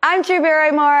I'm Drew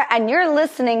Barrymore, and you're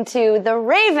listening to the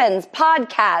Ravens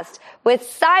podcast with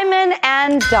Simon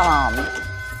and Dom.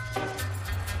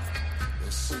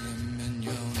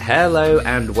 Hello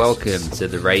and welcome to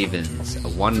The Ravens, a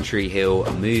One Tree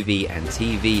Hill movie and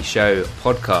TV show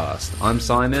podcast. I'm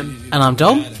Simon. And I'm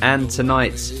Dom. And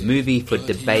tonight's movie for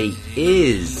debate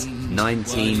is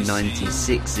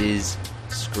 1996's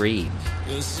Scream.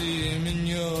 You'll see him in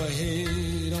your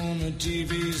head on the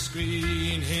TV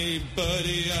screen. Hey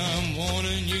buddy, I'm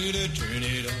warning you to turn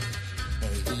it off.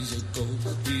 He's a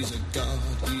ghost, he's a god,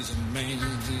 he's a man,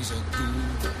 he's a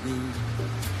guru.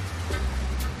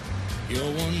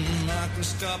 You're one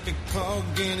microscopic cog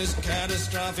in his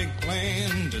catastrophic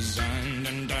plan, designed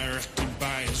and directed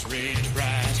by his red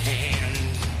right hand.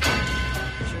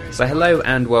 So hello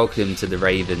and welcome to The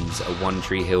Ravens, a One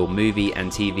Tree Hill movie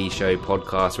and TV show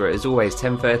podcast where it is always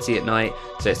 10:30 at night,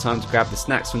 so it's time to grab the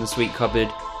snacks from the sweet cupboard,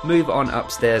 move on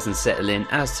upstairs and settle in,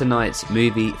 as tonight's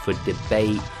movie for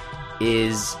debate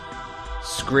is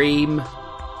Scream.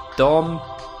 Dom,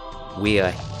 we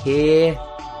are here.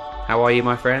 How are you,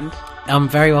 my friend? I'm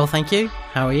very well, thank you.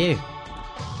 How are you?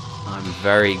 I'm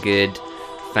very good.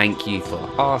 Thank you for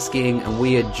asking. And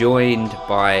we are joined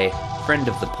by friend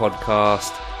of the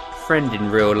podcast, friend in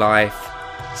real life.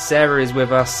 Sarah is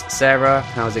with us. Sarah,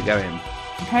 how's it going?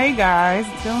 Hey guys,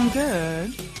 it's going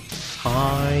good.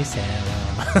 Hi,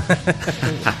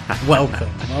 Sarah. Welcome.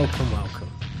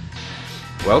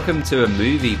 Welcome to a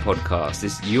movie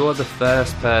podcast. You're the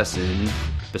first person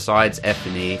besides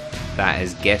Effany that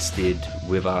has guested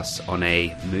with us on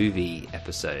a movie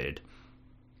episode.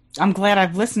 I'm glad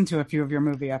I've listened to a few of your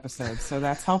movie episodes, so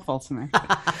that's helpful to me.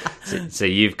 So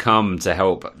you've come to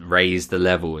help raise the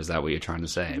level, is that what you're trying to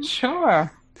say?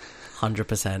 Sure.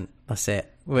 100%. That's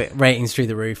it. Ratings through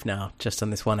the roof now, just on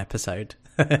this one episode.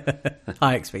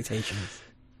 High expectations.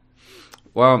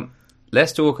 Well,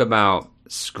 let's talk about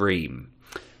Scream.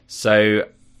 So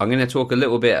I'm going to talk a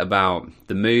little bit about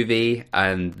the movie,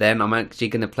 and then I'm actually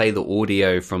going to play the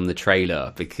audio from the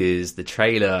trailer, because the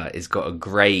trailer has got a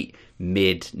great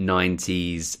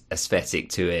mid-90s aesthetic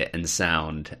to it and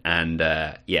sound, and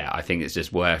I think it's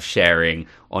just worth sharing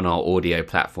on our audio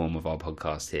platform of our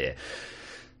podcast here.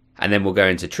 And then we'll go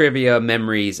into trivia,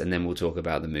 memories, and then we'll talk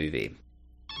about the movie.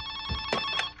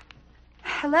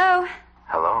 Hello?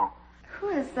 Hello? Who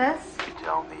is this? You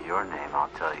tell me your name, I'll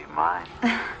tell you mine.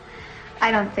 I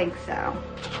don't think so.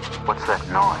 What's that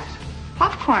noise?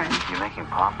 Popcorn. You making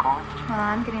popcorn? Well,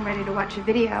 I'm getting ready to watch a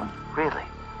video. Really?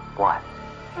 What?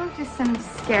 Oh, just some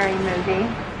scary movie.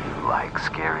 You like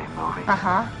scary movies?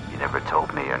 Uh-huh. You never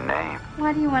told me your name.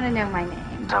 Why do you want to know my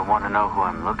name? I want to know who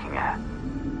I'm looking at.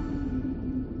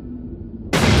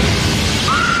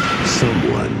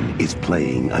 Someone is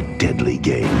playing a deadly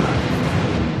game.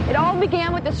 It all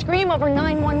began with a scream over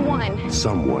 911.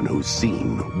 Someone who's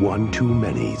seen one too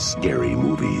many scary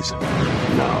movies.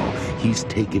 Now, he's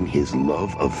taken his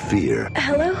love of fear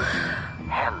Hello?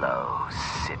 Hello,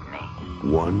 Sydney.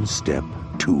 one step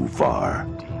too far.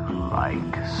 Do you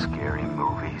like scary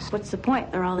movies? What's the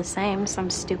point? They're all the same. Some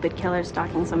stupid killer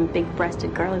stalking some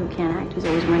big-breasted girl who can't act, who's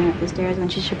always running up the stairs when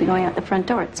she should be going out the front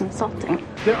door. It's insulting.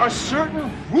 There are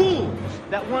certain rules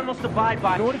that one must abide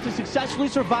by in order to successfully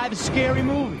survive a scary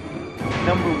movie.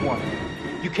 Number one,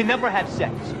 you can never have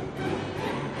sex.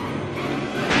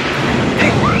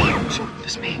 Hey, so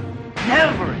this me?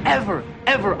 Never, ever,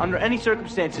 ever, under any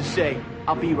circumstances, say,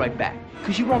 "I'll be right back,"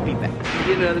 because you won't be back.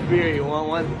 Get another beer. You want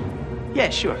one? Yeah,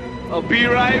 sure. I'll be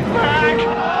right back.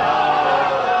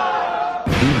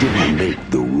 He didn't make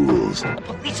the rules. The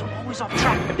police are always off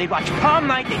track. If they watch prom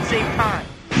night, they save time.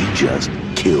 He just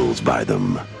kills by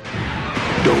them.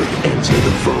 Don't answer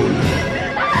the phone.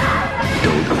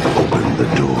 Don't open the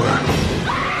door.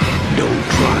 Don't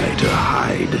try to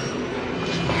hide.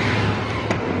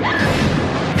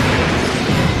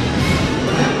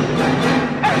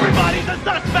 Everybody's a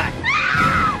suspect!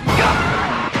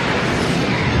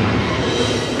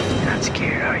 You're not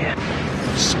scared, are you?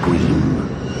 Scream.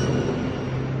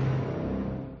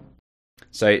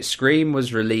 So Scream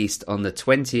was released on the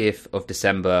 20th of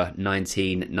December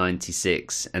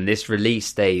 1996, and this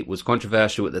release date was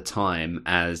controversial at the time,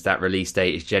 as that release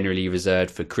date is generally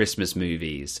reserved for Christmas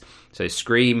movies. So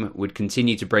Scream would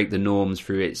continue to break the norms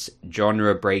through its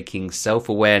genre-breaking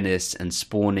self-awareness and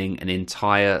spawning an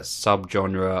entire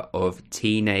subgenre of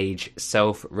teenage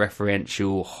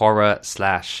self-referential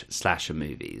horror/slasher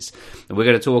movies. And we're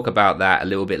going to talk about that a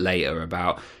little bit later,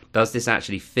 about does this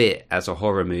actually fit as a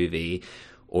horror movie,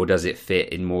 or does it fit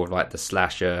in more like the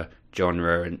slasher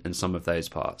genre and some of those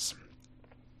parts?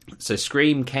 So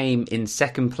Scream came in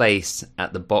second place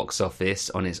at the box office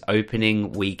on its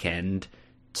opening weekend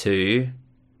to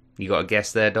You got a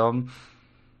guess there, Dom?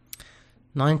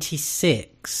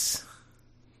 96.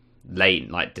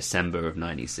 Late, like December of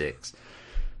 96.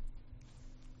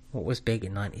 What was big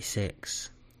in 96?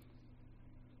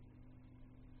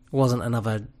 It wasn't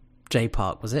another J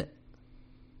Park, was it?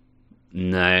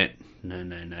 No.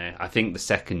 I think the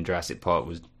second Jurassic Park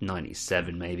was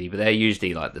 97 maybe, but they're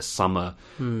usually like the summer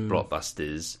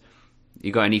blockbusters.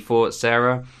 You got any thoughts,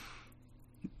 Sarah?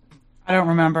 I don't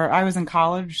remember. I was in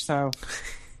college, so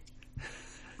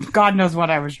God knows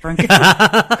what I was drinking.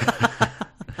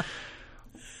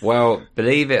 Well,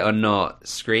 believe it or not,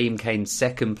 Scream came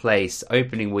second place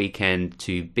opening weekend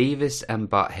to Beavis and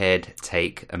Butthead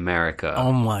Take America.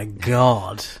 Oh my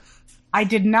God. I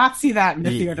did not see that in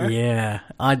the theater. Yeah,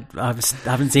 I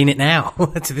haven't seen it now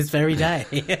to this very day.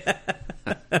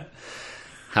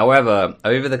 However,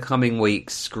 over the coming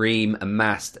weeks, Scream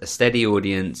amassed a steady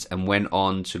audience and went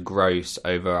on to gross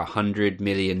over $100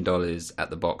 million at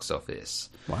the box office.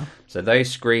 Wow. So though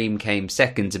Scream came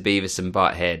second to Beavis and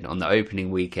Butthead on the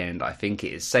opening weekend, I think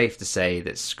it is safe to say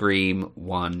that Scream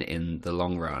won in the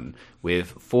long run, with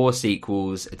 4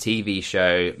 sequels, a TV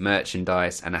show,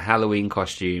 merchandise, and a Halloween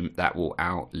costume that will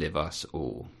outlive us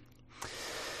all.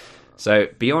 So,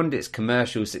 beyond its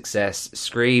commercial success,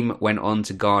 Scream went on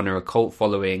to garner a cult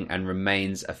following and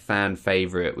remains a fan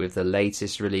favourite, with the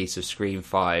latest release of Scream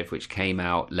 5, which came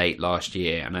out late last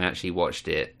year, and I actually watched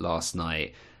it last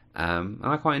night, and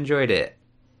I quite enjoyed it.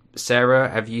 Sarah,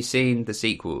 have you seen the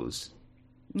sequels?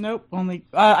 Nope, only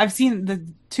I've seen the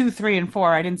 2, 3, and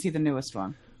 4. I didn't see the newest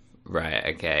one. Right,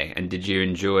 okay. And did you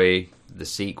enjoy the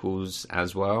sequels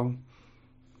as well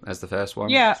as the first one?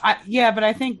 Yeah, but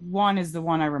I think 1 is the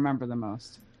one I remember the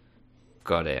most.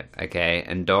 Got it. Okay.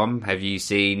 And Dom, have you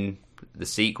seen the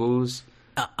sequels?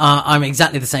 I'm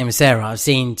exactly the same as Sarah. I've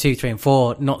seen 2, 3, and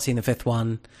 4, not seen the 5th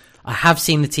one. I have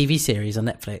seen the TV series on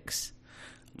Netflix.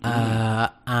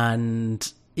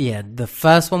 And yeah, the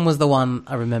first one was the one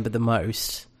I remember the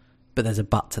most, but there's a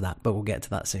but to that, but we'll get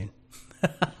to that soon.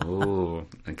 Oh,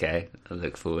 okay. I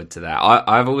look forward to that.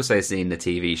 I've also seen the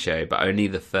TV show, but only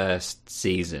the first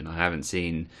season. I haven't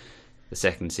seen the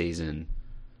second season.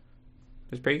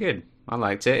 It was pretty good. I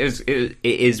liked it. It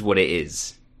is what it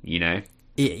is, you know?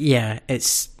 Yeah,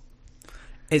 it's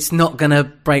not gonna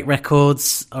break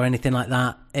records or anything like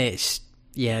that. It's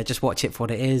just watch it for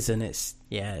what it is, and it's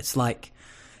like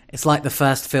the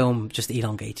first film just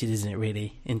elongated, isn't it?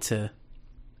 Really into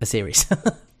a series.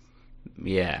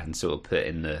 Yeah, and sort of put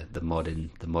in the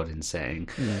modern setting.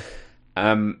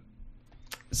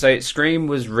 So Scream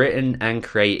was written and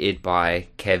created by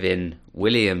Kevin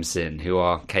Williamson, who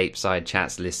our Cape Side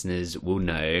Chats listeners will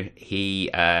know.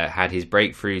 He had his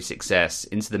breakthrough success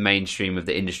into the mainstream of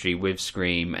the industry with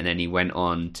Scream, and then he went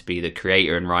on to be the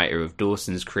creator and writer of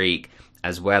Dawson's Creek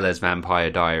as well as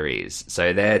Vampire Diaries.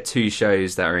 So they're 2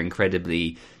 shows that are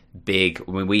incredibly big.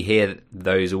 I mean, we hear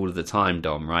those all of the time,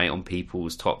 Dom, right, on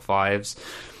people's top 5s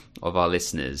of our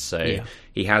listeners. So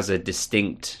he has a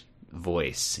distinct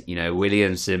voice. You know,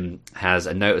 Williamson has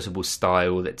a noticeable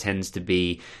style that tends to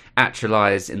be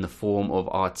actualized in the form of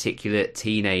articulate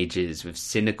teenagers with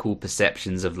cynical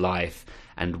perceptions of life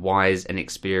and wise and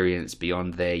experienced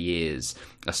beyond their years.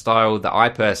 A style that I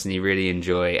personally really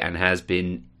enjoy and has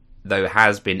been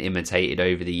imitated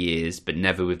over the years, but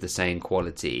never with the same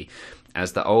quality.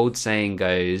 As the old saying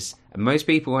goes, and most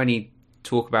people only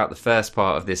talk about the first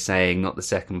part of this saying, not the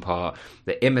second part,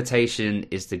 that imitation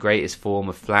is the greatest form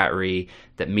of flattery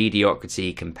that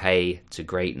mediocrity can pay to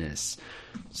greatness.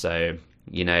 So,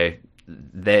 you know,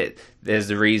 there's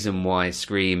the reason why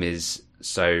Scream is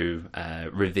so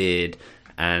revered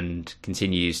and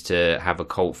continues to have a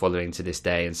cult following to this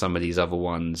day, and some of these other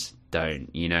ones don't,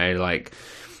 you know, like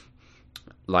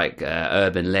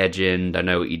Urban Legend, I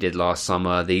Know What You Did Last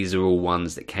Summer. These are all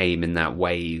ones that came in that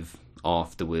wave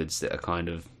afterwards that are kind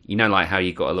of, you know, like how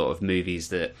you got a lot of movies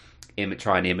that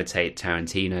try and imitate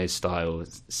Tarantino's style,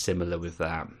 similar with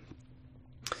that.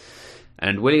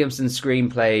 And Williamson's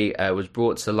screenplay was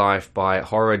brought to life by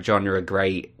horror genre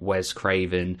great Wes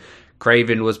Craven.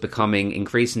 Craven was becoming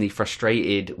increasingly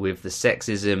frustrated with the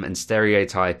sexism and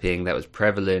stereotyping that was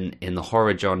prevalent in the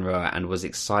horror genre, and was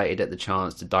excited at the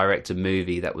chance to direct a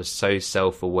movie that was so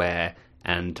self-aware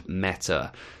and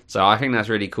meta. So I think that's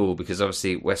really cool, because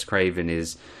obviously Wes Craven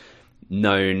is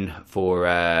known for,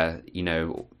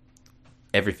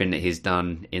 everything that he's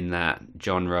done in that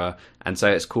genre. And so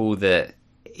it's cool that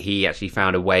he actually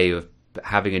found a way of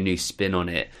having a new spin on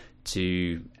it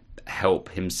to help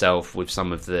himself with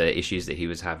some of the issues that he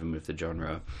was having with the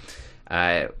genre.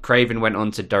 Craven went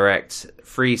on to direct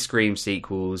 3 Scream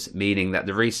sequels, meaning that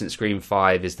the recent Scream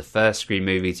 5 is the first Scream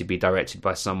movie to be directed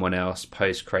by someone else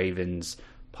post Craven's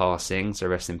passing, so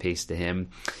rest in peace to him.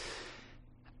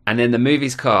 And then the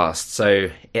movie's cast. So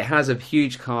it has a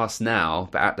huge cast now,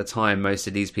 but at the time, most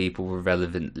of these people were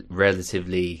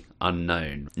relatively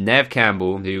unknown. Neve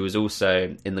Campbell, who was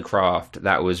also in The Craft,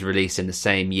 that was released in the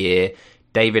same year.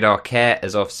 David Arquette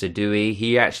as Officer Dewey.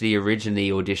 He actually originally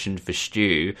auditioned for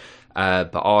Stu,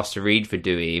 but asked to read for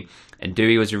Dewey. And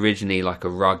Dewey was originally like a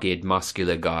rugged,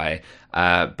 muscular guy,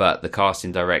 but the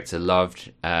casting director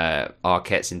loved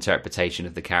Arquette's interpretation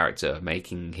of the character,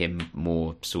 making him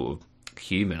more sort of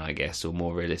human, I guess, or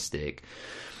more realistic.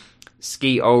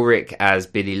 Skeet Ulrich as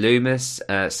Billy Loomis.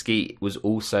 Skeet was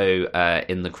also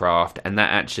in The Craft, and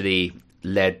that actually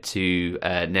led to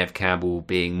Neve Campbell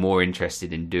being more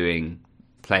interested in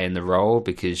playing the role,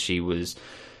 because she was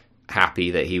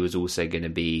happy that he was also going to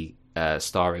be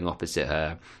starring opposite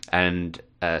her. And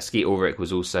Skeet Ulrich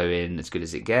was also in As Good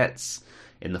as It Gets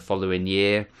in the following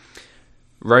year.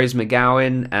 Rose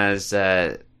McGowan as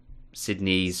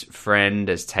Sydney's friend,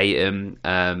 as Tatum.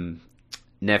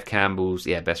 Neve Campbell's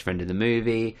best friend in the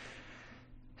movie.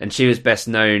 And she was best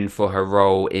known for her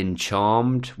role in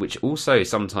Charmed, which also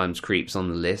sometimes creeps on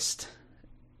the list.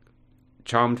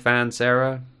 Charmed fan,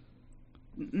 Sarah?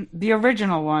 The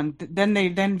original one. Then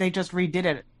they just redid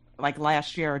it like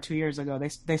last year or 2 years ago.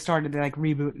 They started to like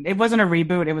reboot. It wasn't a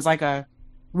reboot. It was like a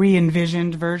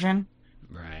re-envisioned version.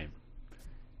 Right.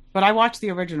 But I watched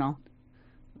the original.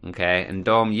 Okay, and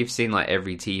Dom, you've seen like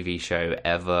every TV show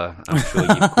ever. I'm sure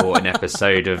you've caught an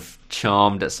episode of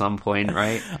Charmed at some point,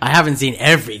 right? I haven't seen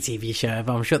every TV show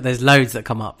ever. I'm sure there's loads that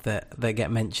come up that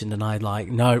get mentioned, and I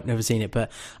nope, never seen it.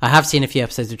 But I have seen a few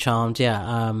episodes of Charmed.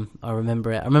 Yeah, I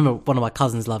remember it. I remember one of my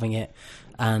cousins loving it,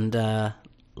 and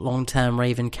long-term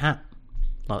Raven Cat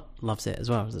loves it as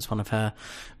well. It's one of her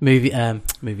movie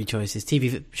choices,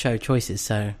 TV show choices.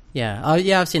 So yeah,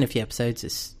 I've seen a few episodes.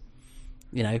 It's,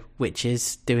 you know,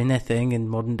 witches doing their thing in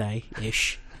modern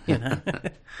day-ish, you know.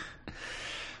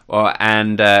 Well,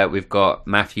 and we've got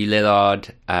Matthew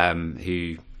Lillard,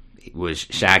 who was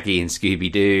Shaggy in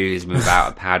Scooby-Doo, his Move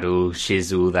Out a Paddle,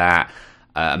 Shizzle, that.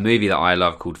 A movie that I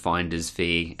love called Finder's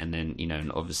Fee, and then, you know,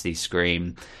 and obviously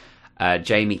Scream.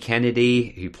 Jamie Kennedy,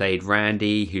 who played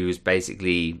Randy, who was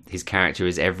basically, his character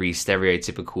is every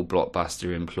stereotypical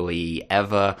Blockbuster employee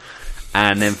ever.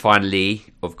 And then finally,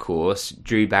 of course,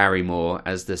 Drew Barrymore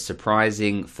as the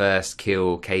surprising first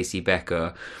kill Casey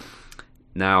Becker.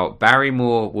 Now,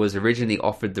 Barrymore was originally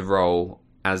offered the role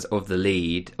as of the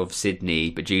lead of Sydney,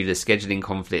 but due to scheduling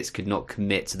conflicts could not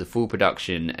commit to the full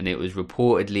production, and it was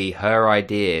reportedly her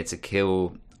idea to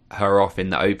kill her off in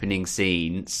the opening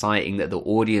scene, citing that the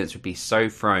audience would be so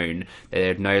thrown that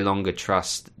they'd no longer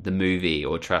trust the movie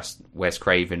or trust Wes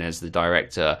Craven as the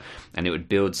director, and it would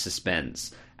build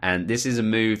suspense. And this is a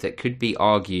move that could be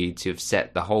argued to have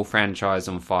set the whole franchise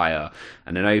on fire,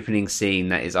 and an opening scene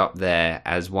that is up there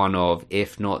as one of,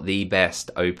 if not the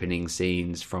best opening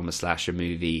scenes from a slasher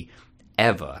movie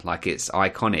ever. Like, it's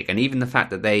iconic. And even the fact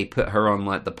that they put her on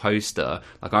like the poster,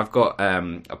 like I've got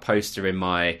a poster in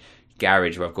my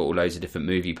garage where I've got all loads of different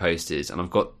movie posters, and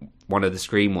I've got one of the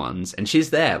Scream ones, and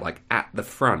she's there like at the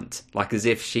front, like as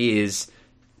if she is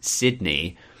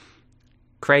Sydney.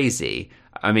 Crazy.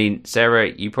 I mean, Sarah,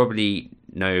 you probably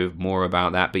know more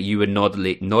about that, but you were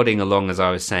nodding along as I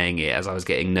was saying it, as I was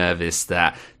getting nervous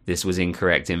that this was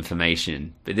incorrect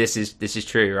information. But this is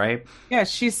true, right? Yeah,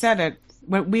 she said it.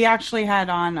 We actually had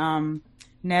on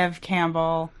Neve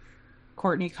Campbell,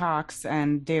 Courtney Cox,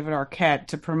 and David Arquette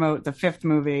to promote the fifth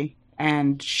movie,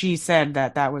 and she said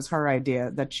that was her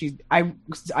idea. That I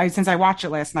since I watched it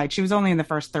last night, she was only in the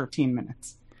first 13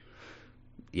 minutes.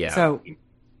 Yeah. So,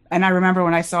 and I remember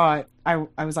when I saw it,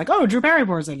 I was like, oh, Drew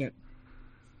Barrymore's in it.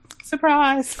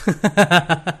 Surprise.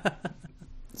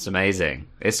 It's amazing.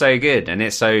 It's so good, and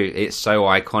it's so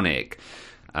iconic.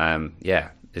 Yeah,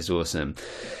 it's awesome.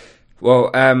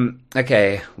 Well,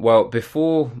 okay. Well,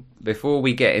 before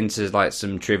we get into like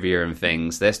some trivia and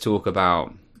things, let's talk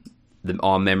about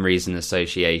our memories and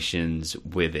associations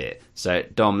with it. So,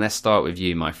 Dom, let's start with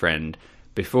you, my friend.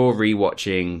 Before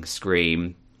rewatching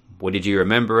Scream, what did you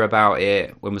remember about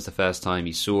it? When was the first time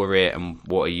you saw it? And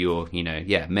what are your,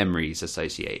 memories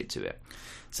associated to it?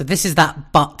 So this is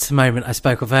that but moment I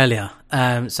spoke of earlier.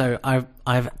 So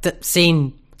I've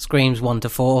seen Screams 1 to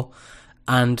 4,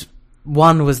 and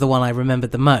 1 was the one I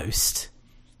remembered the most.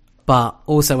 But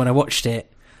also when I watched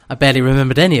it, I barely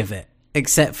remembered any of it,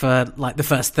 except for like the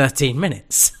first 13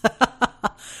 minutes.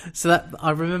 So that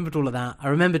I remembered all of that. I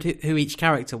remembered who each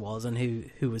character was, and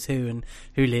who was who, and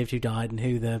who lived, who died, and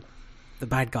who the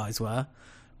bad guys were.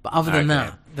 But other than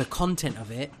that, the content of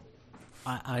it,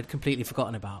 I'd completely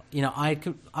forgotten about. You know,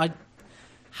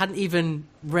 hadn't even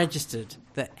registered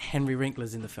that Henry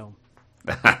Winkler's in the film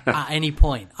at any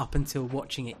point up until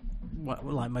watching it,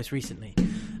 like most recently.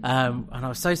 And I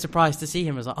was so surprised to see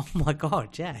him. I was like, oh my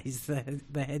God, yeah, he's the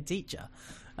head teacher.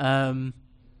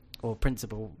 Or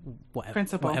principal,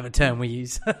 whatever term we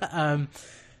use.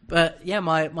 But yeah,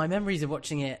 my memories of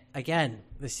watching it, again,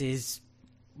 this is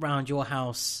round your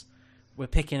house. We're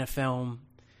picking a film.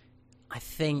 I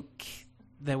think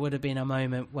there would have been a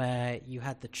moment where you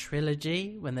had the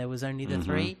trilogy when there was only the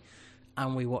three,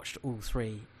 and we watched all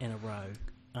three in a row.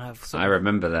 I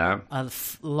remember that. A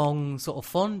long, sort of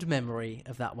fond memory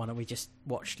of that one, and we just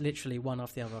watched literally one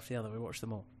after the other. We watched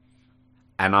them all.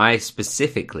 And I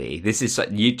specifically, this is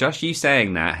you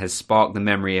saying that has sparked the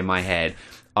memory in my head.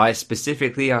 I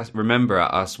specifically remember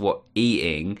us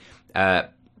eating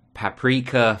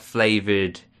paprika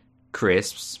flavored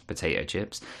crisps, potato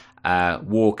chips,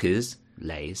 Walkers,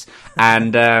 Lay's,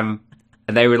 and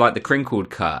they were like the crinkled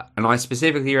cut. And I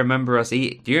specifically remember us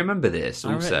eating. Do you remember this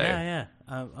also? Yeah.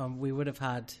 We would have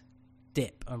had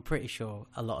dip. I'm pretty sure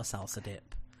a lot of salsa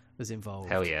dip was involved.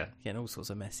 Hell yeah. Getting all sorts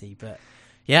of messy. But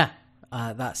yeah,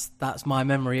 that's my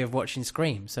memory of watching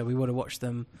Scream. So we would have watched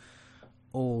them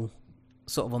all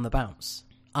sort of on the bounce.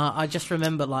 I just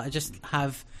remember, I just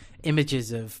have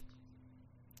images of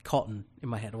Cotton in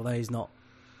my head, although he's not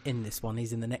in this one,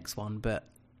 he's in the next one, but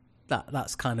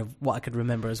that's kind of what I could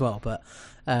remember as well. But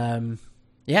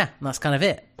yeah, that's kind of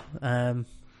it.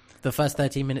 The first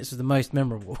 13 minutes was the most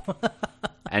memorable.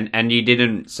 and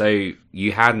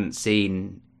you hadn't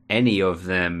seen any of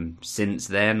them since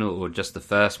then, or just the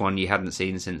first one you hadn't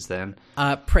seen since then?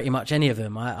 Pretty much any of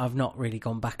them. I've not really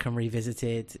gone back and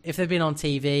revisited. If they've been on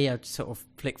TV, I'd sort of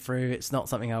flick through. It's not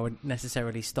something I would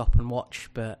necessarily stop and watch,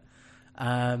 but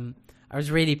I was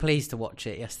really pleased to watch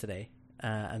it yesterday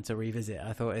and to revisit.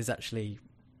 I thought it was actually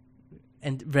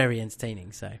very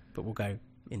entertaining. But we'll go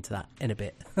into that in a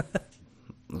bit.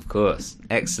 Of course.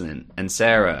 Excellent. And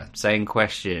Sarah, same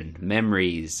question.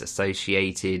 Memories,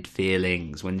 associated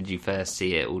feelings. When did you first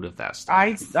see it? All of that stuff.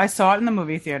 I saw it in the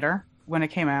movie theater when it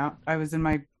came out. I was in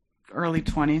my early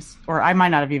 20s, or I might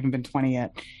not have even been 20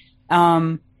 yet.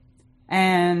 I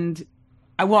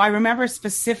remember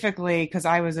specifically because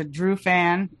I was a Drew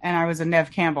fan and I was a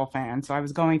Neve Campbell fan. So I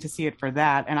was going to see it for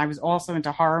that. And I was also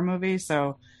into horror movies.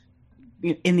 So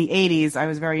in the 80s, I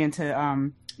was very into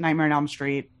Nightmare on Elm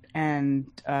Street and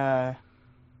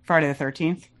Friday the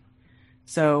 13th.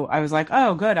 So I was like,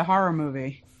 oh, good, a horror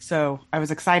movie. So I was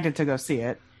excited to go see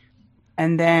it.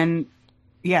 And then,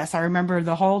 yes, I remember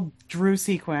the whole Drew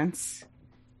sequence.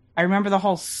 I remember the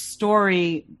whole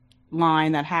story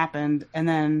line that happened. And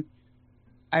then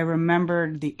I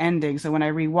remembered the ending. So when I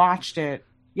rewatched it,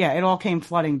 yeah, it all came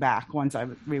flooding back once I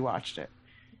rewatched it.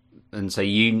 And so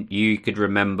you could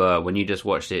remember, when you just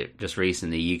watched it just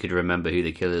recently, you could remember who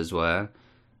the killers were?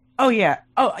 Oh yeah.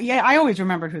 I always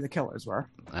remembered who the killers were.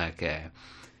 Okay.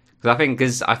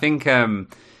 Because I think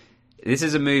this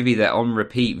is a movie that on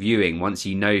repeat viewing, once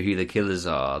you know who the killers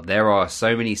are, there are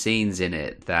so many scenes in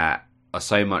it that are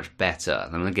so much better.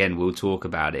 And again, we'll talk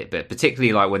about it, but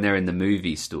particularly like when they're in the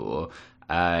movie store,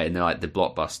 in the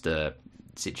Blockbuster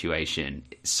situation,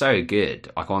 it's so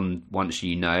good. Like once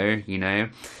you know.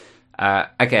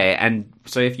 Okay, and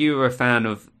so if you were a fan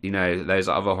of, those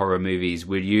other horror movies,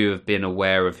 would you have been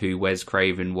aware of who Wes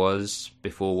Craven was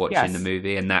before watching the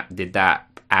movie? And did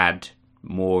that add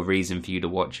more reason for you to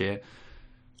watch it?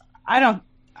 I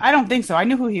don't think so. I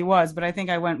knew who he was, but I think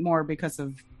I went more because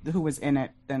of who was in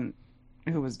it than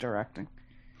who was directing.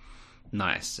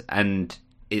 Nice. And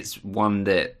it's one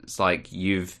that's like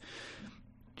you've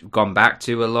gone back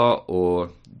to a lot, or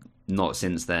not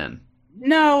since then?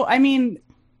 No, I mean,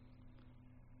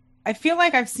 I feel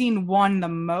like I've seen one the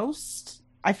most.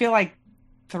 I feel like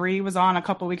 3 was on a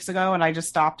couple weeks ago, and I just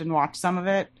stopped and watched some of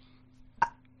it.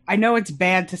 I know it's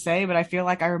bad to say, but I feel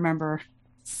like I remember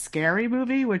Scary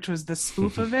Movie, which was the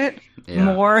spoof of it,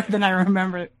 more than I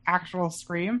remember actual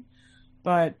Scream.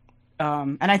 But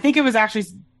and I think it was actually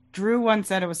Drew once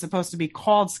said it was supposed to be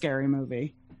called Scary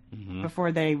Movie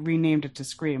before they renamed it to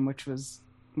Scream, which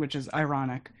is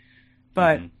ironic.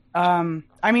 But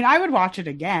I mean, I would watch it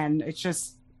again.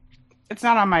 It's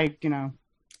not on my,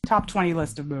 top 20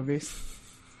 list of movies.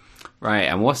 Right,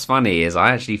 and what's funny is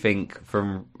I actually think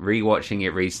from rewatching it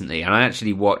recently, and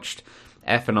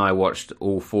F and I watched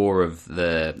all 4 of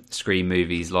the Scream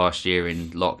movies last year in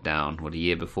lockdown, or the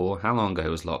year before. How long ago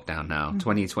was lockdown now?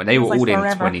 2020. They were all in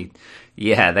 2020.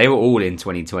 Yeah, they were all in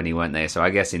 2020, weren't they? So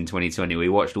I guess in 2020 we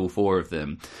watched all 4 of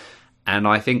them. And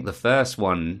I think the first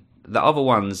one the other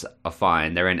ones are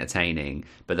fine, they're entertaining,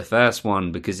 but the first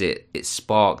one, because it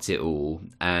sparked it all,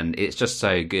 and it's just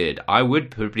so good, I would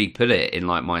probably put it in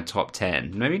like my top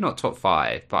 10, maybe not top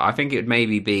 5, but I think it would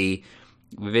maybe be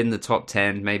within the top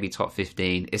 10, maybe top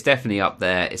 15. It's definitely up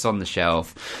there, it's on the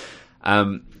shelf.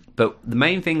 But the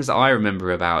main things that I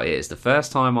remember about it is the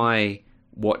first time I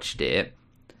watched it,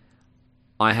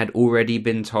 I had already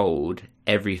been told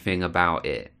everything about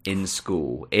it in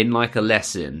school, in like a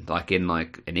lesson, like in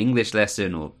like an English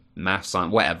lesson or math,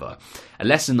 science, whatever. A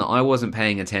lesson that I wasn't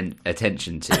paying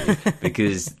attention to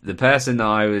because the person that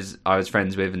I was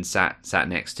friends with and sat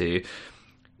next to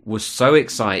was so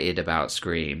excited about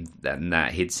Scream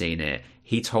that he'd seen it.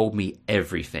 He told me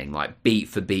everything, like beat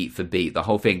for beat for beat, the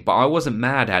whole thing. But I wasn't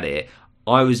mad at it.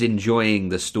 I was enjoying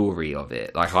the story of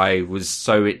it. Like I was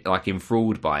so like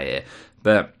enthralled by it.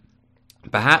 But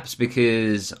perhaps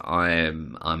because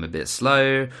I'm a bit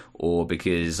slow, or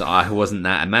because I wasn't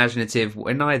that imaginative,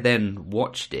 when I then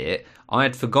watched it, I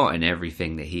had forgotten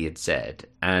everything that he had said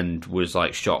and was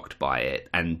like shocked by it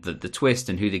and the twist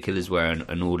and who the killers were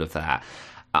and all of that.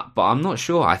 But I'm not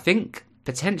sure. I think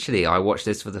potentially I watched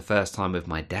this for the first time with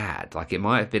my dad. Like it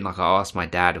might have been like I asked my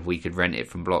dad if we could rent it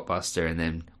from Blockbuster and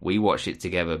then we watched it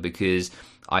together, because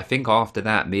I think after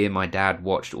that me and my dad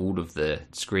watched all of the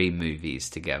Scream movies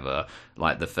together,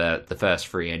 like the first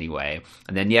 3 anyway.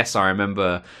 And then yes, I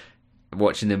remember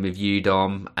watching them with you,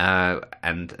 Dom,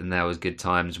 and that was good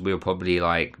times. We were probably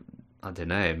like, I don't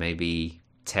know, maybe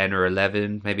 10 or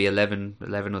 11, maybe 11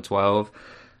 or 12.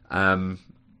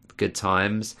 Good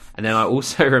times. And then I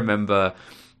also remember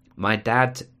my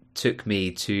dad took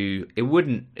me to, it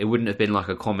wouldn't have been like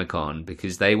a Comic-Con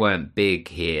because they weren't big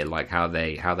here like how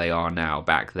they are now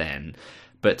back then,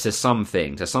 but to some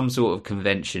sort of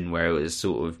convention where it was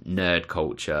sort of nerd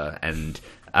culture, and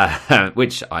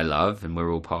which I love and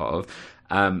we're all part of,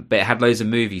 but it had loads of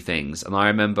movie things. And I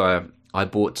remember I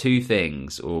bought 2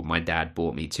 things, or my dad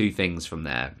bought me 2 things from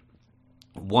there.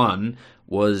 One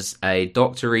was a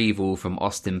Dr. Evil from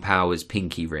Austin Powers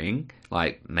pinky ring,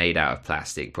 like made out of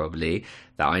plastic probably,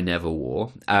 that I never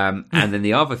wore. And then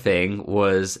the other thing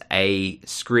was a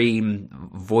Scream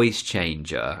voice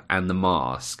changer and the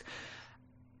mask.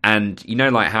 And you know,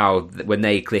 like how when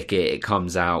they click it, it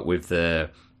comes out with the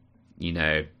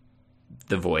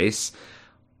voice.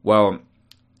 Well,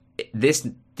 this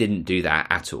didn't do that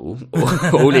at all.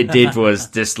 All it did was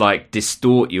just like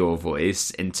distort your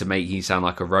voice and to make you sound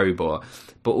like a robot.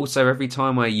 But also every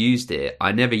time I used it,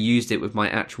 I never used it with my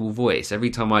actual voice.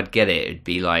 Every time I'd get it, it'd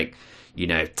be like,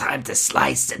 time to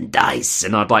slice and dice,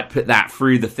 and I'd like put that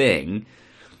through the thing.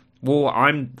 Well,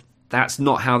 that's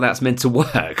not how that's meant to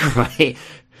work, right?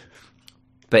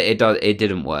 But it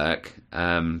didn't work.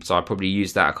 So I probably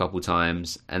used that a couple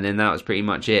times, and then that was pretty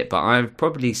much it. But I've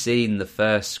probably seen the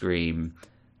first Scream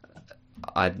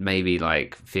I'd maybe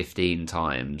like 15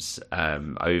 times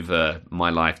over my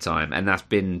lifetime, and that's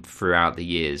been throughout the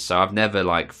years. So I've never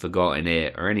like forgotten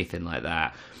it or anything like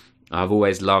that. I've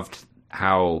always loved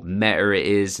how meta it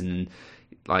is, and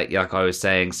like I was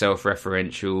saying,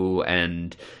 self-referential,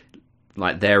 and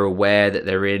like they're aware that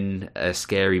they're in a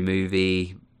scary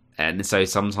movie, and so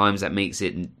sometimes that makes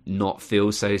it not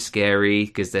feel so scary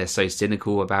because they're so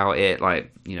cynical about it.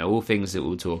 Like, all things that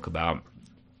we'll talk about.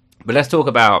 But let's talk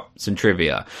about some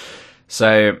trivia.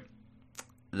 So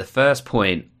the first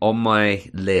point on my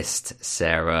list,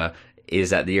 Sarah,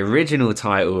 is that the original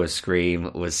title of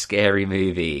Scream was Scary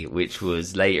Movie, which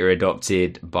was later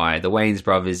adopted by the Wayans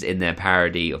brothers in their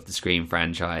parody of the Scream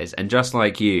franchise. And just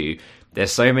like you,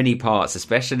 there's so many parts,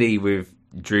 especially with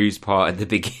Drew's part at the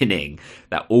beginning,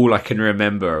 that all I can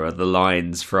remember are the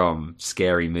lines from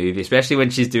Scary Movie, especially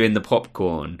when she's doing the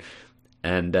popcorn.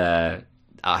 And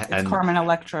it's Carmen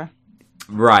Electra,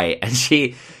 right?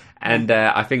 And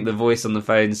I think the voice on the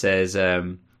phone says,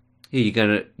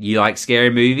 "You like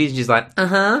scary movies?" And she's like,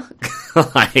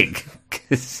 like,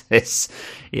 cause it's,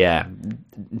 yeah.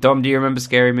 Dom, do you remember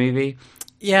Scary Movie?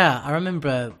 Yeah, I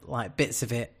remember like bits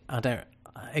of it. I don't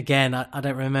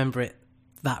remember it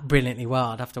that brilliantly well.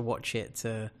 I'd have to watch it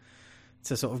to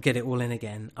sort of get it all in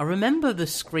again. I remember the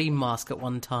Scream mask at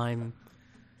one time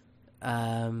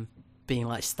being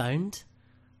like stoned,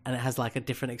 and it has like a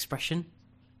different expression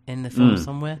in the film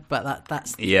somewhere, but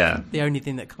that's the only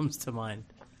thing that comes to mind.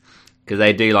 Because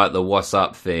they do like the "what's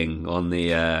up" thing on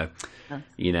the on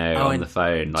the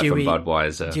phone, like Dewey, from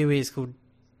Budweiser. Dewey is called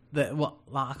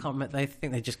I can't remember. They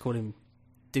think they just call him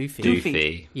Doofy.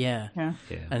 Doofy. Yeah.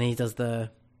 And he does the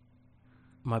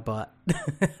my butt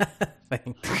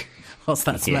thing. What's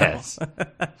that smell? Yes.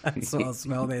 That's what I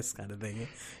smell this kind of thing.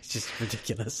 It's just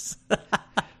ridiculous.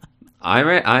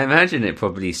 I imagine it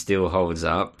probably still holds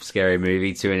up, Scary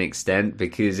Movie, to an extent,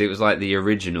 because it was like the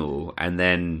original, and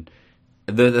then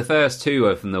the first two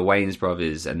are from the Wayans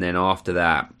brothers, and then after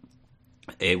that,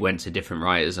 it went to different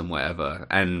writers and whatever.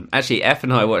 And actually, F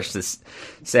and I watched this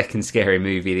second Scary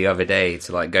Movie the other day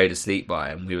to like go to sleep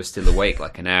by, and we were still awake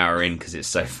like an hour in because it's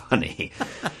so funny.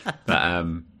 But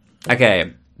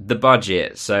okay, the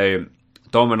budget. So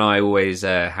Dom and I always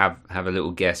have a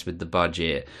little guess with the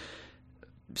budget.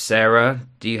 Sarah,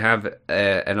 do you have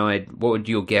an idea? What would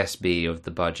your guess be of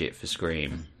the budget for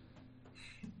Scream?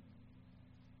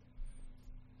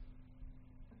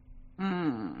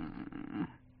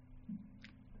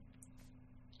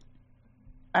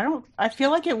 I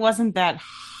feel like it wasn't that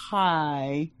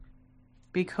high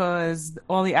because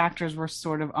all the actors were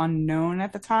sort of unknown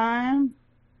at the time.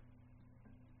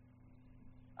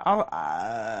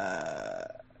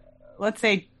 Let's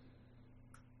say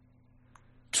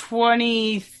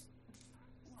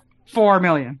 24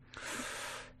 million.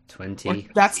 20.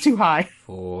 That's too high.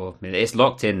 4 million. It's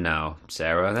locked in now,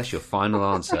 Sarah. That's your final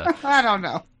answer. I don't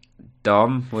know.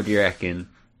 Dom, what do you reckon?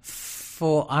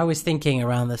 I was thinking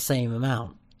around the same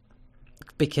amount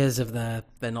because of they're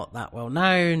not that well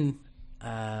known.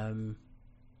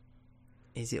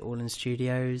 Is it all in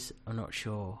studios? I'm not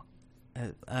sure.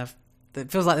 It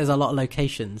feels like there's a lot of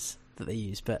locations that they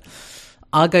use, but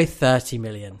I'll go 30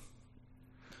 million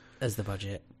as the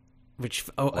budget, which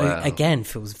again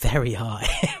feels very high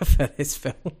for this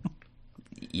film.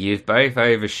 You've both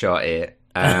overshot it.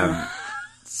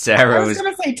 Sarah I was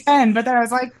going to say 10, but then I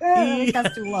was like,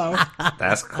 that's too low.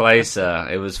 That's closer.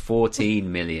 It was 14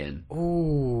 million.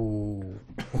 Ooh.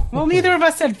 Well, neither of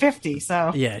us said 50,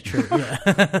 so. Yeah, true.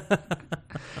 Yeah.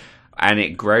 And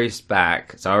it grossed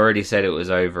back. So I already said it was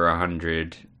over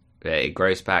 100. It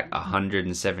grossed back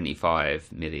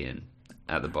 175 million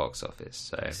at the box office.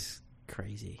 So it's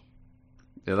crazy.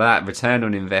 That return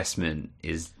on investment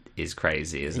is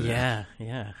crazy, isn't it?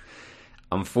 Yeah.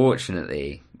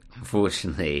 Unfortunately,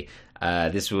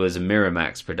 this was a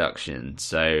Miramax production,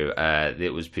 so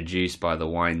it was produced by the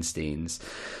Weinsteins.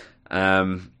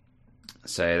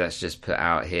 So let's just put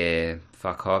out here,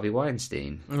 fuck Harvey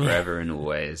Weinstein, forever and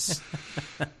always.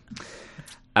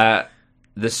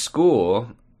 The score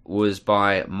was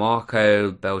by Marco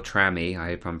Beltrami, I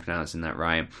hope I'm pronouncing that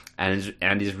right,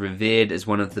 and is revered as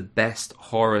one of the best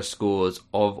horror scores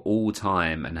of all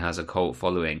time and has a cult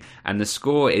following. And the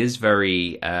score is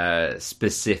very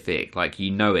specific, like you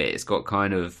know it. It's got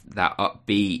kind of that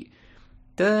upbeat,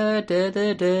 da, da,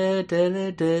 da, da,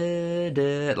 da, da,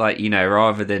 da, like, you know,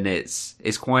 rather than it's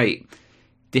quite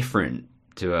different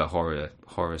to a horror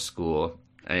score.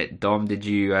 Dom, did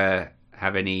you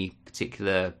have any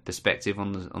particular perspective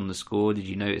on the score? Did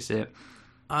you notice it?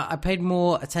 I paid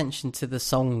more attention to the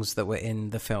songs that were in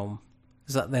the film.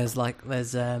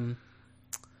 There's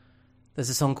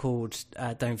a song called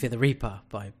 "Don't Fear the Reaper"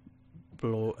 by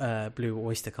Blue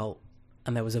Oyster Cult,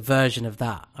 and there was a version of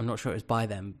that. I'm not sure it was by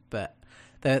them, but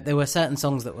there were certain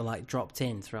songs that were like dropped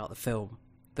in throughout the film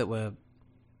that were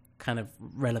kind of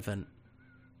relevant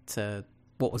to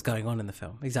what was going on in the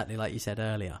film, exactly like you said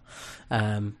earlier,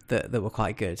 that were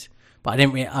quite good. But I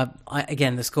didn't really.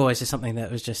 Again, the score is just something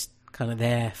that was just kind of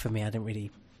there for me. I didn't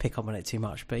really pick up on it too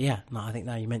much. But yeah, no, I think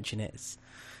now you mention it,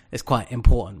 it's quite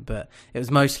important. But it was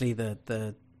mostly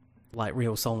the like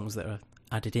real songs that were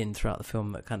added in throughout the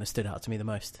film that kind of stood out to me the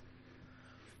most.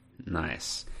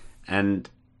 Nice. And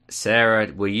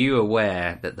Sarah, were you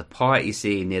aware that the party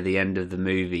scene near the end of the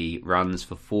movie runs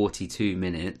for 42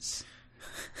 minutes,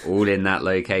 all in that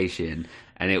location?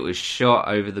 And it was shot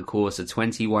over the course of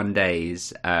 21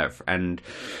 days, and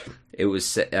it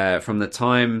was from the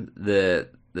time the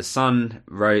sun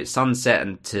set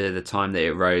until the time that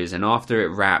it rose. And after it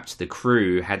wrapped, the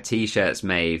crew had T-shirts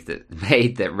made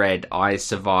that read "I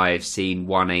survived scene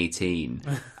 118,"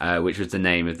 which was the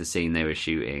name of the scene they were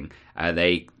shooting.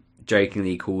 They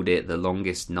jokingly called it the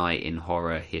longest night in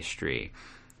horror history.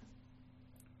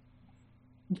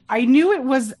 I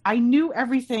knew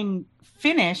everything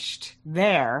finished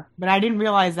there, but I didn't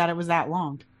realize that it was that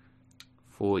long.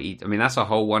 40. I mean, that's a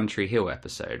whole One Tree Hill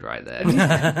episode right there.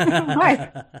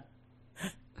 Right.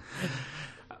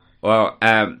 Well,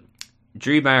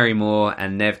 Drew Barrymore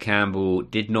and Neve Campbell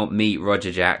did not meet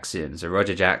Roger Jackson. So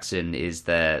Roger Jackson is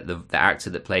the actor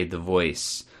that played the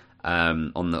voice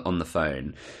on the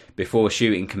phone before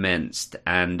shooting commenced,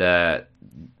 and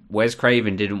Wes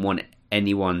Craven didn't want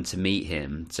anyone to meet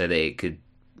him so that it could,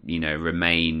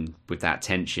 remain with that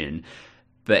tension.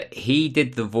 But he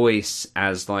did the voice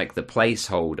as like the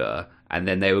placeholder, and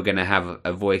then they were going to have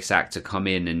a voice actor come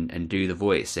in and do the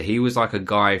voice. So he was like a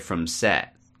guy from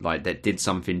set, like that did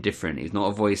something different. He's not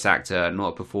a voice actor, not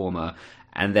a performer.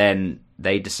 And then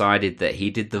they decided that he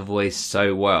did the voice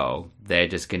so well, they're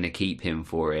just going to keep him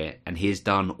for it. And he's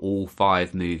done all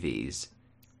 5 movies.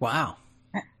 Wow.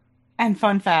 And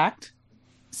fun fact,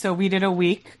 so we did a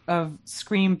week of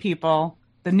Scream people,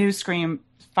 the new Scream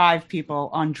 5 people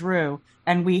on Drew,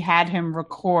 and we had him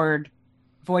record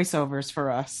voiceovers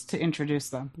for us to introduce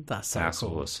them. That's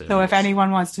cool. Awesome. So if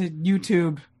anyone wants to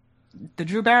YouTube the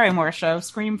Drew Barrymore show,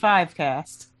 Scream 5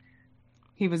 cast,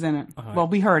 he was in it. Right. Well,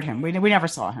 we heard him. We never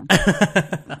saw him.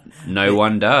 No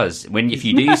one does. If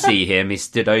you do see him, he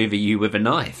stood over you with a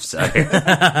knife. So,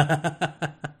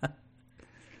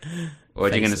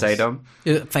 what are you going to say, Dom?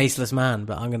 Faceless man,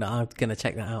 but I'm gonna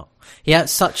check that out. He had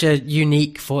such a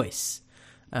unique voice,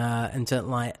 and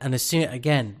as soon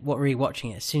again,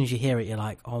 rewatching it, as soon as you hear it, you're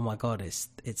like, oh my god,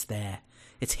 it's there,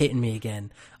 it's hitting me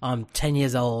again. I'm 10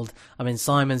 years old. I'm in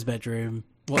Simon's bedroom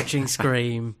watching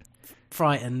Scream.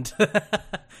 Frightened.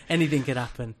 Anything could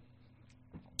happen.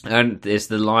 And it's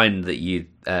the line that you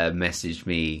messaged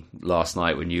me last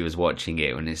night when you was watching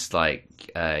it, when it's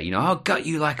like, I'll gut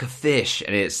you like a fish.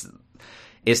 And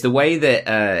it's the way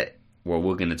that, well,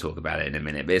 we're going to talk about it in a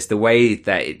minute, but it's the way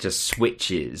that it just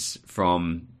switches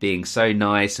from being so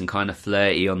nice and kind of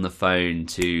flirty on the phone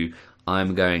to,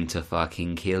 I'm going to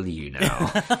fucking kill you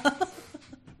now.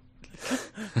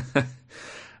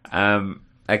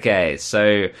 Okay,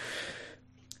 so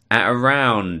at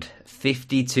around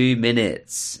 52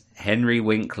 minutes, Henry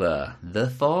Winkler, the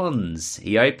Fonz,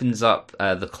 he opens up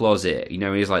the closet.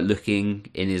 He's like looking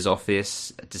in his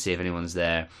office to see if anyone's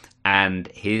there. And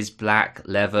his black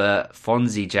leather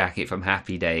Fonzie jacket from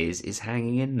Happy Days is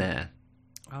hanging in there.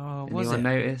 Oh, was it?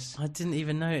 Notice? I didn't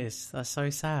even notice. That's so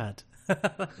sad.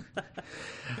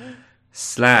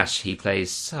 Slash, he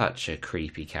plays such a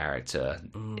creepy character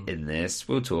in this.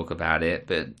 We'll talk about it,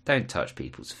 but don't touch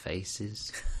people's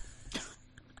faces.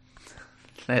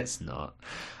 Let's not.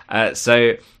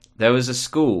 So there was a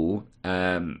school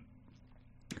in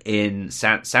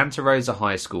Santa Rosa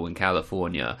High School in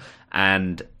California,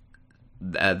 and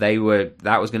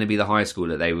that was going to be the high school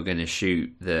that they were going to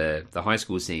shoot the high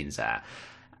school scenes at.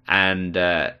 And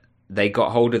they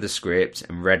got hold of the script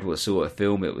and read what sort of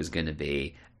film it was going to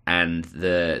be, and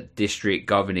the district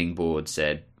governing board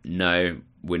said, no,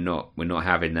 we're not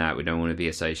having that. We don't want to be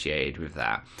associated with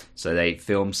that. So they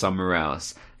filmed somewhere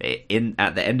else. At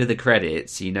the end of the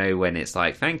credits, when it's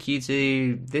like, thank you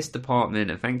to this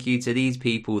department and thank you to these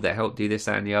people that helped do this,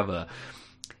 that, and the other.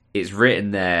 It's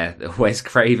written there that Wes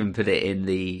Craven put it in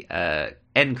the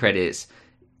end credits.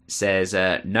 Says,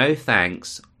 no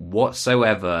thanks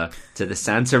whatsoever to the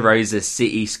Santa Rosa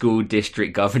City School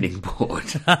District Governing Board.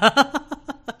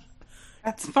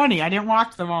 That's funny. I didn't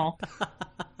watch them all.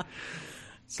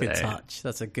 Good touch.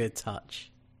 That's a good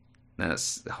touch.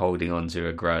 That's holding on to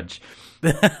a grudge.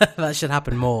 That should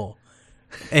happen more.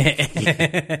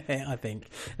 I think.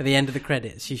 At the end of the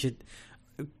credits, you should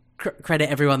credit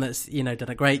everyone that's, done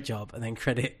a great job, and then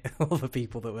credit all the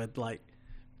people that were, like,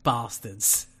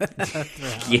 bastards.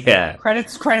 Yeah.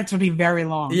 Credits would be very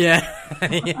long.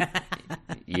 Yeah.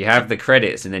 You have the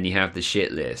credits, and then you have the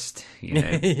shit list,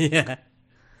 Yeah.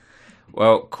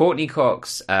 Well, Courtney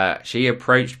Cox, she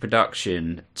approached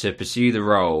production to pursue the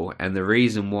role, and the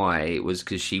reason why was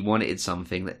because she wanted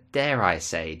something that, dare I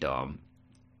say, Dom,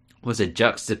 was a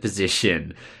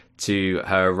juxtaposition to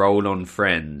her role on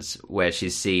Friends, where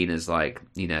she's seen as like,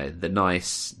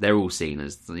 they're all seen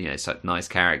as, such nice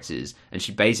characters, and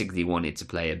she basically wanted to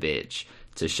play a bitch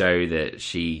to show that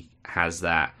she has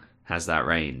that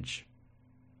range.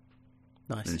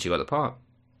 Nice. And she got the part.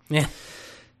 Yeah.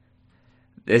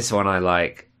 This one I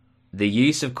like. The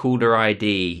use of caller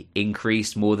ID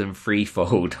increased more than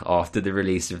threefold after the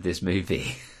release of this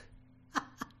movie.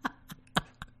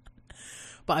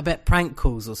 But I bet prank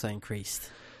calls also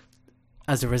increased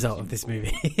as a result of this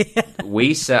movie.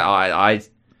 We said, I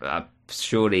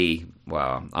surely,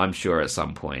 well, I'm sure at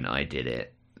some point I did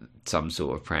it. Some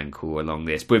sort of prank call along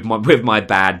this with my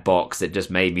bad box that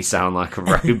just made me sound like a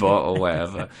robot or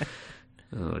whatever.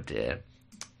 Oh dear.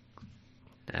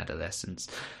 Adolescence.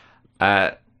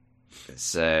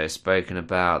 So, spoken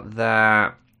about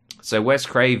that. So, Wes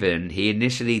Craven, he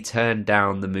initially turned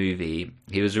down the movie.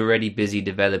 He was already busy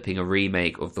developing a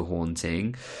remake of The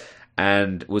Haunting.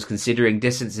 and was considering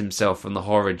distancing himself from the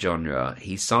horror genre.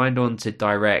 He signed on to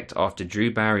direct after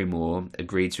Drew Barrymore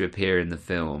agreed to appear in the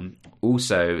film.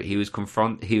 Also, he was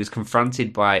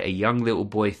confronted by a young little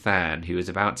boy fan who was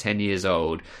about 10 years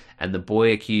old, and the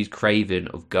boy accused Craven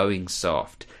of going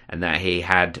soft, and that he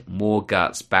had more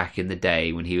guts back in the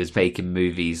day when he was making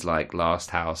movies like Last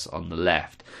House on the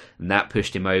Left. And that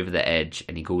pushed him over the edge,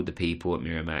 and he called the people at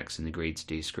Miramax and agreed to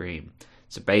do Scream.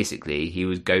 So basically, he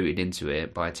was goated into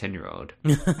it by a 10-year-old.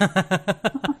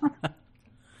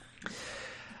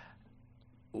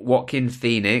 Joaquin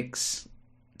Phoenix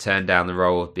turned down the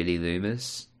role of Billy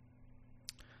Loomis.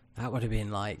 That would have been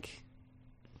like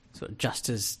sort of just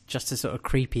as sort of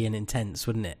creepy and intense,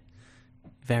 wouldn't it?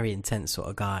 Very intense sort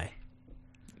of guy.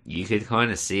 You could kind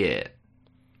of see it.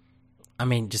 I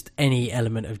mean, just any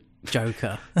element of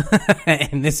Joker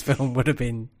in this film would have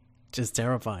been just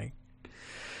terrifying.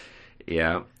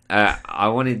 Yeah. I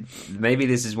wanted, maybe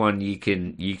this is one you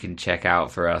can check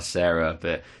out for us, Sarah,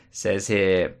 but it says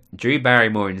here, Drew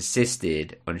Barrymore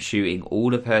insisted on shooting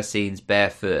all of her scenes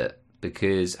barefoot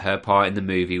because her part in the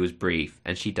movie was brief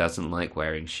and she doesn't like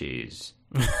wearing shoes.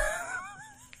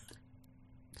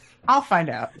 I'll find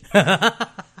out.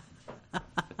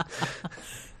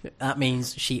 That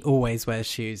means she always wears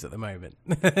shoes at the moment.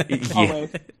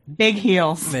 Always. Big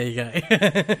heels. There you go.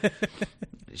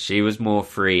 She was more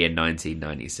free in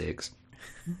 1996.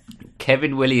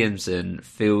 Kevin Williamson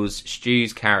feels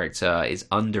Stu's character is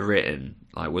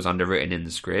was underwritten in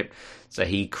the script, so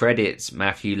he credits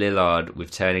Matthew Lillard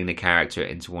with turning the character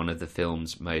into one of the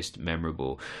film's most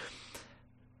memorable.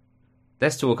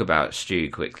 Let's talk about Stu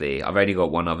quickly. I've only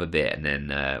got one other bit, and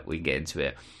then we can get into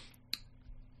it.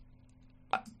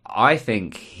 I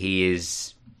think he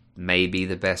is maybe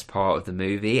the best part of the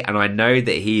movie, and I know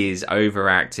that he is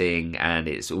overacting and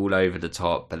it's all over the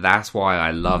top, but that's why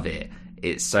I love it.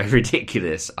 It's so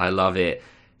ridiculous. I love it.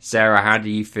 Sarah, how do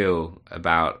you feel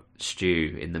about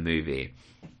Stu in the movie?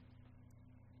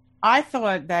 I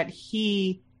thought that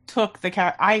he took the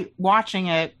character. Watching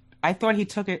it, I thought he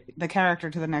took the character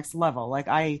to the next level. Like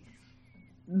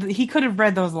he could have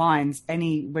read those lines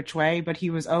any which way, but he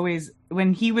was always,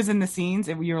 when he was in the scenes,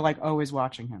 you were like always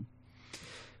watching him.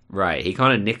 Right, he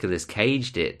kind of Nicolas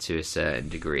Caged it to a certain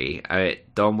degree.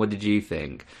 Dom, what did you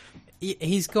think?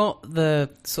 He's got the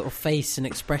sort of face and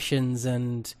expressions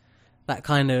and that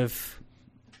kind of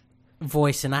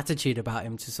voice and attitude about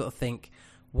him to sort of think,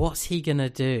 what's he going to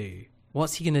do?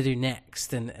 What's he going to do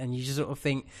next? And you just sort of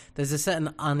think there's a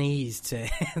certain unease to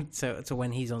to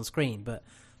when he's on screen. But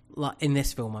like in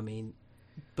this film, I mean,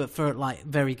 but for like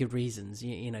very good reasons.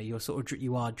 You know, you're sort of,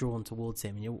 you are drawn towards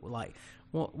him, and you're like,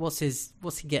 what's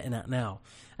he getting at now?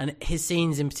 And his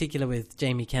scenes in particular with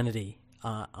Jamie Kennedy,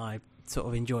 I sort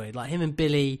of enjoyed. Like him and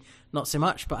Billy, not so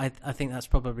much, but I think that's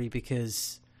probably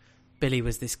because Billy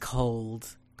was this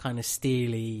cold, kind of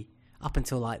steely, up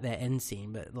until like their end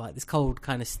scene, but like this cold,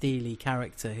 kind of steely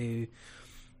character who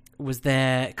was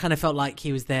there, kind of felt like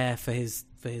he was there for his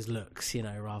looks, you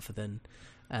know, rather than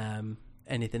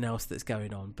anything else that's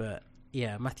going on. But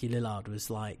yeah, Matthew Lillard was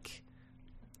like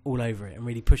all over it and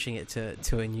really pushing it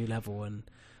to a new level. And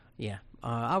yeah,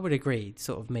 I would agree,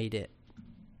 sort of made it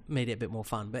a bit more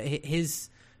fun. But his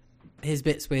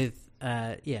bits with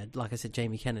like I said,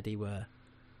 Jamie Kennedy were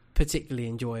particularly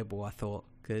enjoyable, I thought,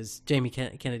 because Jamie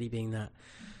Kennedy being that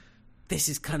this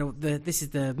is kind of this is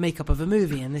the makeup of a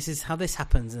movie, and this is how this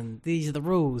happens, and these are the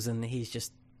rules, and he's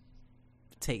just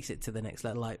takes it to the next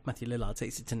level. Like Matthew Lillard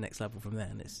takes it to the next level from there,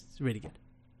 and it's really good.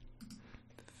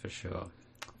 For sure.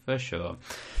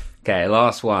 Okay,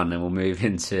 last one, and we'll move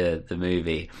into the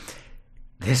movie.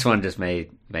 This one just made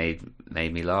me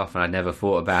laugh, and I never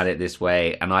thought about it this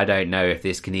way, and I don't know if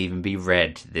this can even be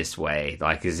read this way,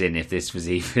 like as in if this was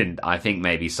even, I think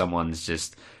maybe someone's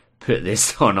just put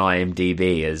this on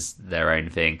IMDb as their own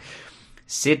thing.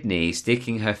 Sydney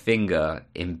sticking her finger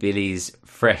in Billy's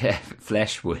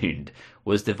flesh wound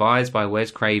was devised by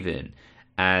Wes Craven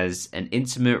as an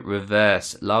intimate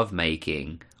reverse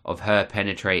lovemaking of her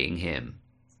penetrating him.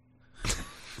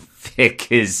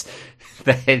 Because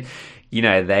they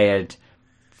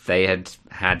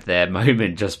had their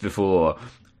moment just before.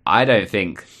 I don't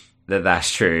think that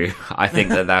that's true. I think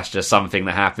that that's just something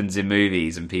that happens in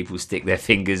movies, and people stick their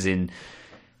fingers in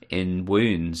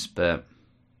wounds. But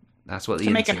that's what the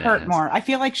internet to make it hurt is. more. I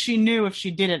feel like she knew if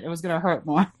she did it, it was going to hurt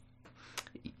more.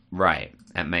 Right,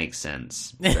 that makes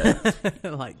sense. But...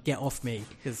 like, get off me,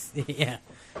 because yeah,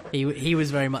 he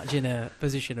was very much in a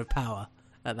position of power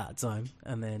at that time,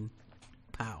 and then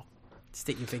pow,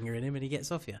 stick your finger in him, and he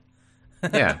gets off you.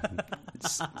 Yeah,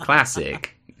 it's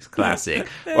classic. It's classic.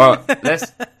 Well,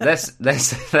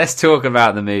 let's talk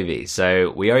about the movie.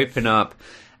 So we open up,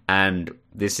 and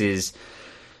this is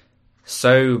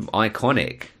so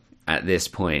iconic at this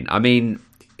point. I mean,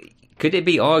 could it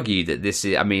be argued that this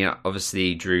is? I mean,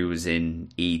 obviously Drew was in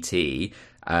E.T.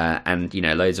 And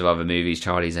loads of other movies,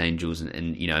 Charlie's Angels,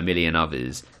 and a million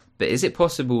others. But is it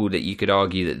possible that you could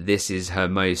argue that this is her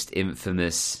most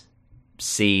infamous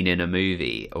scene in a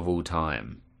movie of all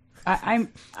time? I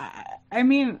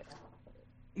mean,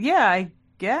 yeah, I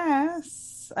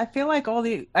guess. I feel like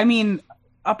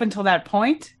up until that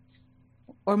point,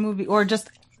 or movie, or just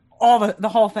all the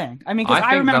whole thing. I mean, because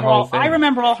I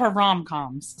remember all her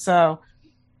rom-coms. So,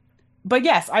 but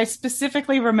yes, I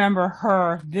specifically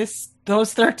remember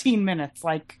those 13 minutes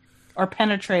are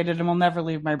penetrated and will never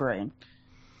leave my brain.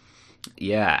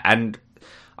 Yeah, and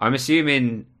I'm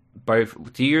assuming both.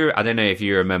 I don't know if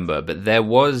you remember, but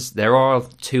there are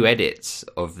 2 edits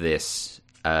of this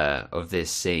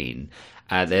scene.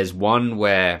 There's one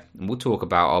where, and we'll talk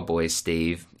about our boy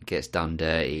Steve gets done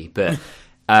dirty, but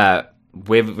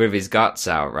with his guts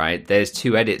out, right? There's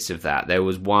 2 edits of that. There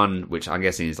was one which I'm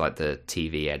guessing is like the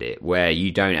TV edit where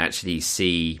you don't actually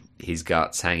see his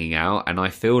guts hanging out, and I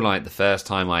feel like the first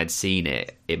time I'd seen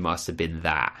it, it must have been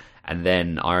that. And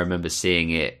then I remember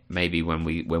seeing it maybe when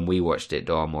we watched it,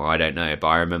 Dom, or I don't know, but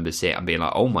I remember seeing it and being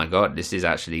like, oh my god, this is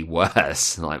actually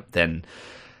worse than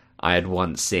I had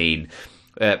once seen.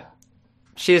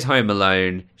 She's home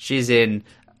alone. She's in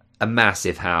a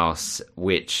massive house,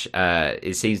 which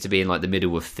it seems to be in like the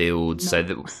middle of fields. So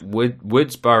the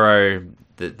Woodsboro,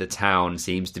 the town,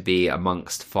 seems to be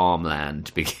amongst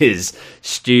farmland, because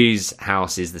Stu's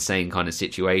house is the same kind of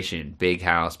situation. Big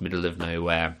house, middle of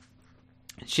nowhere.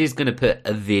 She's going to put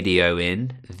a video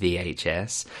in,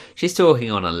 VHS. She's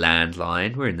talking on a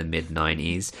landline. We're in the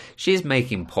mid-90s. She's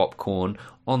making popcorn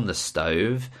on the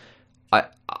stove.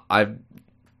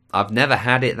 I've never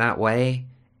had it that way.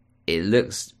 It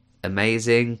looks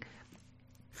amazing.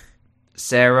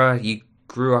 Sarah, you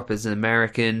grew up as an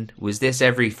American. Was this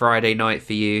every Friday night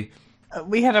for you?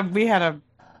 We had a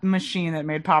machine that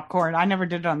made popcorn. I never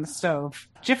did it on the stove.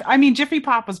 Jiffy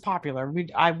Pop was popular.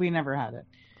 We never had it.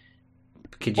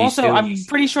 I'm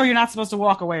pretty sure you're not supposed to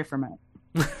walk away from it.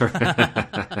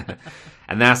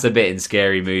 And that's a bit in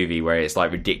Scary Movie where it's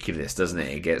like ridiculous, doesn't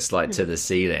it? It gets like to the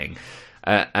ceiling.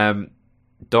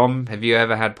 Dom, have you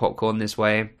ever had popcorn this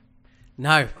way?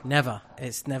 No, never.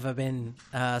 It's never been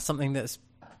something that's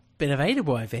been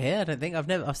available over here. I don't think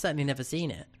I've certainly never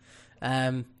seen it.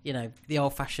 The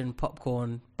old-fashioned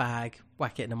popcorn bag,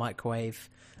 whack it in the microwave,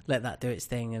 let that do its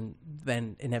thing, and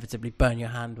then inevitably burn your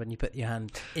hand when you put your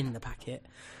hand in the packet.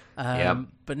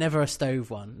 But never a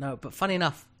stove one. No, but funny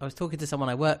enough, I was talking to someone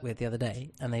I work with the other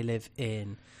day, and they live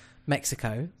in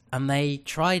Mexico, and they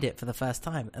tried it for the first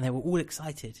time, and they were all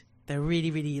excited. They're really,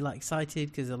 really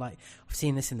excited because they're like, I've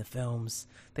seen this in the films.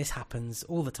 This happens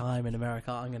all the time in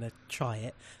America. I'm going to try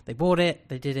it. They bought it,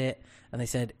 they did it, and they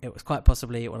said it was quite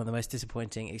possibly one of the most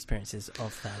disappointing experiences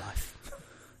of their life.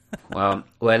 Well,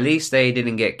 at least they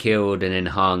didn't get killed and then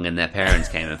hung and their parents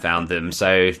came and found them.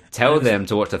 So tell them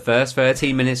to watch the first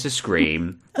 13 minutes of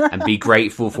Scream and be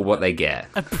grateful for what they get.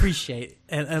 Appreciate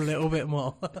it a little bit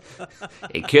more.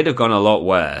 It could have gone a lot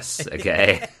worse,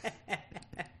 okay?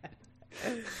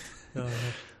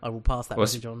 I will pass that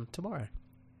message on tomorrow.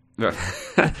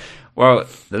 Well,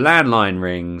 the landline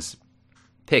rings,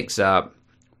 picks up.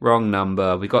 Wrong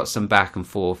number. We got some back and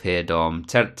forth here, Dom.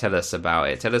 Tell us about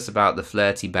it. Tell us about the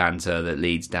flirty banter that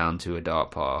leads down to a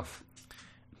dark path.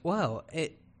 Well,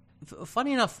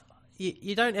 funny enough,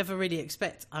 you don't ever really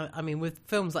expect... I mean, with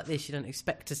films like this, you don't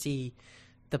expect to see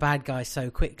the bad guy so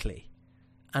quickly.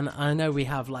 And I know we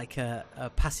have like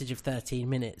a passage of 13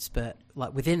 minutes, but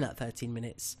like within that 13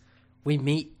 minutes, we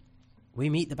meet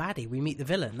the baddie, we meet the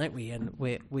villain, don't we? And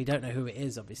we don't know who it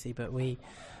is, obviously, but we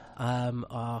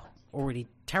are already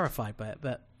terrified by it.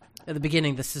 But at the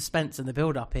beginning, the suspense and the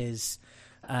build-up is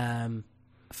a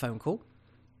phone call.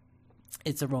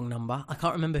 It's a wrong number. I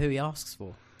can't remember who he asks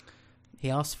for. He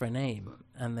asks for a name,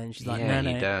 and then she's like, no.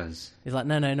 He does. He's like,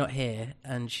 no, not here.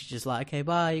 And she's just like, okay,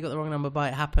 bye, you got the wrong number, bye,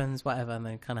 it happens, whatever, and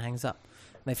then kind of hangs up.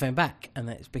 And they phone back, and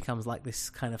then it becomes like this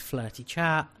kind of flirty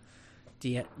chat.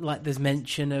 There's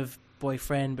mention of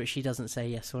boyfriend, but she doesn't say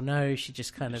yes or no. She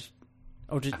just kind of...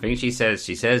 I think she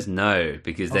says no,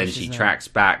 because then she tracks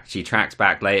back. She tracks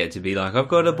back later to be like, I've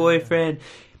got a boyfriend.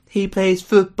 He plays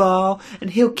football and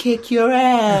he'll kick your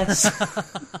ass.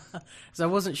 So I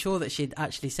wasn't sure that she'd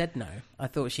actually said no. I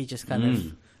thought she just kind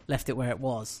of left it where it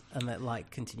was and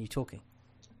let continue talking.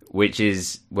 Which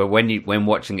is when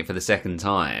watching it for the second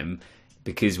time,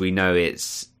 because we know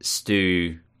it's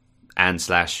Stu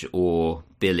or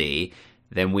Billy,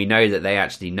 then we know that they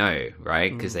actually know,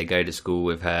 right? Because they go to school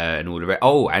with her and all the rest.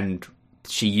 Oh, and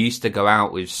she used to go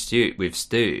out with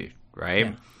Stu, right?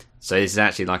 Yeah. So this is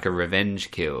actually like a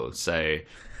revenge kill. So,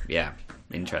 yeah,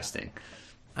 interesting.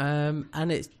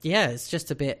 And it's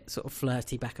just a bit sort of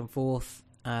flirty back and forth.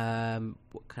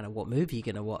 What movie are you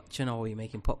going to watch? And are you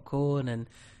making popcorn? And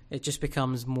it just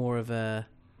becomes more of a,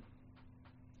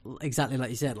 exactly like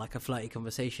you said, like a flirty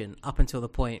conversation up until the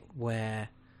point where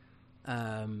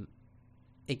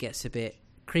it gets a bit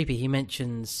creepy. He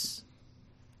mentions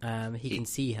he can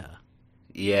see her.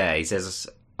 Yeah, he says,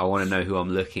 I want to know who I'm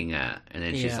looking at. And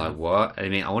then she's like, what? I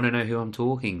mean, I want to know who I'm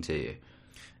talking to.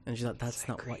 And she's like, that's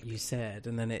not what you said.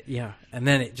 And then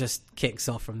it just kicks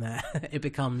off from there. It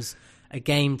becomes a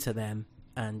game to them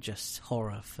and just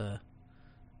horror for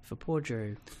poor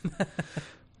Drew.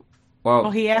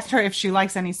 Well, he asked her if she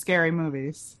likes any scary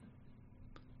movies.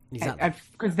 Exactly.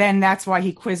 Because then that's why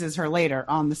he quizzes her later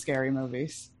on the scary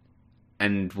movies.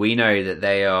 And we know that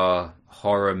they are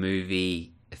horror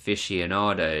movie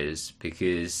aficionados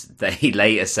because they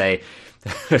later say,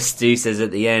 Stu says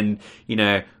at the end,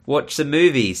 watch some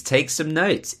movies, take some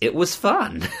notes. It was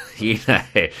fun.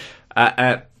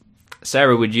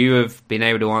 Sarah, would you have been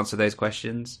able to answer those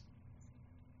questions?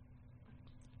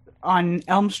 On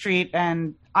Elm Street,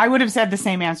 and I would have said the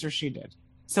same answer she did.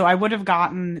 So I would have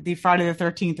gotten the Friday the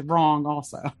 13th wrong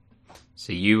also.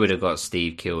 So you would have got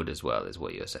Steve killed as well, is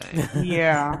what you're saying.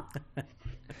 Yeah.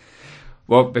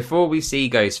 Well, before we see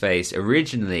Ghostface,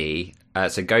 originally,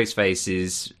 so Ghostface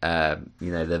is,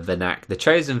 the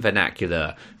chosen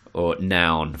vernacular or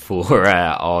noun for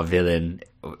our villain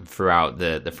throughout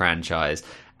the franchise.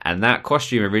 And that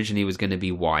costume originally was going to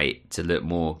be white to look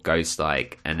more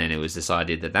ghost-like, and then it was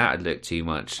decided that would look too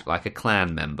much like a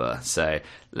clan member. So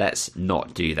let's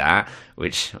not do that,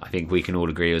 which I think we can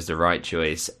all agree was the right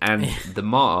choice. And the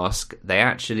mask, they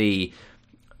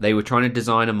were trying to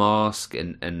design a mask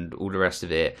and all the rest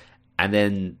of it, and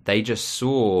then they just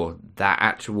saw that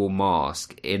actual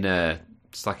mask in a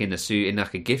suit in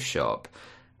like a gift shop,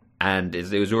 and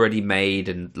it was already made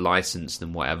and licensed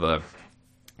and whatever.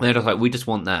 And they're just like, we just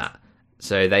want that.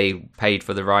 So they paid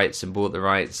for the rights and bought the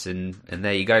rights, and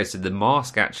there you go. So the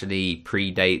mask actually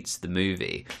predates the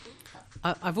movie.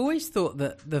 I've always thought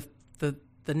that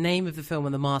the name of the film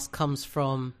and the mask comes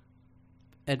from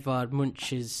Edvard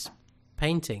Munch's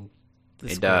painting.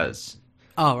 It does.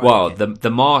 Oh, right. Well, okay.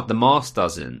 the mask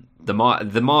doesn't.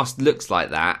 The mask looks like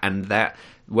that, and that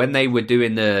when they were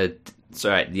doing the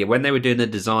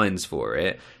designs for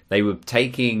it, they were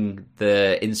taking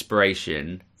the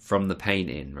inspiration from the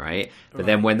painting, right? But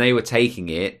then when they were taking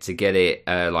it to get it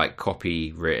like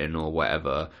copy written or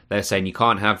whatever, they're saying you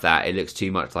can't have that. It looks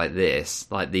too much like this,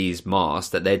 like these masks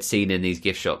that they'd seen in these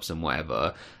gift shops and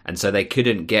whatever. And so they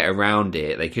couldn't get around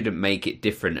it. They couldn't make it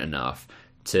different enough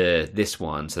to this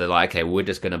one. So they're like, okay, we're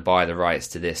just going to buy the rights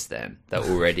to this then that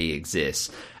already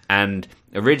exists. And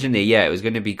originally, it was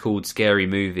going to be called Scary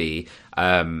Movie,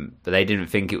 but they didn't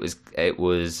think it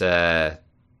was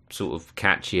sort of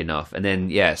catchy enough. And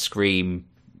then, Scream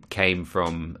came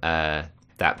from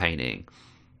that painting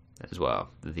as well,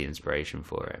 the inspiration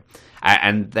for it.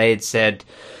 And they had said,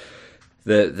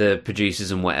 the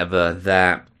producers and whatever,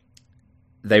 that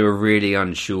they were really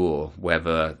unsure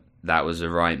whether that was the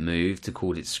right move to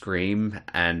call it Scream,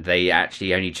 and they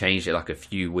actually only changed it like a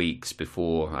few weeks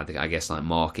before I guess like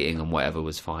marketing and whatever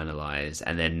was finalized,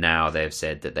 and then now they've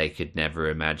said that they could never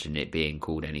imagine it being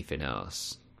called anything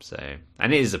else. So,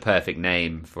 and it is a perfect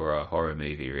name for a horror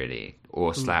movie, really,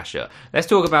 or slasher. Let's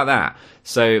talk about that.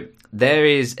 So there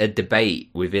is a debate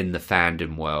within the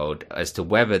fandom world as to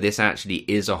whether this actually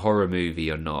is a horror movie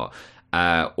or not.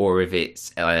 Or if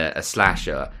it's a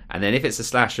slasher. And then if it's a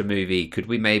slasher movie, could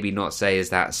we maybe not say is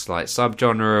that a slight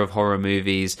subgenre of horror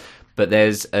movies? But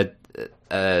there's a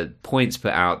points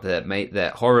put out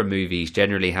that horror movies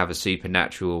generally have a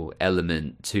supernatural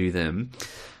element to them,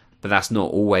 but that's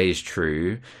not always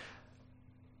true.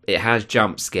 It has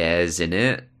jump scares in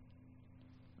it,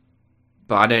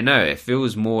 but I don't know. It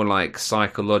feels more like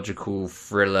psychological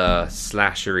thriller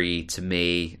slashery to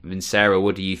me. I mean, Sarah,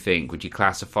 what do you think? Would you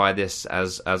classify this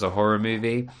as a horror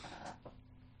movie?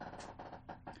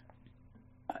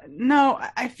 No,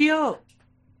 I feel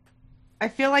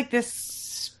like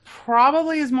this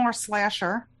probably is more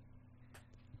slasher.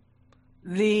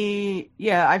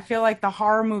 I feel like the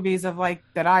horror movies of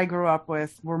that I grew up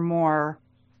with were more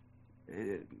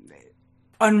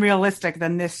unrealistic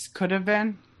than this could have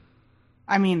been.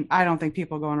 I mean, I don't think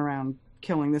people going around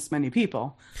killing this many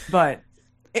people, but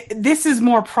this is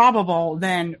more probable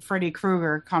than Freddy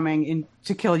Krueger coming in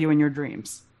to kill you in your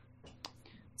dreams.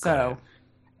 So,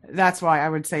 That's why I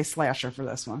would say slasher for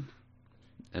this one.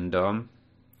 And Dom?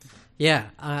 Yeah,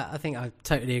 I think I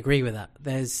totally agree with that.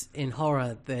 In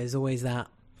horror, there's always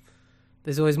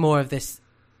more of this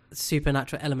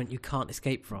supernatural element you can't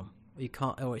escape from.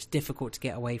 Or it's difficult to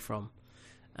get away from.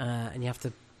 And you have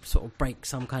to sort of break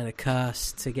some kind of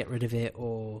curse to get rid of it,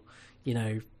 or,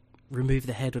 remove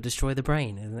the head or destroy the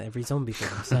brain in every zombie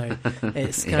film. So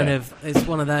it's it's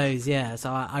one of those, yeah.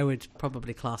 So I would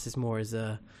probably class this more as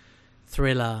a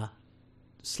thriller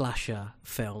slasher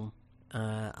film.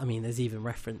 There's even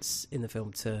reference in the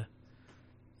film to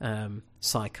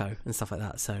Psycho and stuff like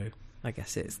that. So I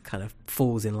guess it kind of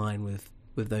falls in line with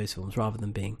those films rather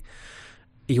than being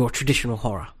your traditional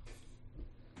horror.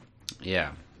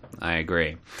 Yeah, I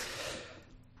agree.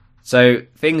 So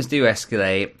things do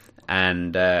escalate,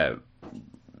 and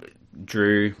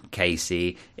Drew,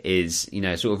 Casey, is,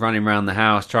 sort of running around the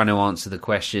house trying to answer the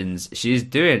questions. She's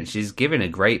giving a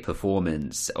great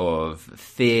performance of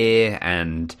fear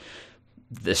and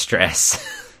the stress.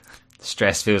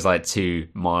 Stress feels like too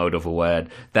mild of a word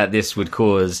that this would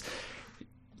cause.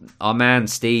 Our man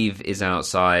Steve is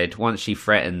outside. Once she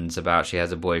threatens about she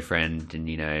has a boyfriend and,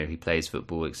 he plays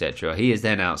football, etc., he is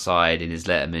then outside in his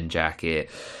Letterman jacket,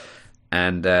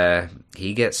 and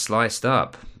he gets sliced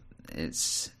up.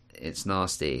 It's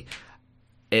nasty.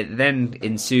 It then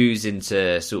ensues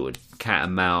into sort of cat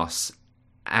and mouse,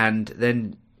 and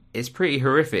then it's pretty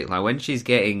horrific. Like when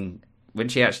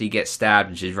she actually gets stabbed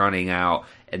and she's running out,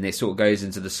 and it sort of goes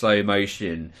into the slow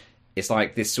motion. It's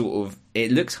like this sort of...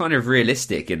 It looks kind of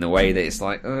realistic in the way that it's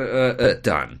like,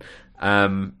 done.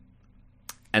 And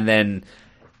then,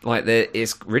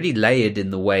 it's really layered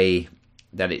in the way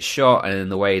that it's shot and in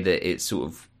the way that it's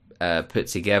sort of put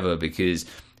together, because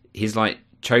he's,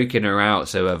 choking her out,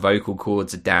 so her vocal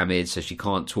cords are damaged, so she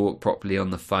can't talk properly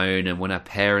on the phone. And when her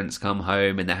parents come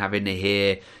home and they're having to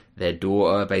hear their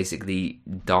daughter basically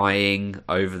dying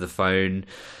over the phone,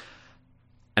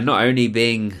 and not only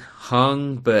being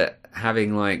hung, but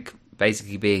having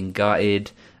basically being gutted.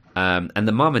 And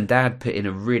the mum and dad put in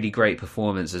a really great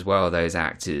performance as well, those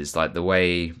actors. Like the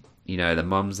way, the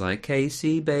mum's like,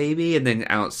 Casey, baby, and then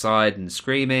outside and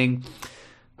screaming.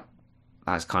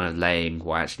 That's kind of laying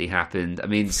what actually happened. I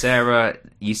mean, Sarah,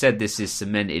 you said this is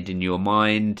cemented in your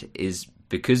mind is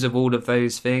because of all of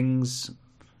those things.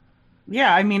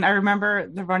 Yeah, I remember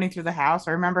the running through the house.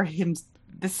 I remember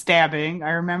the stabbing.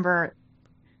 I remember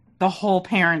the whole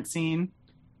parent scene.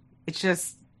 It's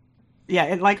just, yeah,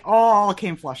 it all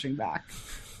came flushing back.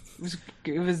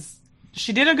 It was,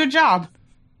 she did a good job.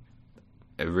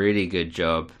 A really good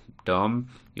job. Dom,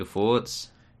 your thoughts?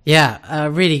 Yeah,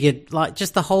 really good.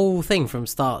 Just the whole thing from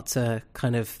start to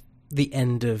kind of the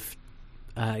end of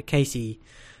Casey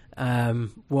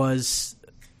was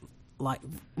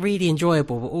really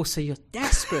enjoyable, but also you're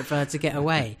desperate for her to get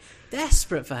away.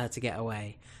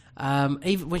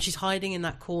 Even when she's hiding in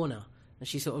that corner and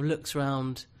she sort of looks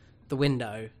around the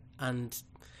window and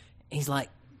he's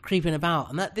creeping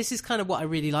about, and this is kind of what I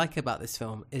really like about this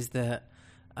film is that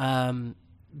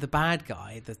the bad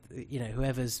guy,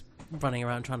 whoever's running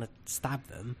around trying to stab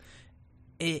them,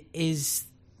 it is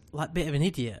a bit of an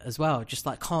idiot as well. Just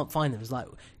can't find them. It's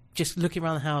just looking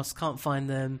around the house, can't find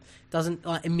them. Doesn't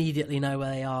immediately know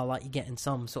where they are. You get in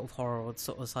some sort of horror or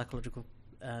sort of psychological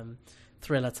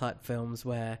thriller type films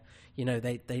where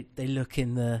they look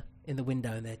in the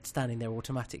window and they're standing there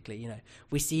automatically.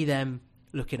 We see them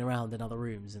looking around in other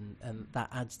rooms, and that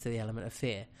adds to the element of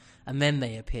fear. And then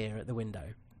they appear at the window.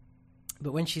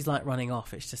 But when she's running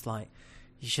off, it's just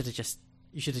you should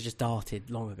have just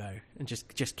darted long ago and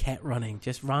just kept running,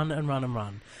 just run and run and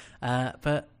run.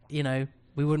 But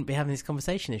we wouldn't be having this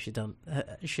conversation if she'd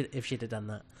have done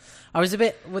that. I was a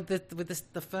bit with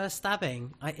the first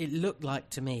stabbing. It looked like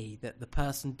to me that the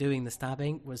person doing the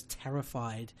stabbing was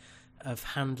terrified of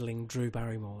handling Drew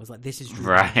Barrymore. It was this is Drew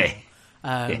right.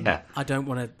 Barrymore. Yeah. I don't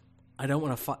want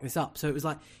to fuck this up. So it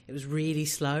was really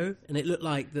slow, and it looked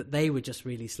like that they were just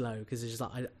really slow because it's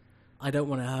just I don't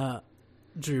want to hurt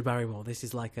Drew Barrymore. This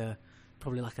is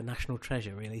probably a national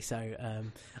treasure, really. So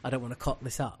I don't want to cock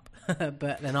this up.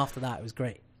 But then after that, it was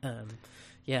great.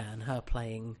 And her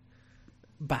playing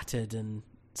battered and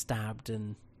stabbed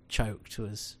and choked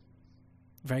was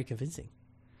very convincing.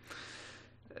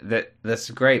 That's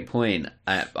a great point.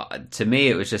 To me,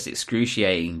 it was just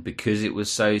excruciating because it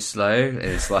was so slow.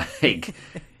 It's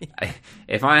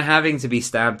if I'm having to be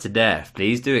stabbed to death,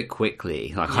 please do it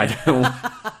quickly. I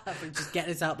don't. Just get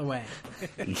this out the way.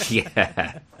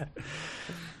 Yeah.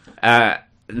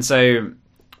 And so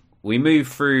we move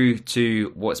through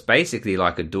to what's basically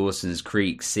a Dawson's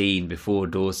Creek scene before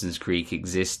Dawson's Creek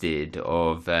existed,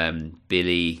 of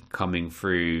Billy coming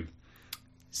through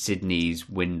Sydney's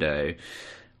window,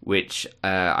 which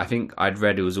I think I'd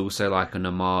read it was also like an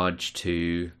homage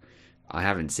to... I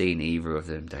haven't seen either of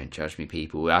them, don't judge me,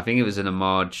 people. I think it was an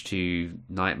homage to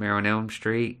Nightmare on Elm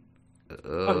Street.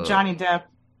 Oh, Johnny Depp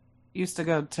used to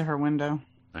go to her window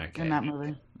Okay. in that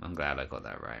movie. I'm glad I got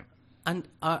that right. And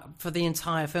for the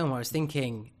entire film, I was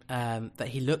thinking that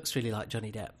he looks really like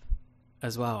Johnny Depp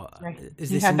as well.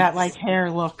 He had that like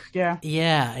hair look, yeah.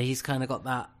 Yeah, he's kind of got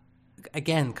that,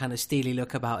 again, kind of steely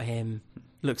look about him.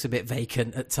 Looks a bit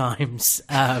vacant at times.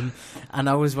 And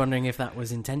I was wondering if that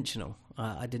was intentional.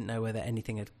 I didn't know whether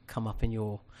anything had come up in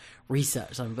your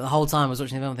research. But the whole time I was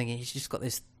watching the film thinking, he's just got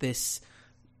this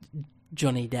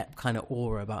Johnny Depp kind of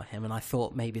aura about him. And I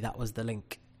thought maybe that was the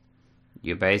link.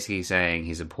 You're basically saying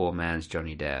he's a poor man's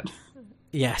Johnny Depp.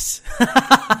 Yes.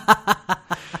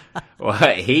 Well,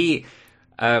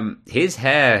 his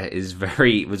hair was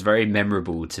very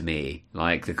memorable to me.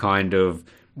 Like the kind of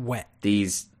wet.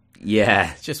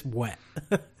 Yeah, It's just wet.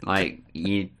 like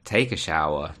you take a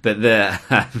shower, but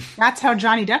That's how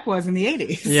Johnny Depp was in the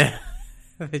 80s. Yeah.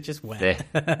 They're just wet.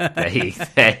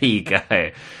 there you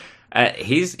go.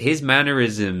 His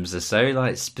mannerisms are so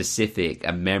like specific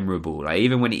and memorable. Like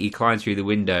even when he climbs through the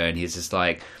window and he's just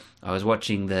like, I was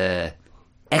watching The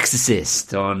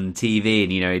Exorcist on TV,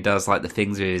 and he does like the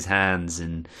things with his hands,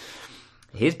 and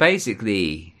he's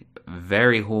basically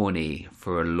very horny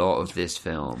for a lot of this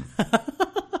film.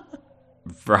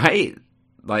 Right?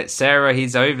 Like Sarah,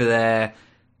 he's over there,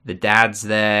 the dad's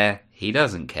there, he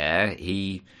doesn't care.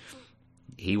 He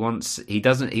wants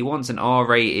an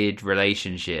R-rated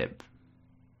relationship.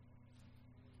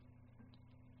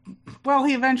 Well,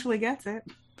 he eventually gets it.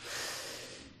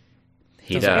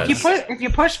 He does. If you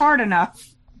push hard enough.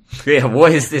 Yeah,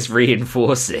 what is this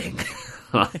reinforcing?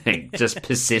 Like, just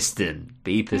persistent.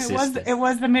 Be persistent. It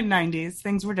was the mid-90s.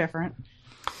 Things were different.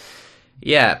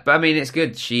 Yeah, but I mean, it's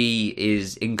good. She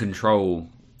is in control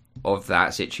of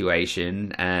that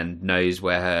situation and knows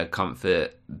where her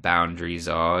comfort boundaries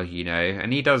are,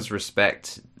 and he does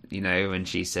respect, when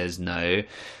she says no.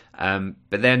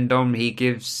 But then Dom, he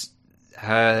gives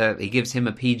him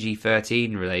a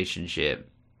PG-13 relationship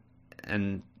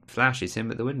and flashes him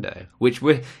at the window, which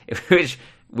would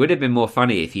have been more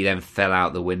funny if he then fell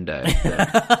out the window.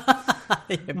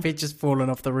 If he'd just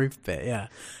fallen off the roof bit, yeah.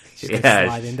 Just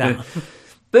sliding down.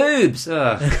 Boobs!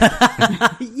 Yeah!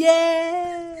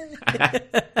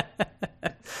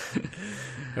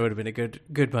 It would have been a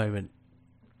good moment.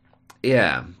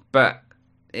 Yeah, but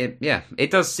it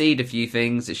does seed a few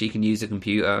things that she can use a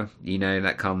computer.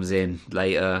 That comes in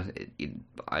later.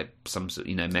 Some sort,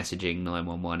 messaging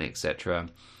 911, etc.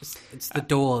 It's the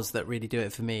doors that really do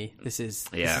it for me. This is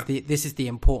the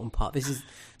important part. This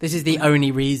is the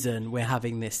only reason we're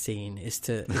having this scene is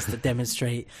to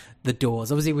demonstrate the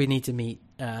doors. Obviously, we need to meet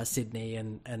Sydney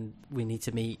and we need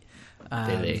to meet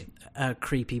Billy, a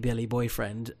creepy Billy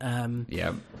boyfriend.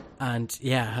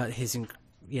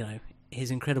 His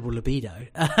incredible libido,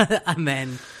 and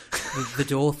then the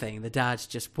door thing. The dad's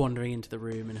just wandering into the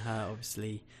room, and her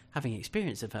obviously having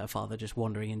experience of her father just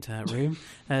wandering into her room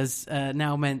has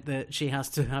now meant that she has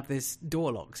to have this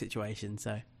door lock situation.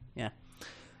 So yeah,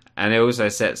 and it also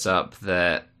sets up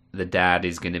that the dad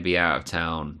is going to be out of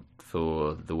town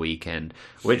for the weekend,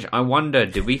 which I wonder,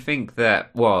 did we think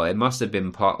that, well, it must have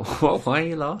been part... Why are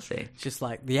you laughing? Just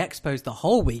like, the expo's the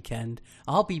whole weekend,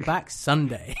 I'll be back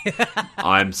Sunday.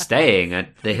 I'm staying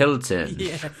at the Hilton.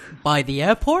 Yeah. By the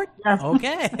airport?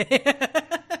 Okay.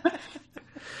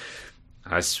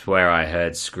 I swear I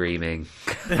heard screaming.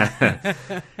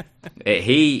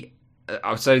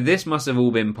 So this must have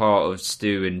all been part of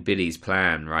Stu and Billy's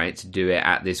plan, right? To do it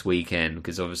at this weekend,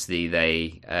 because obviously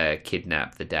they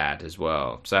kidnapped the dad as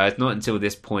well. So it's not until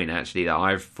this point, actually, that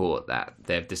I've thought that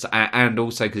they've decided... And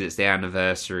also because it's the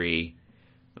anniversary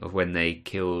of when they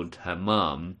killed her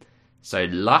mum. So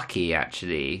lucky,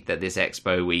 actually, that this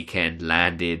expo weekend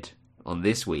landed on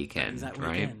this weekend,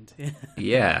 right? Weekend.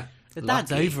 Yeah. The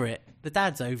dad's over it. The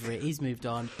dad's over it. He's moved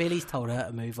on. Billy's told her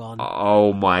to move on.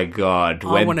 Oh my God.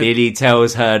 When Billy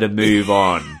tells her to move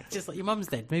on. Just like, your mum's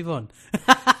dead. Move on.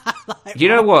 Like, you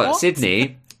know what,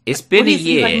 Sydney? It's been a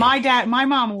year. Like, my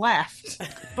mom left,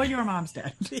 but your mom's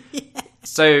dead. Yeah.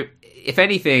 So, if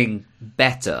anything,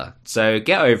 better. So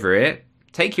get over it.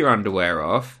 Take your underwear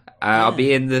off. I'll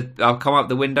come up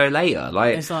the window later.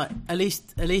 Like, it's like, at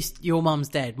least your mum's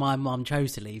dead. My mum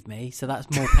chose to leave me, so that's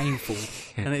more painful.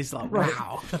 And it's like,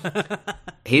 wow.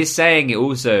 He's saying it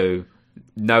also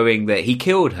knowing that he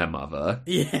killed her mother.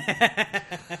 Yeah.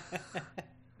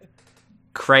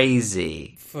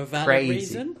 Crazy. For valid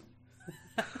reason.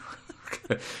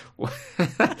 Well,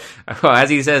 as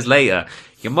he says later,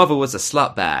 your mother was a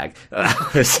slut bag.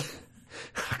 That was,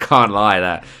 I can't lie,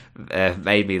 that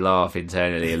made me laugh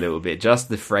internally a little bit. Just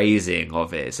the phrasing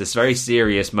of it. It's this very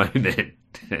serious moment.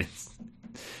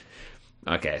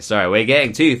 Okay, sorry, we're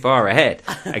getting too far ahead.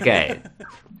 Okay,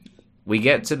 we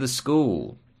get to the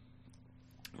school.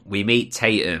 We meet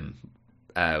Tatum,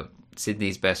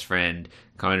 Sydney's best friend,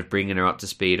 kind of bringing her up to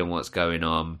speed on what's going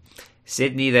on.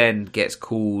 Sydney then gets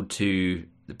called to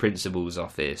the principal's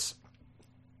office.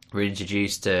 We're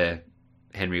introduced to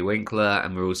Henry Winkler,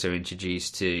 and we're also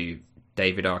introduced to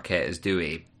David Arquette as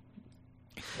Dewey.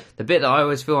 The bit that I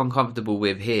always feel uncomfortable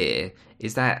with here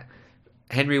is that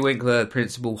Henry Winkler, the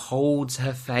principal, holds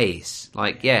her face.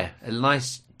 Like, yeah, a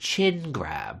nice chin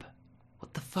grab.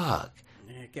 What the fuck?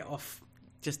 Yeah, get off.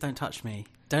 Just don't touch me.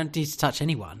 Don't need to touch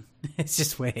anyone. It's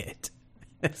just weird.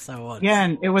 It's so odd. Yeah,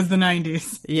 and it was the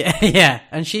 90s. Yeah.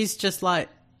 And she's just like,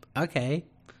 okay,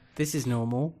 this is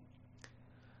normal.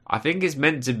 I think it's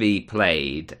meant to be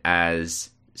played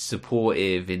as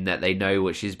supportive in that they know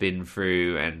what she's been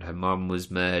through and her mum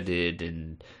was murdered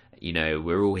and, you know,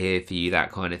 we're all here for you,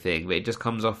 that kind of thing. But it just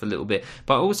comes off a little bit.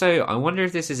 But also, I wonder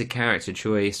if this is a character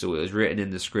choice or it was written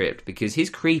in the script, because he's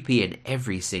creepy in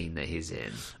every scene that he's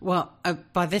in. Well,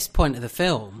 by this point of the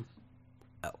film,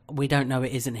 we don't know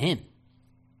it isn't him.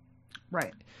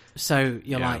 Right. So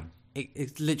you're like,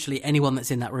 it's literally anyone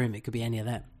that's in that room. It could be any of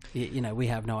them. You know, we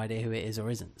have no idea who it is or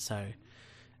isn't. So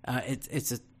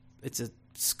it's a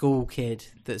school kid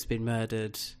that's been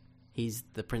murdered. He's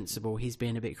the principal. He's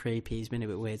being a bit creepy. He's been a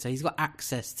bit weird. So he's got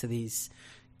access to these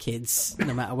kids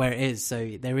no matter where it is.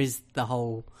 So there is the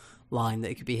whole line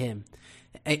that it could be him.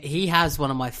 He has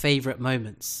one of my favourite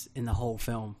moments in the whole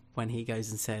film when he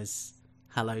goes and says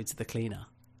hello to the cleaner.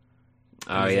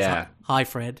 Oh, yeah. Like, hi,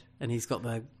 Fred. And he's got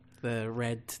the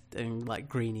red and like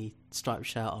greeny striped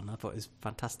shirt on. I thought it was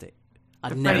fantastic.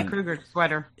 Freddy Krueger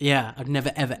sweater. Yeah, I've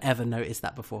never, ever, ever noticed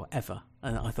that before, ever.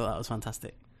 And I thought that was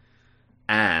fantastic.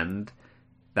 And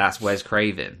that's Wes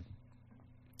Craven.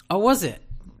 Oh, was it?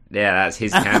 Yeah, that's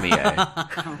his cameo.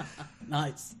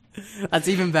 Nice. That's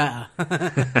even better.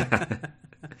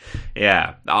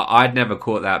 Yeah, I'd never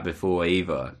caught that before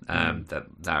either.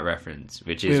 That reference,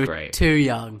 which is we were great. Too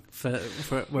young for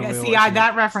when we were watching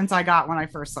that reference I got when I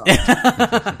first saw it.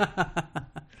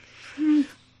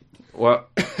 Well,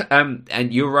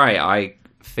 and you're right. I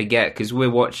forget because we're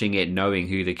watching it knowing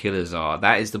who the killers are.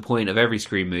 That is the point of every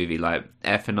Scream movie. Like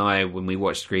F and I, when we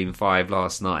watched Scream 5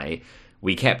 last night,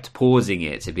 we kept pausing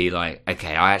it to be like,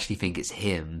 okay, I actually think it's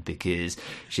him because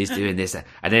she's doing this.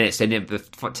 And then it's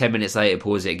 10 minutes later,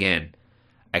 pause it again.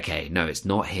 Okay, no, it's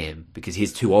not him because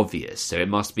he's too obvious. So it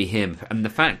must be him. And the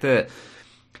fact that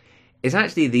it's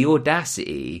actually the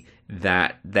audacity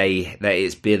that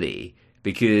it's Billy,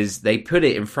 because they put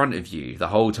it in front of you the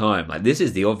whole time. Like, this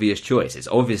is the obvious choice. It's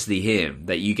obviously him.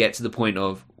 That you get to the point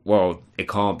of, well, it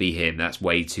can't be him. That's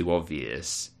way too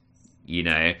obvious. You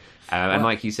know? And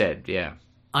like you said, yeah.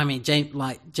 I mean,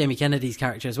 Jamie Kennedy's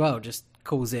character as well just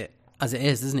calls it as it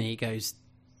is, doesn't he? He goes,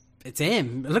 it's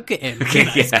him. Look at him. You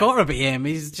know, it's got to be him.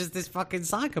 He's just this fucking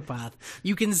psychopath.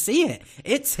 You can see it.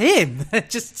 It's him. It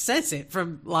just says it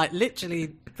from, like,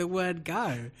 literally the word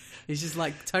go. He's just,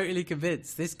 like, totally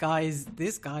convinced this guy is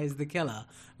the killer.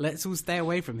 Let's all stay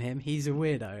away from him. He's a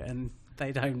weirdo. And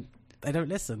they don't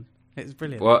listen. It's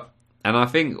brilliant. Well, and I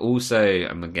think also,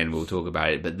 and again, we'll talk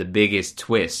about it, but the biggest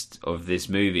twist of this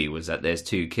movie was that there's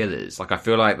two killers. Like, I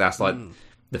feel like that's like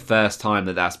the first time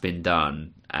that that's been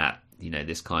done at, you know,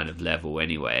 this kind of level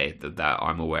anyway, that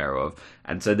I'm aware of.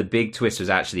 And so the big twist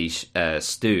was actually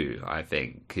Stu, I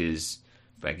think, because,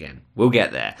 again, we'll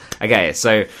get there. Okay,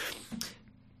 so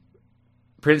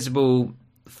Principal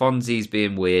Fonzie's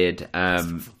being weird,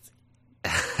 and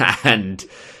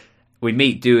we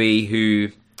meet Dewey, who,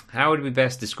 how would we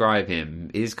best describe him?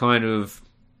 He's kind of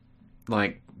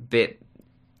like bit,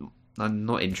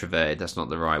 not introverted, that's not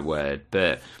the right word,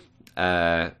 but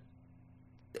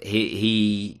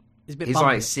he's a bit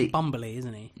bumbly,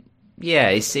 isn't he?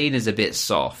 Yeah, he's seen as a bit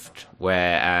soft,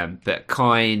 but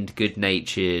kind,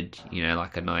 good-natured, you know,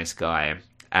 like a nice guy,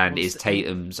 and is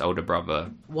Tatum's older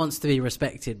brother. Wants to be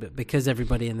respected, but because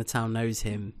everybody in the town knows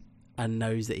him and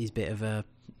knows that he's a bit of a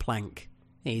plank,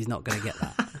 he's not going to get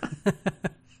that.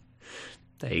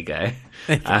 There you go.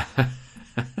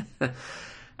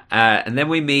 And then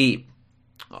we meet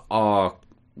our,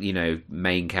 you know,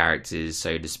 main characters,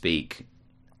 so to speak,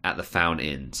 at the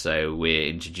fountain. So we're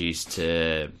introduced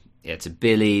to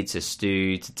Billy, to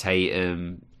Stu, to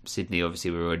Tatum, Sydney,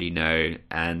 obviously we already know,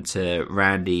 and to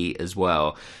Randy as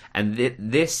well. And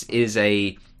this is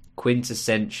a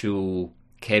quintessential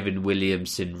Kevin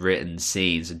Williamson written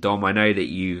scenes. And Dom, I know that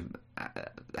you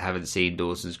haven't seen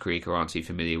Dawson's Creek or aren't too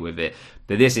familiar with it,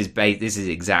 but this is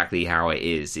exactly how it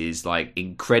is. Is like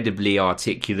incredibly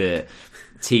articulate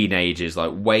teenagers,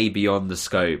 like way beyond the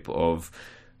scope of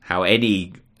how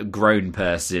any grown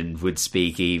person would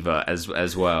speak either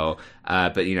as well.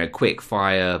 But you know, quick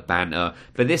fire banter.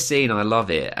 But this scene, I love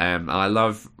it. I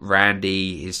love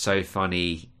Randy. He's so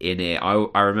funny in it.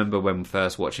 I remember when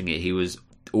first watching it, he was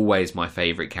always my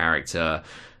favorite character.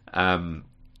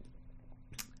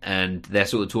 And they're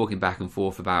sort of talking back and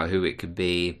forth about who it could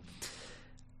be.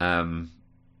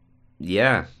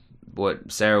 Yeah.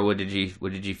 Sarah, what did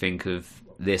you think of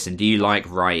this? And do you like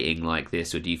writing like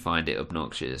this, or do you find it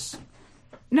obnoxious?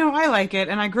 No, I like it,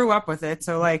 and I grew up with it.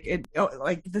 So like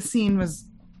the scene was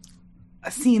a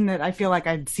scene that I feel like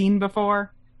I'd seen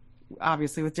before,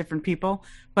 obviously with different people.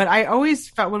 But I always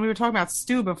felt, when we were talking about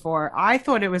Stu before, I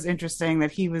thought it was interesting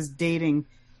that he was dating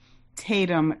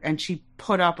Tatum and she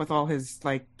put up with all his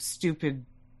like stupid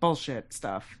bullshit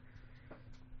stuff.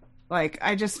 Like,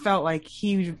 I just felt like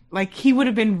he would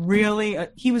have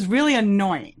been he was really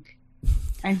annoying,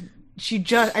 and she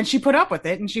put up with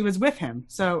it, and she was with him.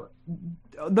 So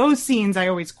those scenes I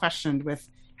always questioned with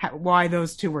why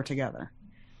those two were together.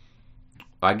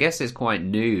 I guess it's quite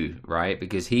new, right?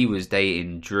 Because he was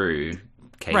dating Drew,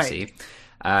 Casey.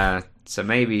 Right. So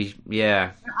maybe,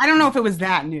 yeah. I don't know if it was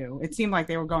that new. It seemed like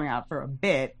they were going out for a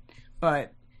bit,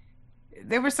 but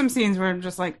there were some scenes where I'm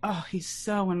just like, oh, he's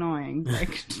so annoying.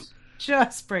 Like,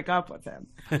 just break up with him.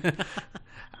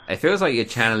 It feels like you're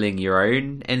channeling your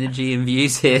own energy and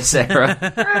views here,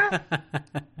 Sarah.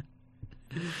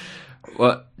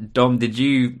 Well, Dom, do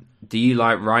you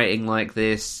like writing like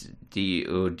this? Do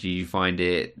you find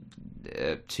it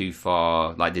too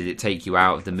far? Like, did it take you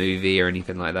out of the movie or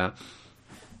anything like that?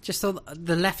 Just on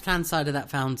the left-hand side of that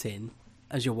fountain,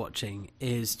 as you're watching,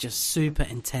 is just super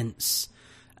intense,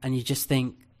 and you just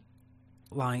think,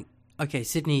 like, okay,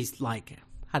 Sydney's like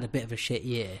had a bit of a shit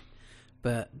year,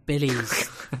 but Billy's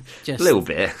just a little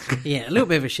bit, yeah, a little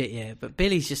bit of a shit year, but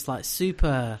Billy's just like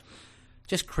super,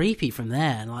 just creepy from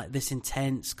there, and like this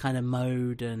intense kind of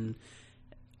mode, and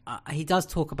he does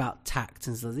talk about tact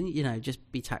and stuff, you know,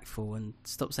 just be tactful and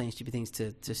stop saying stupid things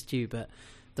to Stu, but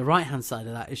the right-hand side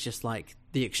of that is just like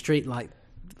the extreme, like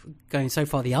going so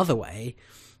far the other way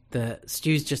that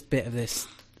Stu's just a bit of this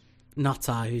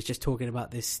nutter who's just talking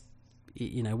about this,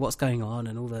 you know, what's going on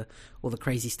and all the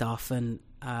crazy stuff, and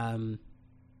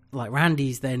like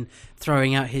Randy's then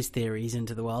throwing out his theories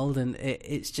into the world, and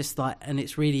it's just like, and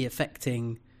it's really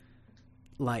affecting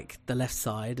like the left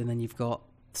side, and then you've got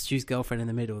Stu's girlfriend in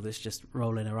the middle that's just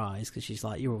rolling her eyes because she's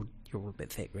like, you're all a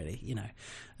bit thick, really, you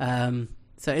know.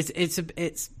 So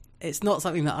it's not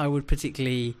something that I would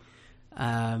particularly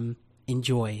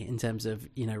enjoy in terms of,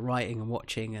 you know, writing and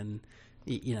watching and,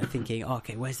 you know, thinking, oh,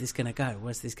 okay, where's this going to go?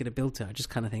 Where's this going to build to? I just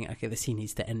kind of think, okay, the scene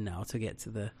needs to end now to get to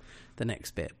the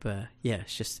next bit. But yeah,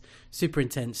 it's just super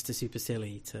intense to super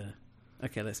silly to,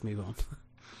 okay, let's move on.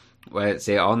 Well,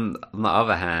 see, on the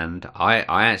other hand,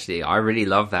 I really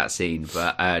love that scene,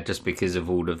 but just because of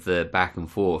all of the back and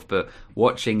forth. But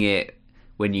watching it,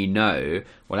 when you know,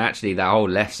 well, actually, that whole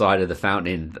left side of the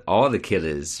fountain are the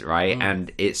killers, right?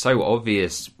 And it's so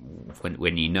obvious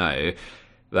when you know.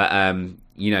 But,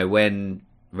 you know, when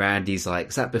Randy's like,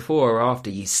 is that before or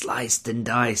after you sliced and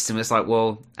diced? And it's like,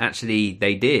 well, actually,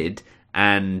 they did.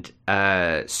 And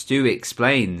Stu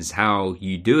explains how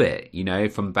you do it, you know,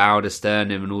 from bow to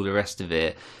sternum and all the rest of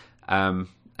it. And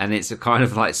it's a kind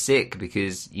of like sick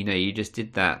because, you know, you just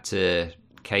did that to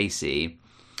Casey.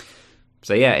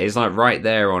 So yeah, it's like right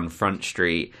there on Front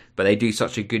Street, but they do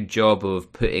such a good job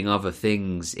of putting other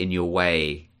things in your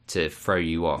way to throw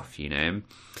you off, you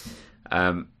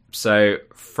know. So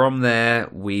from there,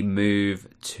 we move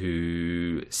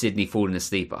to Sydney falling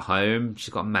asleep at home.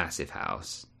 She's got a massive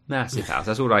house. Massive house.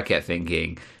 That's all I kept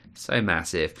thinking. So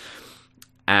massive.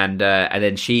 And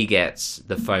then she gets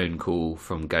the phone call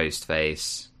from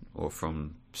Ghostface or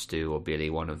from Stu or Billy,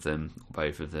 one of them, or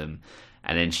both of them.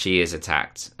 And then she is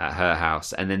attacked at her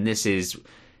house. And then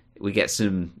we get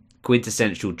some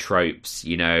quintessential tropes,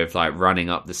 you know, of like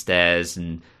running up the stairs.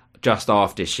 And just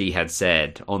after she had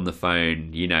said on the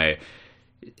phone, you know,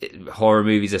 horror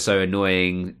movies are so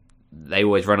annoying. They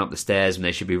always run up the stairs when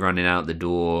they should be running out the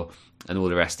door and all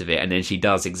the rest of it. And then she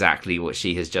does exactly what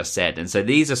she has just said. And so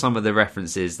these are some of the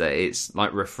references that it's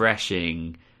like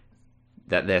refreshing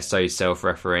that they're so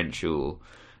self-referential.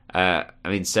 I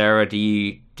mean, Sarah, do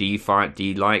you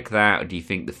like that, or do you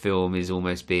think the film is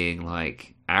almost being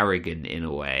like arrogant in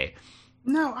a way?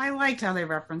 No, I liked how they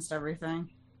referenced everything.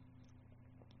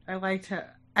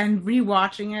 And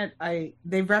rewatching it,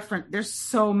 there's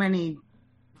so many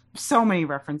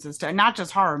references to, not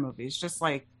just horror movies, just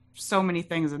like so many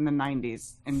things in the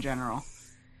 90s in general,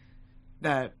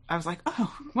 that I was like,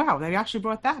 oh wow, they actually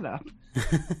brought that up.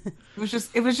 It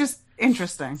was just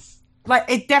interesting. Like,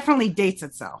 it definitely dates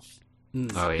itself.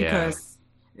 Oh yeah. Because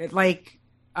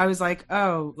I was like,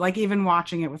 oh, like, even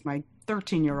watching it with my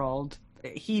 13-year-old,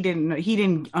 he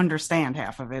didn't understand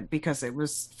half of it because it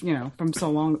was,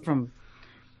 from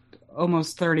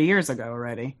almost 30 years ago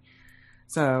already.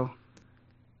 So,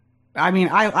 I mean,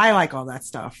 I like all that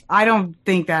stuff. I don't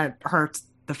think that hurts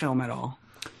the film at all.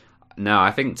 No,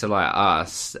 I think to like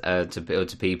us,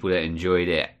 to people that enjoyed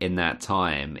it in that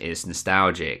time, it's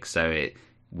nostalgic. So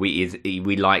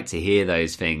we like to hear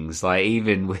those things. Like,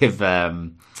 even with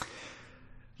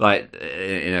like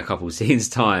in a couple scenes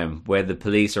time where the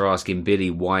police are asking Billy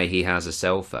why he has a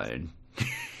cell phone.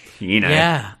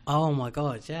 Yeah. Oh my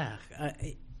god. Yeah.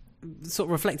 Sort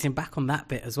of reflecting back on that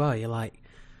bit as well, you're like,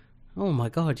 oh my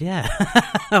god, yeah.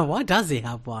 Why does he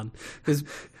have one? Because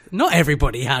not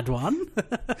everybody had one.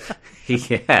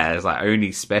 Yeah, it's like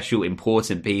only special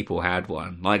important people had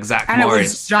one, like Zach and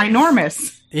Morris. It was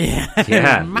ginormous.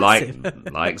 Yeah,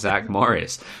 like Zach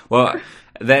Morris. Well,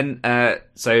 then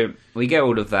so we get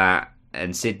all of that,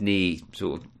 and Sydney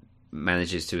sort of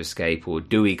manages to escape, or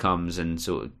Dewey comes and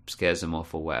sort of scares them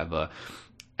off or whatever.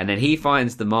 And then he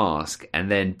finds the mask, and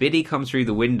then Billy comes through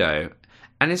the window,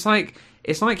 and it's like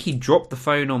he dropped the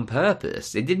phone on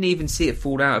purpose. It didn't even see it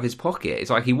fall out of his pocket.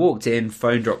 It's like he walked in,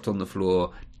 phone dropped on the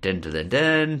floor, dun dun dun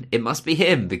dun. It must be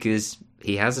him because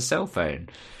he has a cell phone.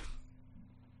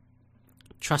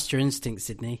 Trust your instincts,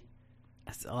 Sydney.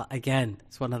 Again,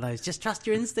 it's one of those. Just trust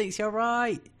your instincts. You're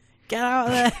right. Get out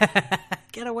of there.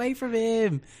 Get away from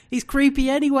him. He's creepy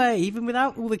anyway, even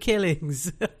without all the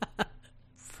killings.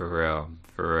 For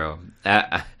real.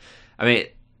 I mean,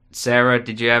 Sarah,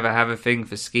 did you ever have a thing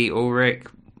for Skeet Ulrich?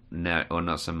 No, or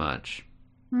not so much?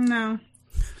 No.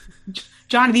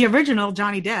 The original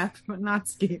Johnny Depp, but not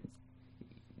Skeet.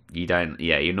 You don't,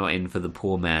 yeah, you're not in for the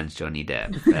poor man's Johnny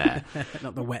Depp there.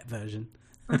 Not the wet version.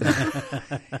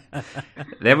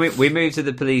 Then we move to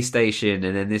the police station,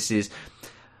 and then this is,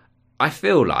 I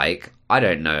feel like, I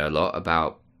don't know a lot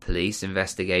about police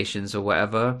investigations or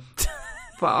whatever,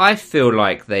 but I feel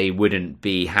like they wouldn't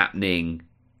be happening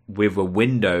with a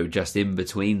window just in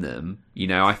between them.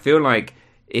 I feel like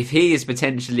if he is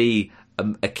potentially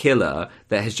a killer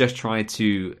that has just tried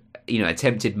to,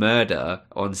 attempted murder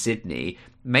on Sydney,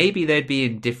 maybe they'd be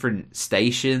in different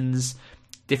stations,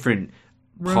 different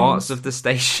rooms, parts of the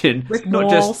station. With not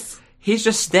walls. Just he's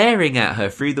just staring at her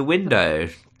through the window.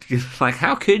 Like,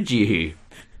 how could you?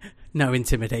 No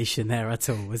intimidation there at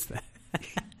all, was there?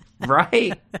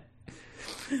 Right?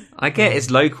 I get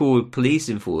it's local police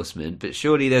enforcement, but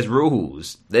surely there's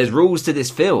rules. There's rules to this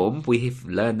film. We've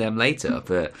learned them later,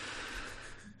 but...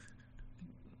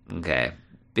 Okay.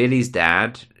 Billy's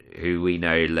dad, who we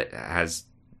know has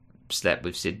slept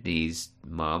with Sydney's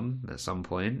mum at some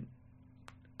point,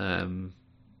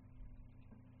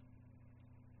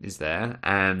 is there,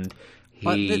 and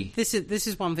he... This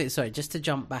is one thing, sorry, just to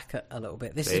jump back a little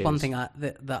bit. This Please. is one thing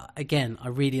that, again, I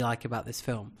really like about this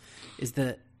film, is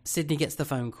that Sydney gets the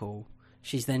phone call.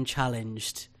 She's then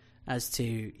challenged as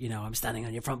to, I'm standing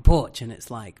on your front porch, and it's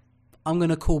like, I'm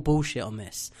going to call bullshit on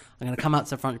this. I'm going to come out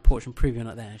to the front porch and prove you're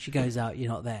not there. She goes out,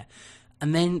 you're not there.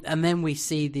 And then we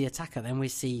see the attacker. Then we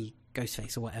see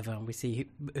Ghostface or whatever, and we see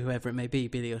whoever it may be,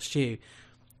 Billy or Stu,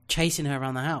 chasing her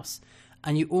around the house.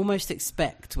 And you almost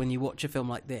expect, when you watch a film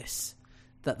like this,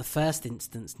 that the first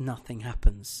instance, nothing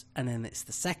happens. And then it's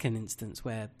the second instance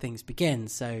where things begin.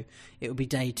 So it will be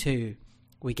day 2.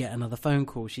 We get another phone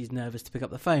call. She's nervous to pick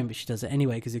up the phone, but she does it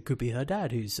anyway because it could be her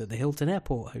dad who's at the Hilton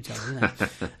Airport Hotel,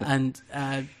 and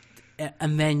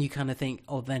then you kind of think,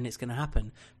 oh, then it's going to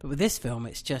happen. But with this film,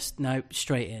 it's just, no,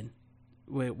 straight in.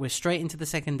 We're straight into the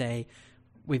second day.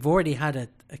 We've already had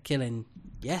a killing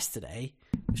yesterday.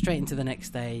 We're straight into the next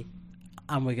day,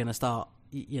 and we're going to start,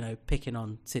 picking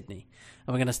on Sydney,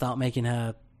 and we're going to start making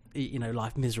her,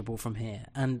 life miserable from here.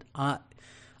 And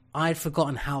I'd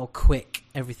forgotten how quick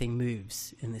everything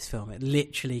moves in this film. It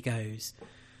literally goes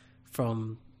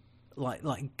from like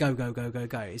go.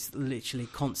 It's literally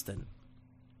constant.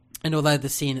 And although the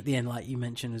scene at the end, like you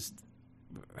mentioned, is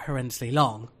horrendously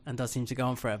long and does seem to go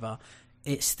on forever,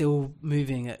 it's still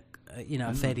moving at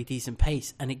a fairly decent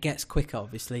pace, and it gets quicker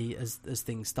obviously as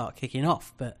things start kicking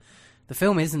off. But the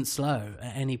film isn't slow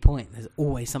at any point. There's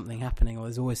always something happening, or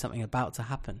there's always something about to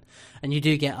happen. And you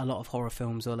do get a lot of horror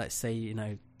films, or let's say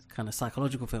kind of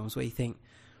psychological films, where you think,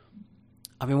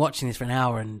 I've been watching this for an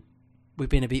hour and we've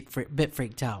been a bit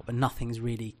freaked out, but nothing's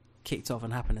really kicked off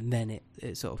and happened, and then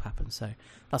it sort of happened. So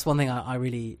that's one thing I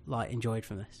really enjoyed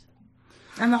from this.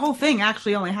 And the whole thing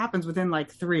actually only happens within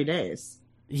like 3 days.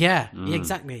 Yeah,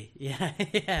 exactly. Yeah,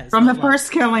 yeah. From the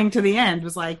first killing to the end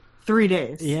was like 3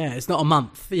 days. Yeah, it's not a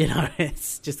month,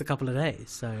 it's just a couple of days.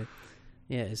 So,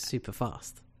 yeah, it's super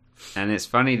fast. And it's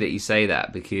funny that you say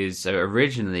that, because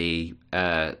originally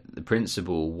the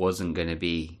principal wasn't going to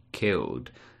be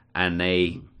killed, and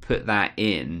they put that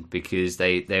in because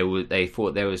they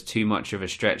thought there was too much of a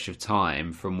stretch of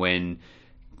time from when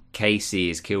Casey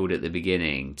is killed at the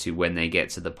beginning to when they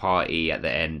get to the party at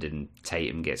the end and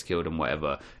Tatum gets killed and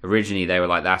whatever. Originally they were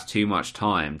like, that's too much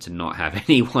time to not have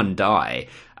anyone die.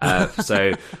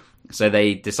 So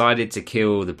they decided to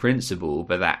kill the principal,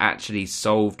 but that actually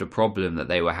solved a problem that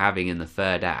they were having in the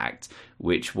third act,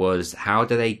 which was, how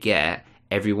do they get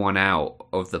everyone out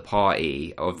of the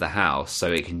party, of the house, so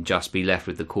it can just be left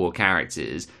with the core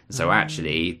characters? So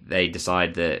actually they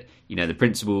decide that, the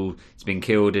principal has been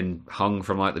killed and hung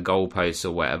from like the goalposts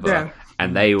or whatever,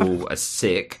 and they all are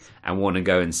sick and want to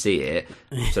go and see it,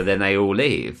 so then they all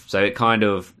leave. So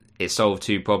it solved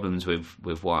two problems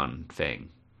with one thing.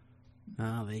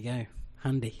 Oh, there you go.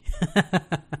 Handy.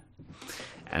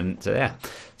 And so, yeah.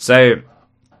 So,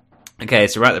 okay,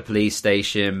 so we're at the police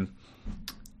station,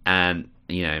 and,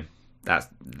 that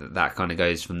kind of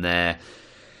goes from there.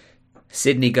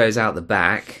 Sydney goes out the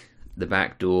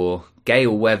back door.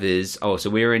 Gail Weathers. Oh, so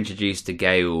we were introduced to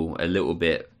Gail a little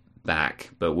bit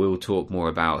back, but we'll talk more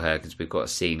about her because we've got a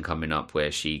scene coming up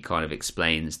where she kind of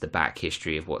explains the back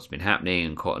history of what's been happening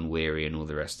and Cotton Weary and all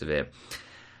the rest of it.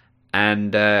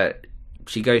 And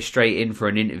she goes straight in for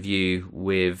an interview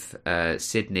with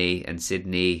Sydney, and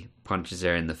Sydney punches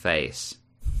her in the face.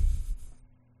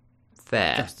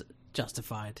 Fair.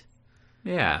 Justified.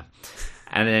 Yeah.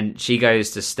 And then she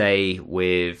goes to stay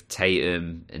with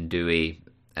Tatum and Dewey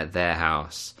at their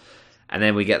house. And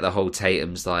then we get the whole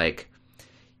Tatum's like,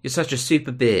 you're such a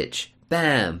super bitch.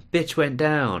 Bam! Bitch went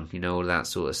down. All that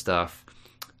sort of stuff.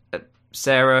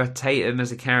 Sarah, Tatum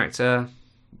as a character,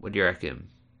 what do you reckon?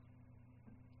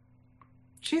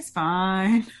 She's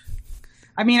fine.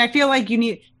 I mean, I feel like you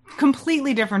need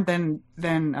completely different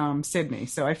than Sydney.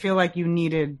 So I feel like you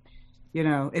needed,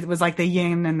 it was like the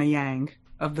yin and the yang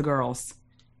of the girls.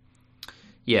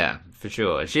 Yeah, for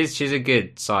sure. She's a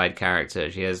good side character.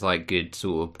 She has like good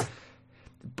sort of,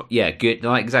 good,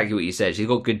 like exactly what you said. She's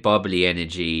got good bubbly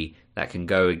energy that can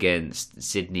go against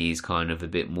Sydney's kind of a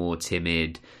bit more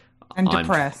timid and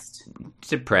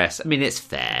depressed. I mean, it's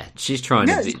fair. She's trying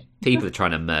to. People are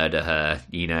trying to murder her.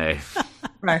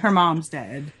 Right, her mom's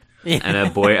dead,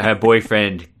 and her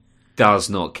boyfriend does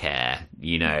not care.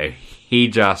 He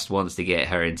just wants to get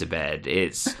her into bed.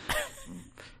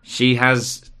 She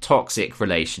has toxic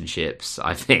relationships,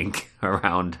 I think,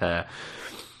 around her.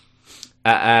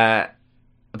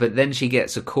 But then she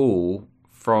gets a call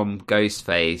from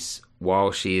Ghostface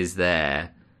while she is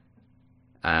there.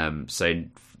 So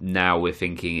now we're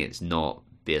thinking it's not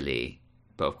Billy.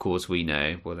 But of course we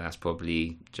know, well, that's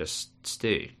probably just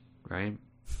Stu, right?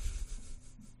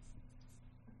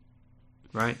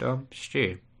 Right, Dom?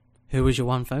 Stu. Who was your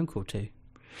one phone call to?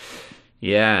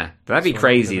 Yeah, that'd be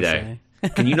crazy, though.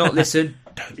 Can you not listen?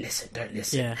 Don't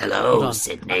listen. Yeah. Hello,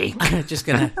 Sydney. just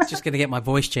gonna get my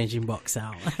voice changing box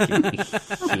out.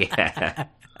 Yeah.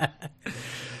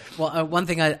 Well, one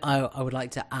thing I would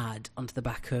like to add onto the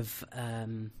back of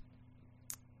the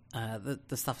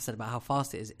stuff I said about how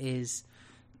fast it is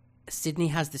Sydney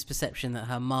has this perception that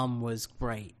her mum was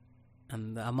great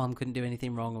and that her mum couldn't do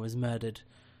anything wrong and was murdered.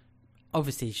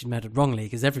 Obviously, she's murdered wrongly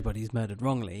because everybody's murdered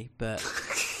wrongly, but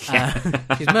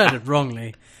she's murdered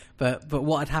wrongly. But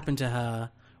what had happened to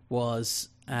her was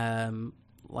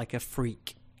like a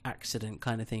freak accident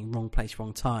kind of thing, wrong place,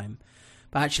 wrong time.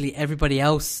 But actually, everybody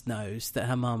else knows that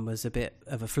her mum was a bit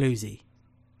of a floozy,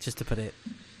 just to put it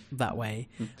that way,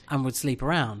 and would sleep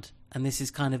around. And this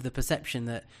is kind of the perception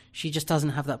that she just doesn't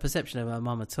have that perception of her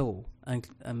mum at all, and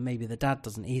maybe the dad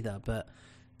doesn't either. But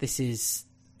this is,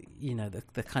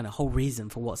 the kind of whole reason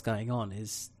for what's going on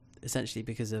is essentially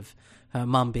because of her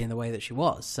mum being the way that she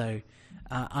was. So,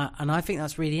 I think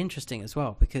that's really interesting as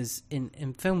well, because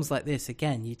in films like this,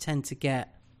 again, you tend to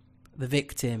get the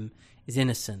victim is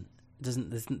innocent.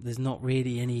 There's not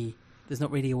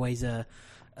really always a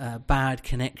bad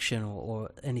connection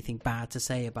or anything bad to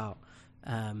say about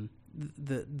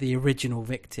the original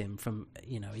victim from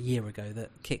a year ago that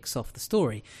kicks off the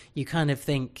story. You kind of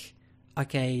think,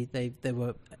 okay, they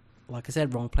were, like I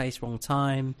said, wrong place, wrong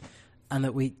time, and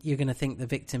that you're going to think the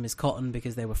victim is Cotton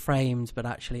because they were framed, but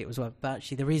actually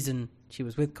the reason she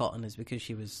was with Cotton is because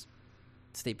she was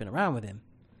sleeping around with him,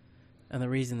 and the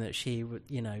reason that she would,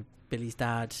 Billy's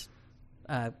dad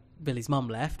Billy's mum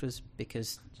left was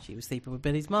because she was sleeping with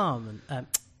Billy's mum and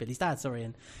Billy's dad. Sorry,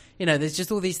 and there's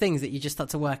just all these things that you just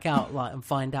start to work out, like, and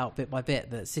find out bit by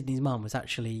bit that Sydney's mum was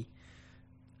actually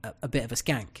a bit of a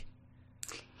skank,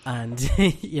 and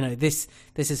this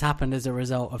has happened as a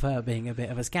result of her being a bit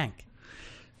of a skank.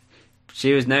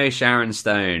 She was no Sharon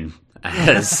Stone,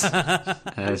 as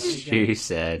Stu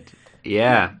said.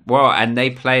 Yeah, well, and they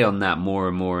play on that more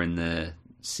and more in the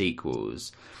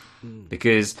sequels,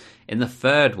 because in the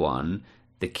third one,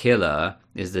 the killer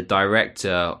is the director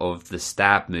of the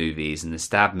Stab movies, and the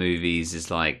Stab movies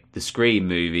is like the Scream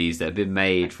movies that have been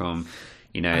made from,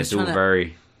 it's all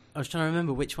very... I was trying to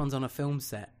remember which one's on a film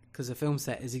set, because the film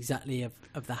set is exactly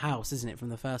of the house, isn't it, from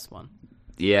the first one?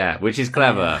 Yeah, which is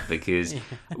clever, because...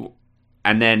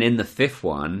 And then in the fifth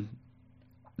one...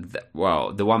 the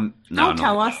one... No, Don't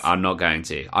tell us. I'm not going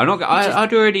to.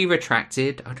 I'd already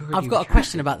retracted. I've got a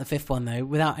question about the fifth one, though,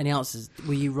 without any answers.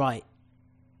 Were you right?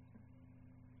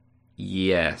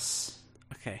 Yes.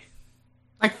 Okay.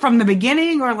 Like from the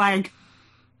beginning, or like...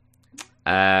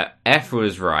 F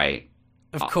was right.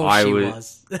 Of course she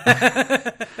was.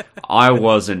 I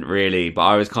wasn't really, but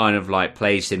I was kind of like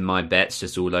placing my bets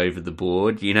just all over the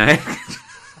board,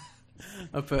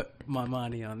 I put my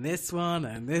money on this one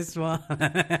and this one.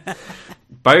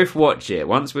 Both watch it.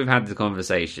 Once we've had the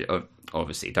conversation,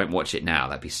 obviously, don't watch it now.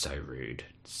 That'd be so rude.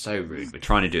 So rude. We're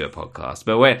trying to do a podcast.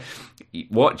 But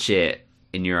watch it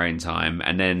in your own time.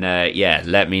 And then,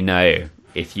 let me know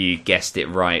if you guessed it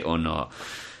right or not.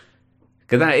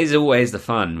 Because that is always the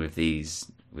fun with the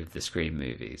Scream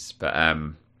movies.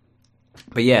 But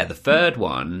yeah, the third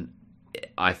one,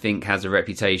 I think, has a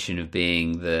reputation of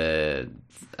being the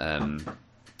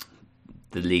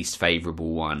least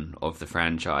favourable one of the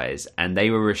franchise, and they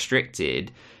were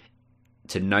restricted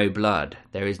to no blood.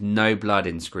 There is no blood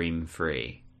in Scream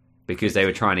 3 because they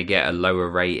were trying to get a lower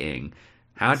rating.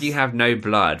 How do you have no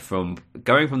blood from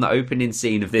going from the opening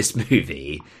scene of this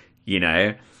movie?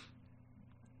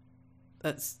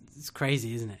 It's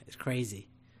crazy, isn't it? It's crazy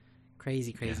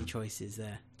choices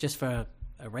there just for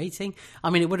a rating. I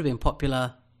mean, it would have been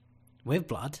popular with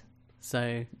blood,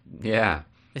 so yeah.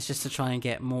 It's just to try and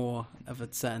get more of a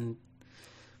certain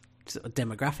sort of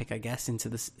demographic, I guess, into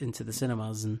the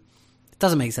cinemas, and it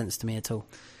doesn't make sense to me at all.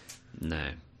 No,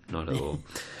 not at all.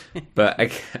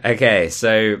 But okay,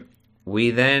 so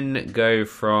we then go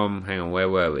from. Hang on, where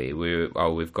were we?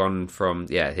 We've gone from.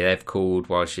 Yeah, they've called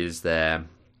while she's there,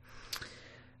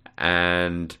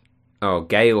 and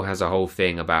Gail has a whole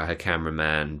thing about her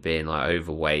cameraman being like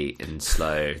overweight and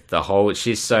slow.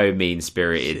 She's so mean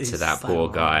spirited to that poor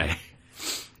guy.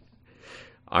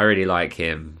 I really like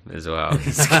him as well.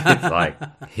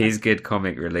 He's good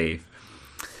comic relief.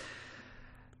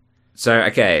 So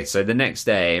the next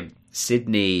day,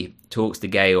 Sydney talks to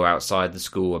Gail outside the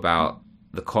school about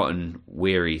the Cotton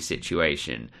Weary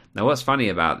situation. Now, what's funny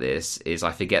about this is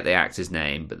I forget the actor's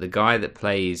name, but the guy that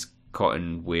plays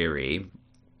Cotton Weary,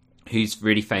 who's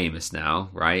really famous now,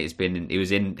 right?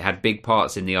 Had big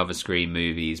parts in the other Scream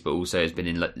movies, but also has been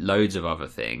in loads of other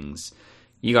things.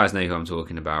 You guys know who I'm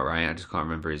talking about, right? I just can't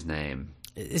remember his name.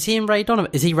 Is he in Ray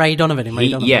Donovan? Is he Ray Donovan in Ray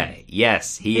Donovan? Yeah,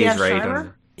 yes, he is Ray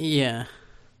Donovan. Yeah.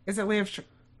 Is it Liev?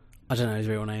 I don't know his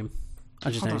real name. I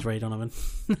just know he's Ray Donovan.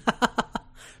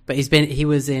 But he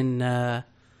was in the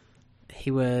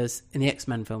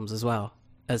X-Men films as well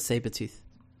as Sabretooth.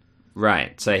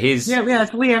 Right. So he's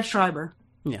it's Liev Schreiber.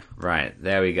 Yeah. Right.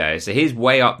 There we go. So he's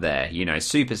way up there.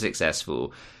 Super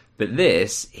successful. But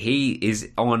he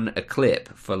is on a clip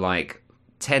for like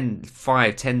 10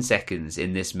 seconds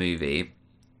in this movie,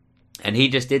 and he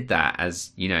just did that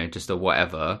as just a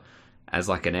whatever, as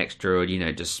like an extra, or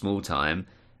just small time.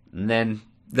 And then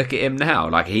look at him now,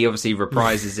 like he obviously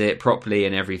reprises it properly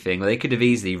and everything. They could have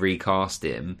easily recast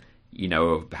him,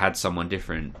 or had someone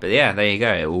different, but yeah, there you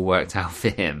go, it all worked out for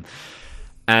him.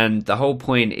 And the whole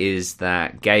point is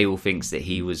that Gail thinks that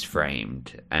he was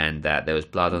framed and that there was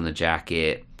blood on the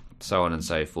jacket, so on and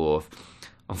so forth.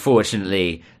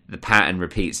 Unfortunately, the pattern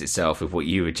repeats itself with what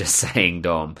you were just saying,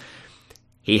 Dom.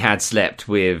 He had slept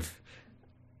with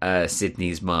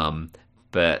Sydney's mum,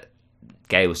 but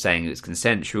Gail was saying it was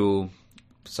consensual,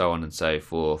 so on and so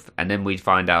forth. And then we'd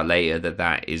find out later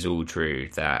that is all true,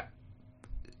 that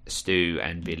Stu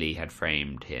and Billy had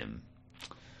framed him.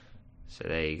 So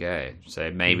there you go.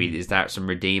 So maybe is that some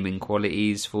redeeming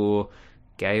qualities for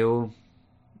Gail?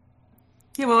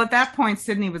 Yeah, well, at that point,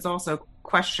 Sydney was also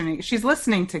questioning. She's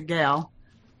listening to Gail,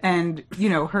 and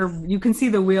you can see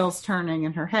the wheels turning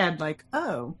in her head, like,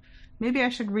 oh, maybe I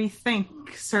should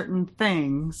rethink certain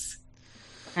things.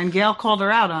 And Gail called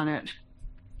her out on it.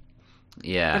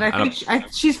 Yeah, but I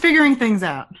think she's figuring things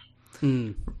out.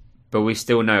 But we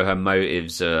still know her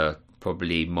motives are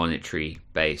probably monetary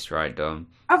based, right, Dom?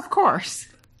 Of course.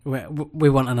 We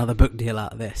want another book deal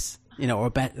out of this,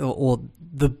 or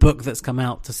the book that's come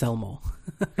out to sell more.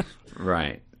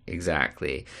 Right,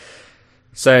 exactly.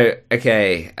 So,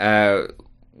 okay,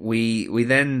 we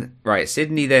then, right,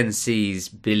 Sydney then sees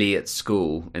Billy at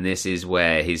school, and this is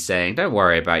where he's saying, don't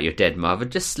worry about your dead mother,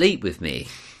 just sleep with me.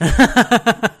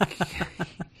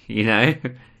 You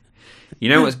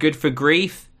know what's good for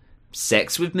grief?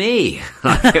 Sex with me.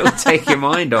 It will take your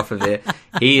mind off of it.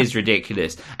 He is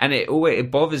ridiculous. And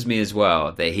it bothers me as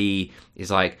well that he is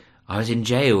like, I was in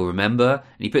jail, remember?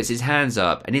 And he puts his hands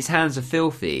up, and his hands are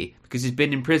filthy because he's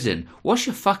been in prison. Wash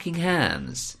your fucking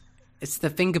hands. It's the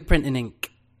fingerprinting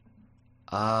ink.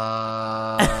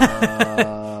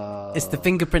 It's the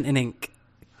fingerprinting ink.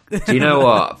 Do you know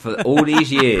what? For all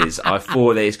these years, I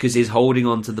thought that it's because he's holding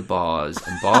on to the bars,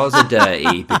 and bars are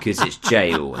dirty because it's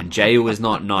jail, and jail is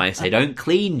not nice. They don't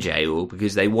clean jail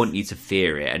because they want you to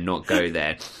fear it and not go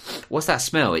there. What's that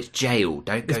smell? It's jail.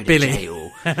 Don't go to Billy.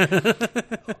 jail.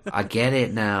 I get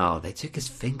it now. They took his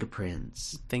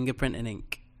fingerprints. Fingerprinting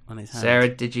ink on his hand. Sarah,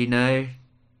 did you know?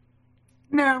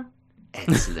 No.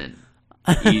 Excellent.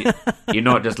 You're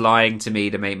not just lying to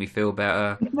me to make me feel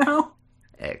better? No.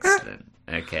 Excellent.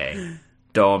 Okay.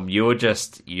 Dom, you're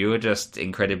just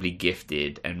incredibly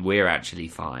gifted, and we're actually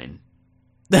fine.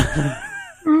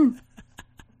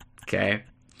 Okay.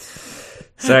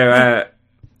 So,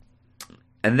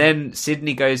 and then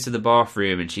Sydney goes to the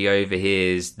bathroom and she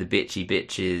overhears the bitchy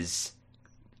bitches,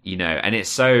 and it's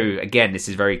so, again, this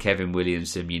is very Kevin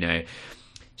Williamson,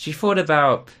 she thought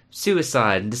about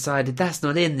suicide and decided that's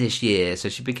not in this year, so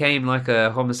she became like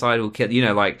a homicidal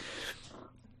killer,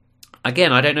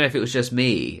 Again, I don't know if it was just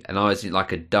me, and I was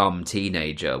like a dumb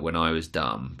teenager when I was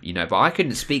dumb, but I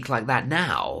couldn't speak like that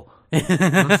now.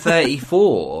 I'm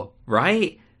 34,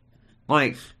 right?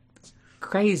 Like,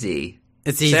 crazy.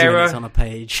 It's easy Sarah, when it's on a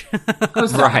page.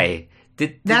 Right.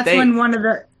 That's when when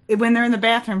they're in the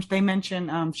bathrooms, they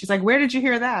mention, she's like, where did you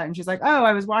hear that? And she's like, oh,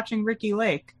 I was watching Ricky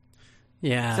Lake.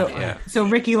 Yeah. So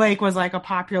Ricky Lake was like a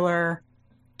popular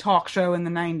talk show in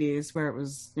the 90s where it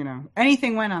was,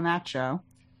 anything went on that show.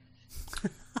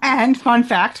 And fun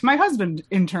fact, my husband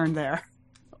interned there.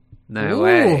 No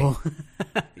way.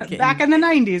 Back in the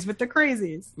 90s with the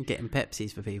crazies. Getting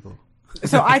Pepsis for people.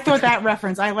 So I thought that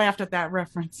reference, I laughed at that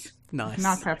reference. Nice.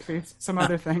 Not Pepsis, some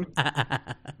other thing.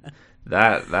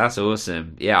 That's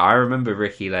awesome. Yeah, I remember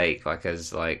Ricky Lake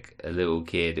as a little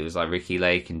kid. It was like Ricky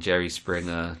Lake and Jerry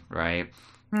Springer, right?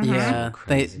 Mm-hmm. Yeah,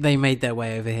 they made their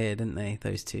way over here, didn't they?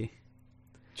 Those two.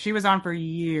 She was on for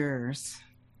years.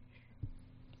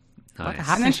 Nice.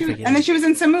 And then she was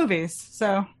in some movies,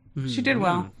 so she did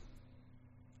well.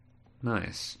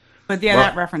 Nice. But yeah,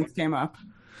 that reference came up.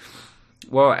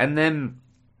 Well, and then,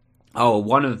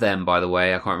 one of them, by the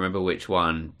way, I can't remember which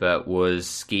one, but was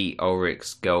Skeet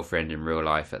Ulrich's girlfriend in real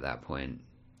life at that point.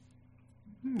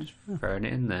 Just throwing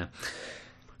it in there.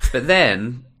 But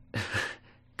then,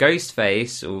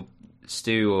 Ghostface, or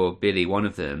Stu or Billy, one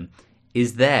of them,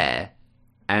 is there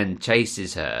and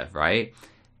chases her, right?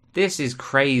 This is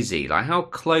crazy. Like, how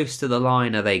close to the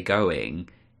line are they going,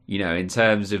 in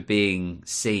terms of being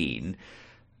seen?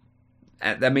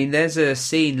 I mean, there's a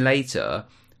scene later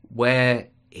where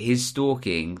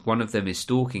one of them is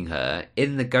stalking her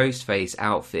in the Ghostface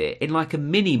outfit, in like a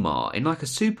mini-mart, in like a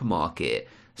supermarket.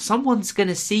 Someone's going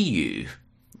to see you,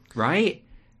 right?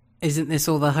 Isn't this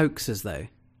all the hoaxes, though?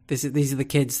 These are the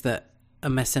kids that are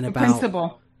messing about.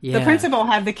 Principal. Yeah. The principal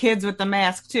had the kids with the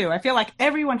mask too. I feel like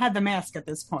everyone had the mask at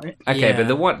this point. Okay, yeah. But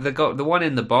the one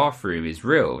in the bathroom is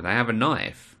real. They have a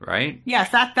knife, right?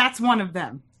 Yes, that's one of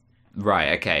them.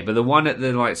 Right. Okay, but the one at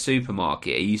the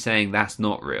supermarket, are you saying that's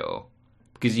not real?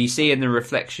 Because you see in the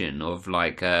reflection of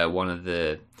one of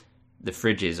the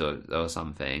fridges or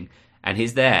something, and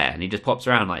he's there, and he just pops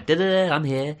around like, da-da-da, I'm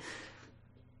here,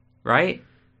 right?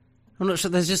 I'm not sure.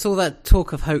 There's just all that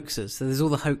talk of hoaxes. So there's all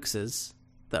the hoaxes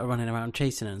that are running around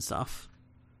chasing her and stuff.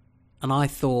 And I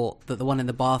thought that the one in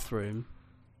the bathroom,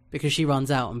 because she runs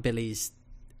out and Billy's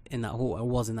in that hallway, or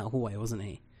was in that hallway, wasn't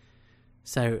he?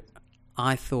 So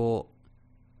I thought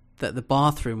that the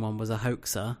bathroom one was a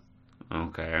hoaxer.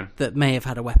 Okay. That may have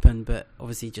had a weapon, but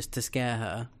obviously just to scare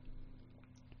her,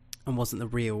 and wasn't the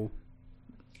real.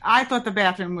 I thought the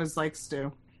bathroom was like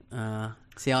Stu.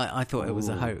 See, I thought it was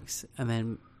a hoax, and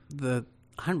then I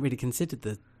hadn't really considered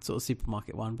the sort of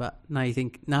supermarket one, but now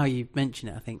you mention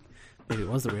it, I think maybe it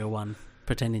was the real one,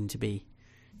 pretending to be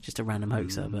just a random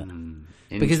hoaxer. But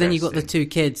because then you got the two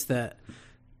kids that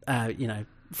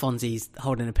Fonzie's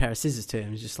holding a pair of scissors to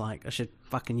him. He's just like, I should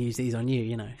fucking use these on you,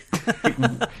 you know.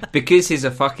 Because he's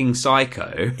a fucking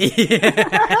psycho.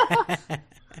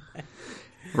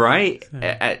 Right?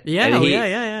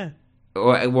 Yeah.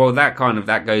 Well,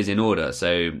 that goes in order.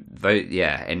 So,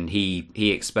 and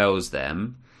he expels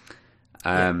them,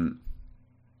 and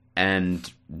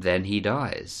then he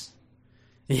dies.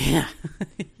 Yeah,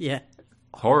 yeah.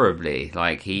 Horribly,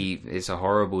 like it's a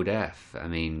horrible death. I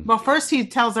mean, well, first he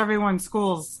tells everyone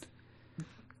school's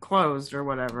closed or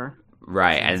whatever,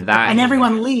 right? And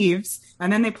everyone leaves,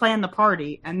 and then they plan the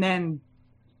party, and then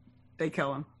they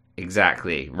kill him.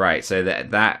 Exactly right. So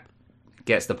that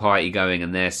gets the party going,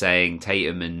 and they're saying,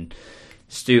 Tatum and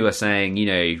Stu are saying, you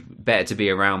know, better to be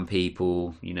around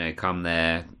people, you know, come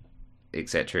there,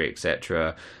 etc.,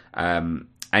 etc.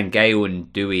 And Gail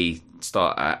and Dewey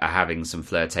start having some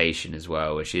flirtation as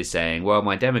well, where she's saying, well,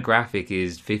 my demographic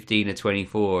is 15 to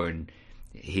 24, and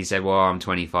he said, well, I'm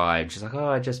 25. She's like, oh,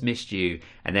 I just missed you.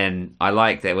 And then I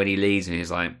like that when he leaves and he's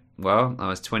like, well, I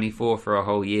was 24 for a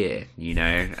whole year, you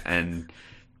know. And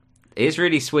it's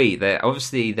really sweet that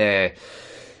obviously they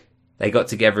got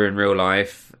together in real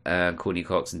life, Courtney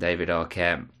Cox and David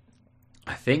Arquette.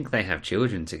 I think they have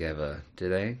children together, do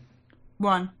they?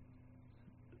 One.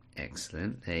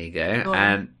 Excellent. There you go. Cool.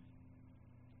 And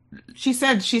she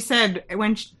said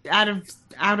when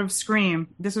out of Scream,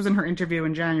 this was in her interview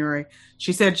in January.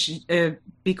 She said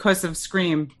because of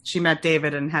Scream, she met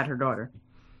David and had her daughter.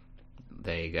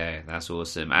 There you go. That's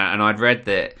awesome. And I'd read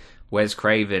that Wes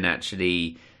Craven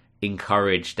actually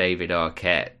encouraged David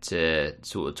Arquette to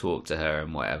sort of talk to her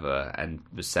and whatever, and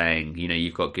was saying, you know,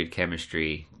 you've got good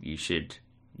chemistry. You should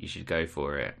go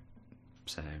for it.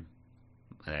 So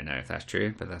I don't know if that's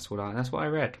true, but that's what I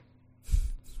read.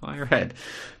 I read.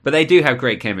 But they do have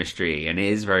great chemistry, and it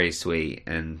is very sweet,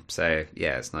 and so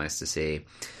yeah, it's nice to see.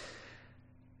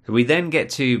 We then get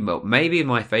to maybe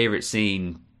my favourite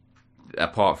scene,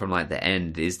 apart from like the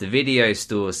end, is the video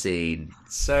store scene.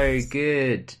 So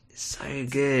good.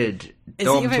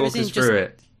 Dom, talk us through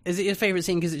it. Is it your favourite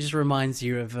scene because it just reminds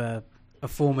you of a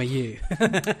former you?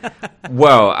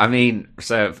 Well, I mean,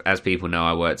 so as people know,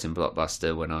 I worked in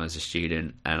Blockbuster when I was a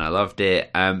student, and I loved it.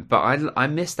 But I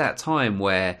missed that time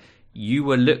where you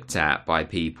were looked at by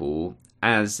people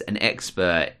as an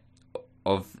expert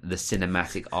of the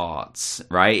cinematic arts,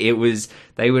 right?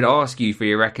 They would ask you for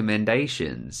your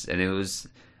recommendations, and it's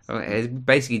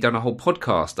basically done a whole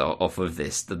podcast off of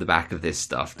the back of this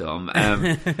stuff, Dom.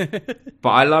 But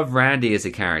I love Randy as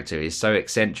a character. He's so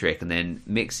eccentric, and then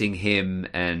mixing him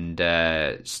and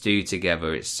Stu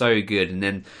together, it's so good. And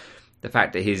then the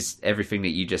fact that everything that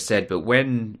you just said, but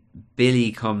when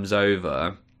Billy comes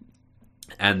over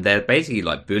and they're basically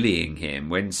like bullying him,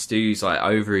 when Stu's like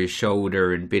over his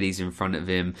shoulder and Billy's in front of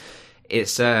him,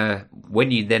 it's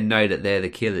when you then know that they're the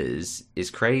killers, it's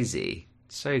crazy.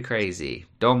 So crazy.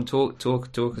 Dom, talk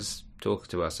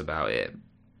to us about it.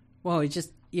 Well,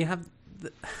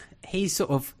 he's sort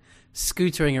of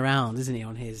scootering around, isn't he,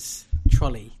 on his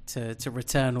trolley to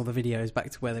return all the videos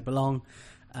back to where they belong,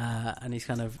 and he's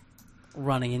kind of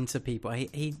running into people.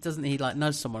 He like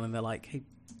nudge someone and they're like, hey,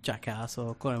 jackass,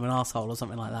 or call him an asshole or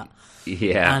something like that.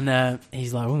 Yeah. And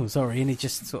he's like, oh, sorry, and he's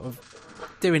just sort of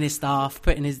doing his stuff,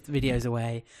 putting his videos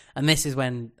away, and this is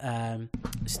when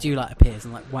Stu like appears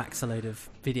and like whacks a load of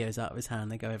videos out of his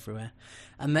hand. They go everywhere,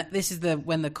 and this is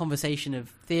when the conversation of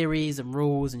theories and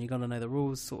rules, and you got to know the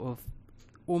rules, sort of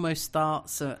almost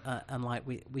starts, and like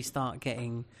we start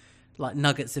getting like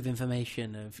nuggets of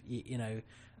information of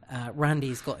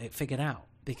Randy's got it figured out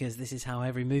because this is how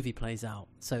every movie plays out.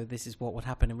 So this is what would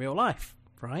happen in real life,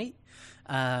 right?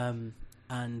 And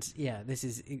yeah, this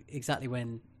is exactly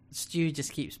when Stu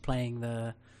just keeps playing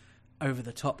the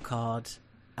over-the-top card,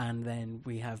 and then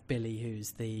we have Billy,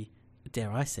 who's the, dare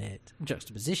I say it,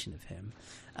 juxtaposition of him,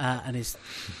 and is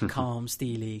calm,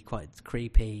 steely, quite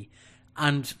creepy.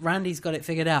 And Randy's got it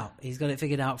figured out. He's got it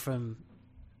figured out from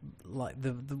like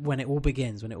the when it all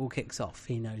begins, when it all kicks off.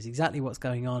 He knows exactly what's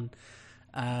going on,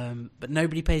 but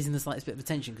nobody pays him the slightest bit of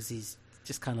attention because he's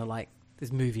just kind of like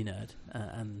this movie nerd,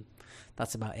 and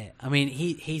that's about it. I mean,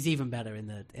 he's even better in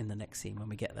the next scene when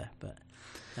we get there. But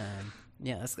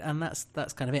yeah,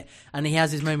 that's kind of it. And he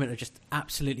has his moment of just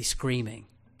absolutely screaming,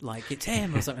 like it's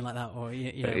him or something like that, or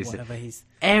whatever.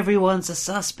 Everyone's a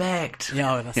suspect.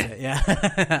 Yeah, oh, that's it. Yeah,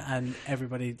 and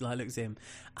everybody like looks at him.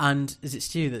 And is it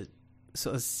Stu that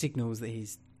sort of signals that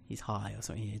he's high or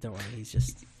something? Don't worry,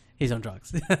 he's on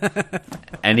drugs.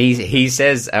 And he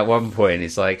says at one point,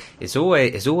 it's like, it's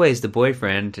always the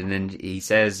boyfriend. And then he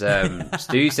says,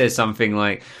 Stu says something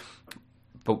like,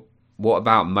 but what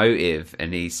about motive?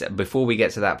 And he said, before we get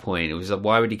to that point, it was like,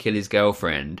 why would he kill his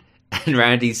girlfriend? And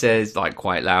Randy says, like,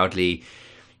 quite loudly,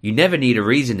 "You never need a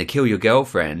reason to kill your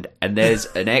girlfriend." And there's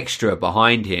an extra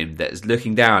behind him that's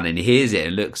looking down and hears it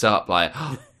and looks up like,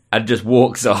 and just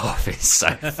walks off. It's so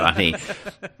funny.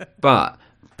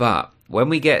 But when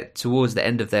we get towards the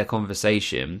end of their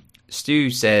conversation, Stu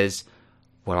says,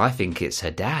 "Well, I think it's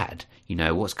her dad. You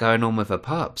know, what's going on with her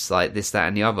pups? Like this, that,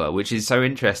 and the other," which is so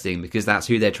interesting because that's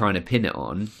who they're trying to pin it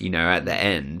on, you know, at the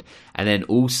end. And then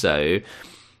also,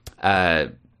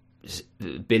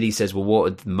 Billy says, "Well, what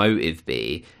would the motive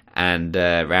be?" And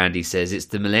Randy says, "It's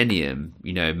the millennium.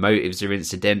 You know, motives are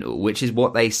incidental," which is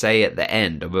what they say at the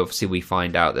end. And obviously we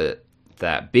find out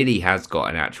that Billy has got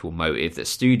an actual motive that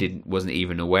Stu wasn't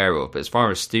even aware of. But as far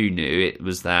as Stu knew, it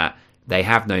was that they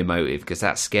have no motive because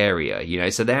that's scarier, you know.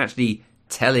 So they're actually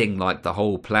telling like the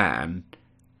whole plan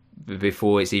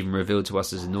before it's even revealed to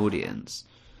us as an audience.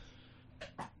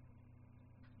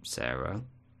 Sarah?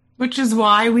 Which is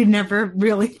why we never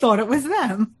really thought it was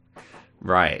them.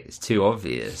 Right, it's too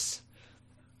obvious.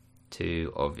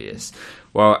 Too obvious.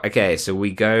 Well, okay, so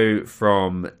we go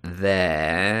from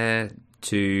there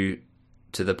to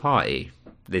the party.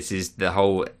 This is the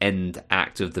whole end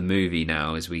act of the movie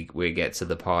now as we get to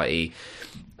the party.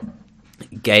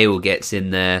 Gail gets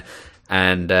in there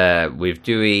and with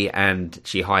Dewey, and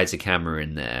she hides a camera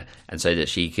in there, and so that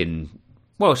she can,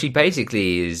 well, she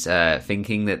basically is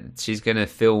thinking that she's going to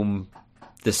film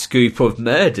the scoop of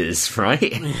murders,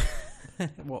 right?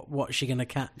 What's she going to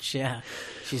catch? Yeah,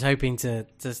 she's hoping to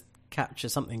capture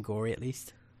something gory at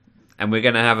least. And we're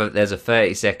going to there's a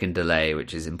 30-second delay,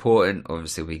 which is important.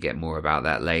 Obviously, we get more about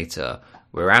that later.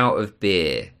 We're out of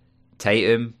beer.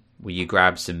 Tatum, will you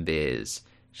grab some beers?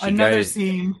 Another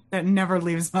scene that never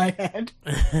leaves my head.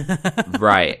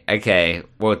 Right, okay.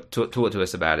 Well, talk to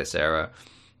us about it, Sarah.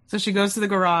 So she goes to the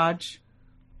garage.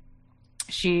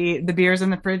 The beer's in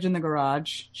the fridge in the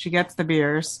garage. She gets the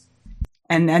beers.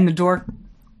 And the door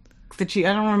that I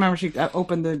don't remember, she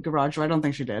opened the garage door. I don't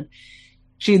think she did.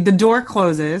 The door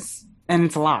closes and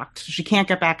it's locked. So she can't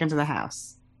get back into the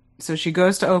house. So she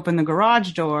goes to open the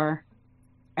garage door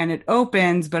and it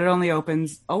opens, but it only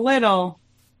opens a little.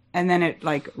 And then it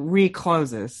like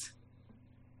recloses.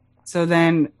 So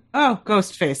then,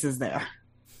 Ghostface is there.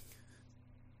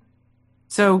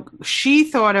 So she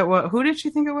thought it was, who did she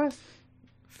think it was?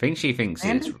 I think she thinks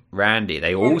Randy? it's Randy.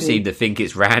 They all seem to think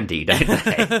it's Randy, don't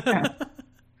they? Yeah.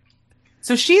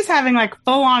 So she's having like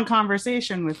full on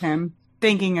conversation with him,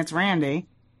 thinking it's Randy.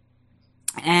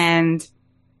 And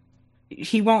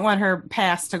he won't let her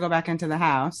pass to go back into the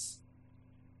house.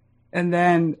 And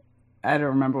then I don't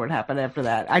remember what happened after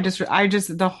that. I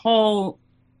just the whole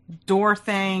door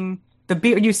thing, the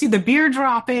beer, you see the beer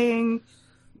dropping,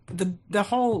 the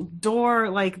whole door,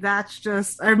 like that's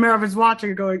just, I remember I was watching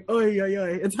it going, oy,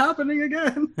 it's happening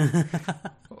again.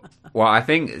 Well, I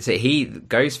think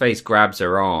Ghostface grabs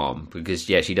her arm because,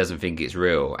 she doesn't think it's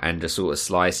real and just sort of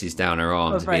slices down her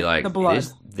arm to be like, the blood.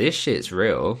 This shit's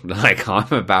real. Like,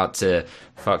 I'm about to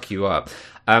fuck you up.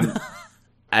 And,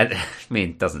 I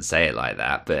mean, it doesn't say it like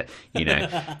that, but, you know.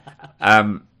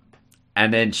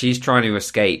 And then she's trying to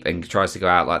escape and tries to go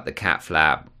out like the cat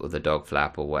flap or the dog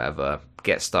flap or whatever,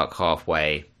 gets stuck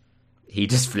halfway. He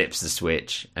just flips the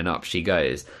switch and up she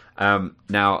goes.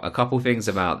 Now, a couple things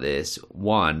about this.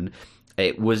 One,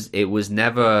 it was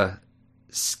never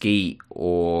Skeet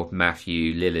or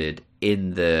Matthew Lillard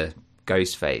in the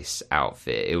Ghostface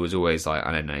outfit. It was always like,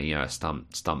 I don't know, a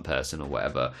stunt person or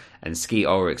whatever. And Skeet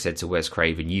Ulrich said to Wes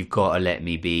Craven, "You've got to let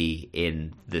me be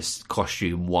in this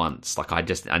costume once. Like, I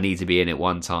need to be in it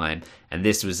one time." And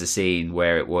this was the scene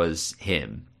where it was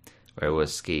him, where it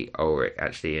was Skeet Ulrich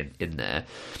actually in there.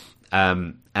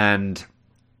 And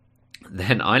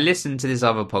then I listened to this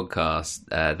other podcast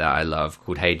that I love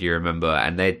called Hey Do You Remember?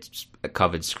 And they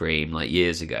covered Scream like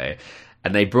years ago.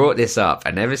 And they brought this up,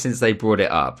 and ever since they brought it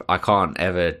up, I can't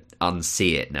ever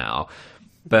unsee it now.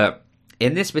 But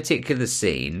in this particular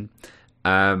scene,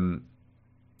 her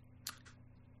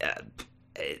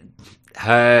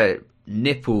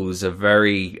nipples are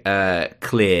very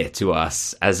clear to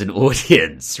us as an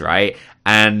audience, right?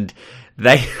 And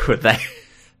they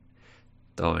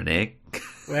Dominic,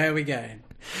 where are we going?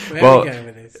 Where are we going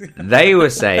with this? They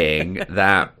were saying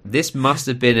that this must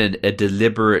have been a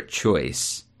deliberate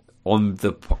choice on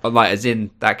the, like, as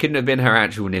in that couldn't have been her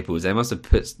actual nipples. They must have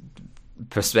put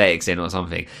prosthetics in or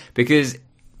something, because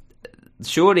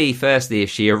surely, firstly, if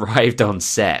she arrived on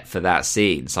set for that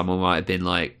scene, someone might have been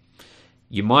like,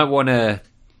 "You might want to,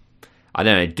 I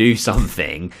don't know, do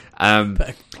something."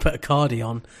 Put a cardi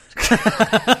on.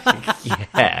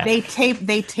 Yeah, they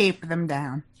tape them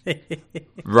down.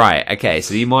 Right. Okay.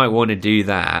 So you might want to do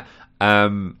that.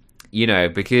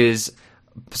 Because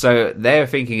So they're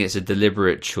thinking it's a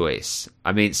deliberate choice.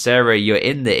 I mean, Sarah, you're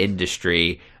in the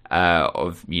industry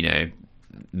of,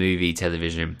 movie,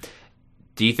 television.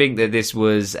 Do you think that this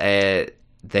was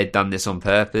they'd done this on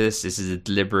purpose? This is a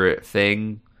deliberate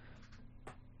thing?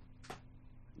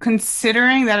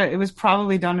 Considering that it was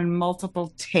probably done in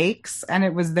multiple takes and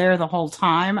it was there the whole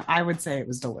time, I would say it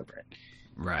was deliberate.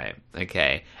 Right.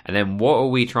 Okay. And then what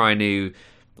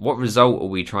result are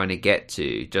we trying to get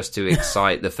to just to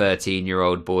excite the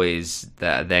 13-year-old boys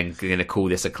that are then going to call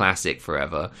this a classic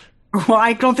forever? Well,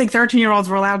 I don't think 13-year-olds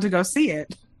were allowed to go see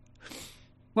it.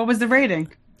 What was the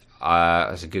rating?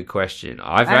 That's a good question.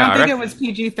 I don't think it was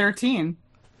PG-13.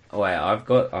 Oh, wait, I've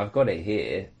got it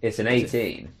here. It's an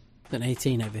 18. It's an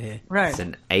 18 over here. Right. It's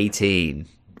an 18,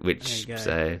 which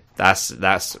so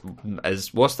that's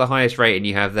what's the highest rating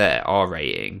you have there? R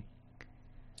rating.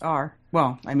 R.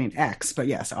 Well, I mean X, but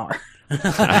yes, R.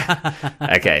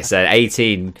 Okay, so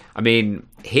 18. I mean,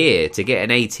 here to get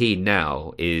an 18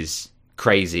 now is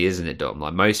crazy, isn't it, Dom?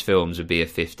 Like most films would be a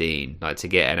 15. Like to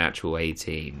get an actual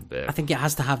 18, but I think it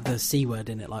has to have the C word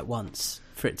in it like once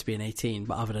for it to be an 18.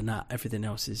 But other than that, everything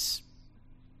else is.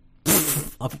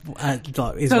 So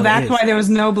that's why there was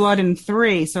no blood in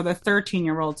 3, so the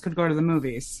 13-year-olds could go to the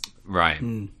movies. Right.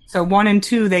 So 1 and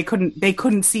 2, they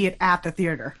couldn't see it at the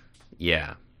theater.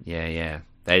 Yeah. They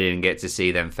didn't get to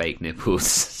see them fake nipples,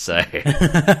 so.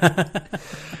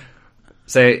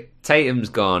 So Tatum's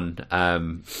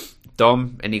gone.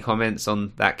 Dom, any comments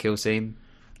on that kill scene?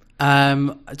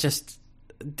 Just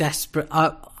desperate.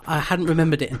 I hadn't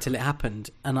remembered it until it happened,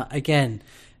 and again,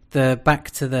 back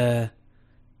to the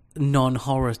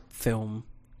non-horror film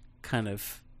kind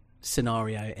of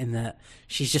scenario in that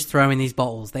she's just throwing these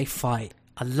bottles. They fight.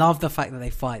 I love the fact that they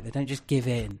fight. They don't just give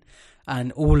in,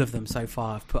 and all of them so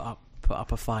far have put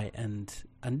up a fight and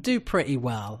do pretty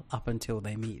well up until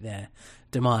they meet their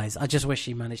demise. I just wish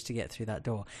she managed to get through that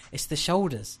door. It's the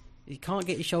shoulders. You can't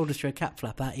get your shoulders through a cat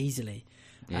flap that easily.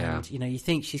 Yeah. And you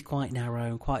think she's quite narrow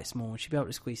and quite small. She'd be able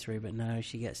to squeeze through, but no,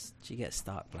 she gets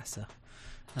stuck. Bless her.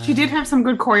 She did have some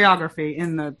good choreography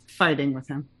in the fighting with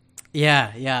him.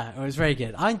 Yeah, it was very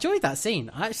good. I enjoyed that scene.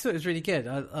 I actually thought it was really good.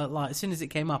 Like as soon as it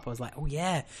came up, I was like, "Oh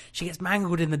yeah, she gets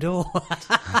mangled in the door."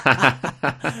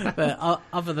 But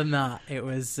other than that, it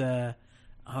was. I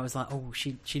was like, "Oh,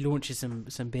 she launches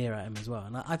some beer at him as well,"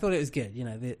 and I thought it was good.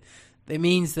 It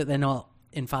means that they're not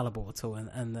infallible at all,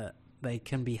 and that they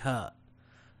can be hurt,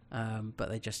 but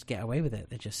they just get away with it.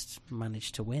 They just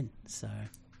manage to win. So.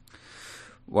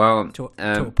 Well, to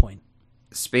a point.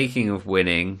 Speaking of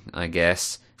winning, I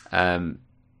guess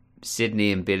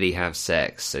Sydney and Billy have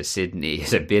sex. So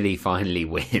Billy finally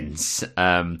wins,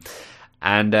 but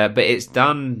it's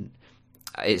done.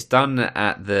 It's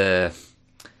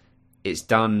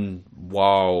done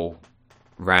while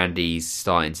Randy's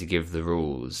starting to give the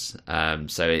rules.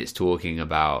 So it's talking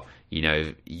about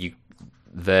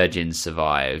virgins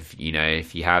survive.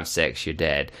 If you have sex, you're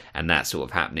dead, and that's sort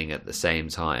of happening at the same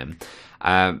time.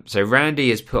 So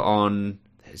Randy is put on.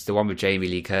 It's the one with Jamie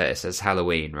Lee Curtis. That's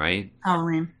Halloween, right?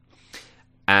 Halloween.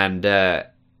 And they're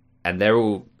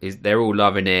all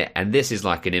loving it. And this is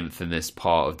like an infamous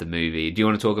part of the movie. Do you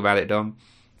want to talk about it, Dom?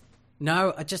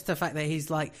 No, just the fact that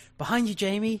he's like, behind you,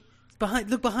 Jamie.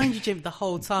 Look behind you, Jamie, the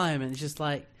whole time, and it's just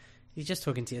like you're just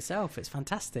talking to yourself. It's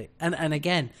fantastic. And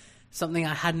again, something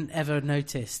I hadn't ever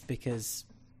noticed because.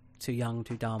 Too young,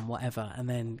 too dumb, whatever, and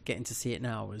then getting to see it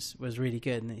now was really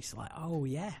good. And it's like, oh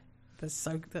yeah, that's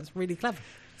really clever.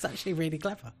 It's actually really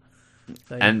clever.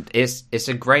 So, and it's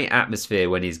a great atmosphere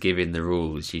when he's giving the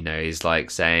rules. He's like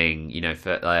saying,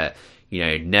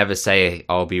 never say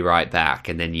I'll be right back,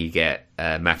 and then you get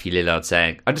Matthew Lillard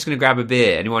saying, I'm just going to grab a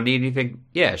beer. Anyone need anything?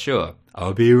 Yeah, sure.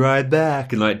 I'll be right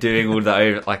back, and like doing all that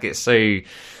over. Like it's so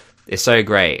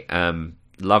great.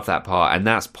 Love that part, and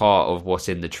that's part of what's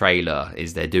in the trailer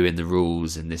is they're doing the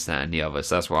rules and this, that, and the other.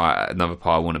 So that's why another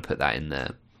part I want to put that in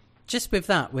there. Just with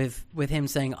that, with him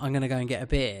saying I'm going to go and get a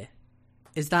beer,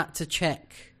 is that to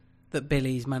check that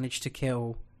Billy's managed to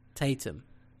kill Tatum?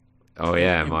 Oh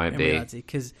yeah, it might be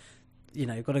because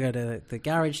you've got to go to the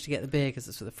garage to get the beer because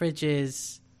that's where the fridge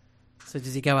is. So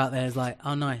does he go out there? It's like,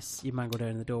 oh nice, you mangled her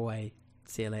in the doorway.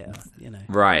 See you later.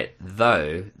 Right.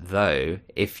 Though,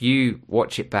 if you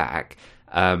watch it back.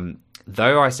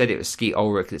 Though I said it was Skeet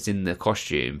Ulrich that's in the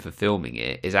costume for filming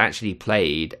it, is actually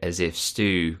played as if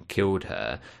Stu killed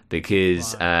her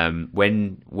because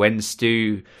when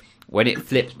it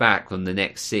flips back on the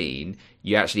next scene,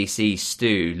 you actually see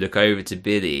Stu look over to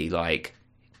Billy like,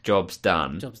 "Job's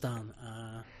done."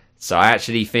 So I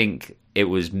actually think it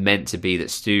was meant to be that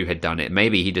Stu had done it.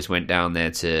 Maybe he just went down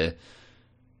there to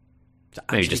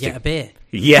actually get a beer.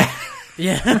 Yeah.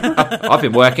 Yeah. I've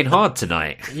been working hard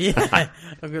tonight. Yeah.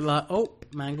 I've got like, oh,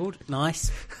 mangled,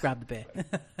 nice. Grab the beer.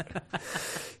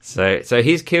 So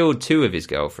he's killed 2 of his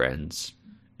girlfriends.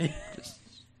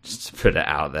 Just to put it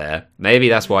out there. Maybe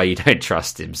that's why you don't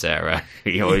trust him, Sarah.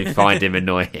 You find him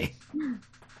annoying.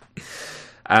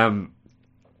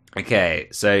 Okay,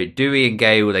 so Dewey and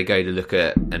Gale, they go to look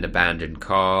at an abandoned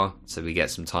car, so we get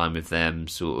some time with them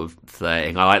sort of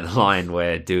flirting. I like the line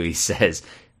where Dewey says,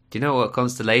 "Do you know what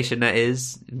constellation that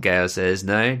is?" And Gale says,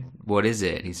 "No, what is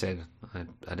it?" And he said,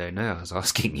 I don't know, I was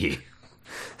asking you.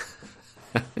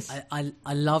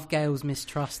 I love Gale's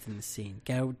mistrust in this scene.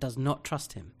 Gale does not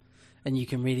trust him, and you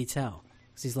can really tell.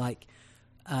 Because he's like,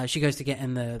 she goes to get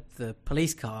in the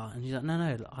police car, and she's like,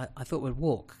 no, I thought we'd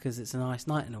walk because it's a nice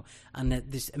night and all. And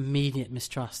this immediate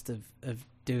mistrust of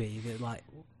Dewey, that like,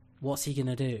 what's he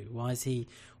gonna do? Why does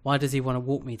he want to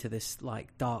walk me to this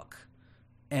like dark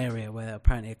area where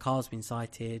apparently a car's been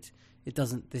sighted?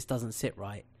 This doesn't sit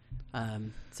right.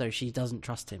 So she doesn't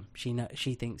trust him.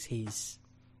 She thinks he's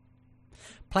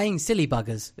playing silly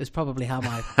buggers is probably how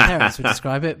my parents would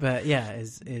describe it. But yeah,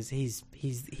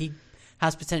 he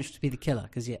has potential to be the killer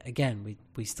because again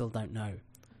we still don't know.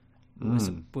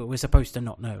 We're supposed to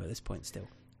not know at this point still.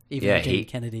 Even though Jamie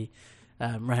Kennedy,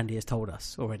 Randy has told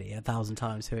us already 1,000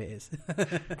 times who it is.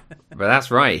 But that's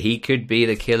right. He could be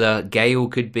the killer. Gale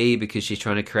could be, because she's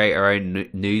trying to create her own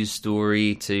news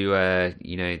story to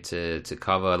to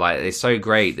cover. Like, it's so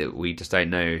great that we just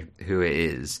don't know who it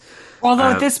is.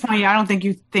 Although at this point, I don't think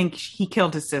you think he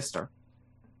killed his sister.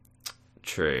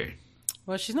 True.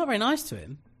 Well, she's not very nice to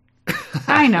him.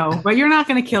 I know, but you're not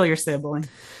going to kill your sibling.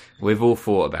 We've all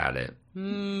thought about it.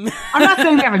 I'm not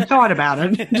saying we haven't thought about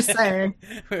it. I'm just saying.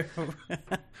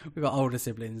 We've got older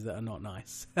siblings that are not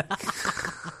nice.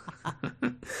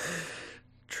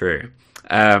 True.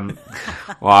 Well,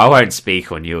 I won't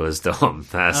speak on yours, Dom.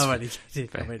 That's I'm only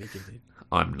kidding.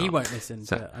 I'm not. He won't listen,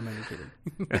 but I'm only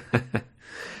kidding.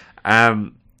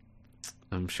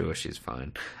 I'm sure she's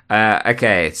fine.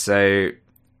 Okay, so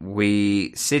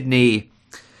Sydney...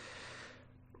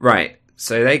 Right,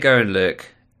 so they go and look,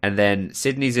 and then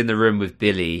Sydney's in the room with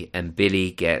Billy, and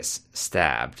Billy gets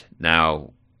stabbed.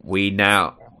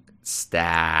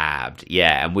 Stabbed.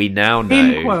 Yeah, and we now know...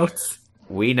 In quotes.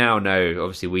 We now know,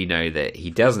 obviously we know that he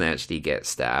doesn't actually get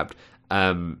stabbed.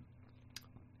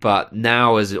 But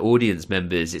now, as audience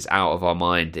members, it's out of our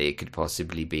mind that it could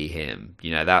possibly be him.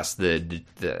 You know, that's the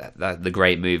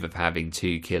great move of having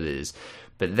 2 killers.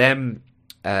 But then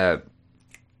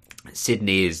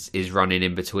Sydney is running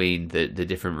in between the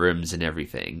different rooms and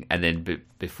everything, and then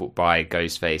before by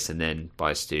Ghostface and then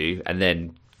by Stu, and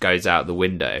then goes out the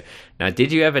window. Now,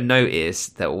 did you ever notice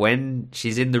that when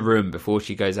she's in the room before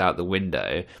she goes out the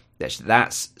window,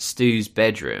 that's Stu's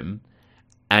bedroom?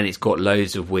 And it's got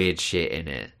loads of weird shit in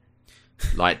it.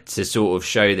 Like, to sort of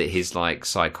show that he's, like,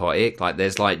 psychotic. Like,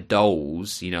 there's, like,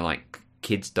 dolls, like,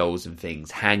 kids' dolls and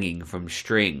things hanging from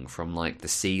string from, like, the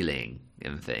ceiling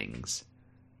and things.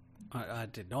 I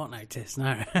did not notice,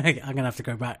 no. I'm going to have to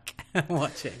go back and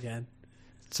watch it again.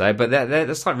 So, but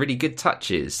that's, like, really good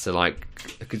touches to, like...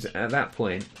 Because at that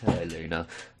point... Hello, Luna.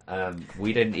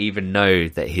 We didn't even know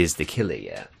that he's the killer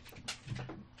yet.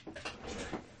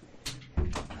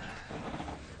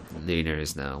 Luna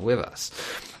is now with us.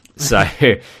 So,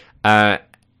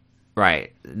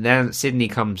 right. Then Sydney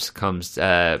comes.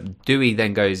 Dewey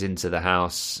then goes into the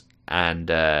house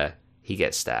and he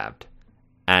gets stabbed.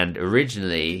 And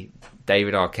originally,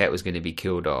 David Arquette was going to be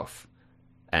killed off,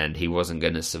 and he wasn't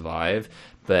going to survive.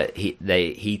 But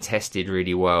he tested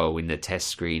really well in the test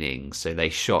screening, so they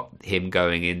shot him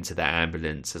going into the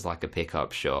ambulance as like a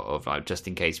pickup shot of like, just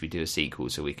in case we do a sequel,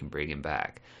 so we can bring him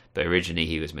back. But originally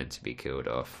he was meant to be killed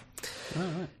off. Oh,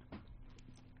 right.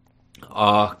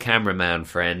 Our cameraman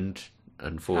friend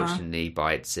unfortunately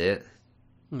bites it.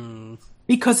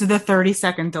 Because of the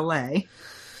 30-second delay.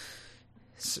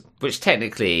 Which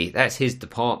technically, that's his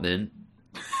department.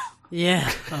 Yeah,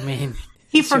 I mean...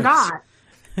 He forgot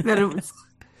that it was...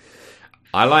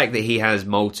 I like that he has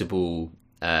multiple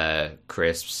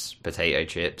crisps, potato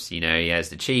chips. He has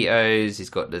the Cheetos, he's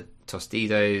got the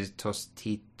Tostitos,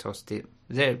 Tosti...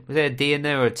 Is there a D in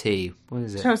there or a T? What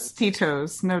is it?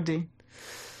 Tostitos, no D.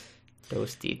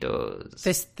 Tostitos.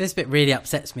 This bit really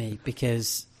upsets me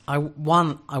because I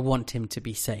want him to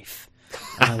be safe.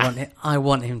 And I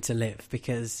want him to live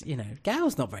because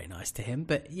Gal's not very nice to him,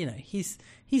 but he's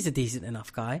a decent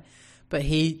enough guy. But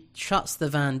he shuts the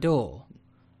van door.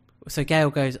 So Gale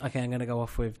goes, okay, I'm going to go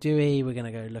off with Dewey. We're going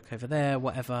to go look over there,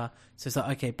 whatever. So it's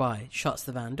like, okay, bye. Shuts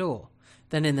the van door.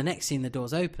 Then in the next scene, the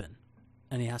door's open.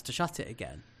 And he has to shut it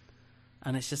again.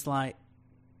 And it's just like,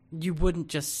 you wouldn't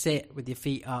just sit with your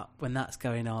feet up when that's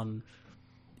going on,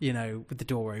 with the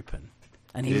door open.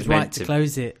 And he was right to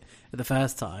close it at the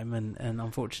first time, and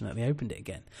unfortunately opened it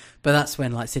again. But that's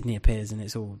when Sydney appears, and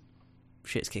it's all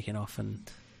shit's kicking off, and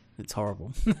it's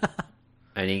horrible.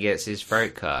 And he gets his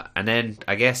throat cut, and then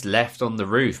I guess left on the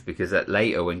roof because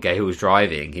later when Gail's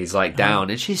driving, he's down,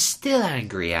 and she's still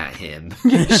angry at him.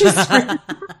 She's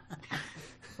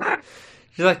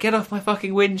like, "Get off my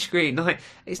fucking windscreen!"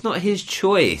 It's not his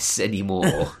choice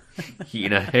anymore,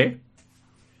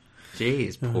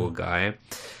 Jeez, poor guy.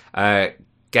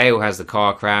 Gail has the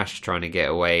car crash, trying to get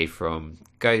away from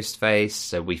Ghostface,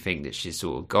 so we think that she's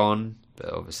sort of gone,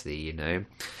 but obviously,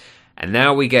 And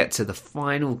now we get to the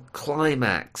final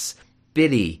climax.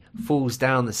 Billy falls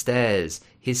down the stairs.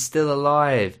 He's still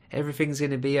alive. Everything's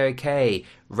going to be okay.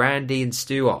 Randy and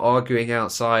Stu are arguing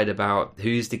outside about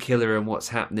who's the killer and what's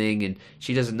happening, and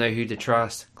she doesn't know who to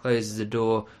trust. Closes the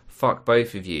door. Fuck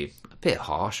both of you. A bit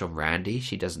harsh on Randy.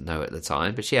 She doesn't know at the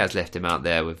time, but she has left him out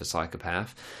there with a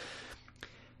psychopath.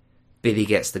 Billy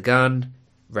gets the gun.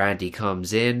 Randy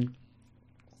comes in.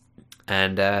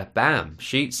 And bam,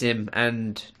 shoots him,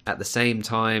 and at the same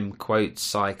time quotes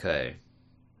Psycho.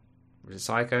 Was it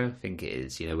Psycho? I think it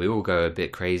is. We all go a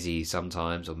bit crazy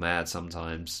sometimes, or mad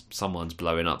sometimes. Someone's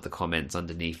blowing up the comments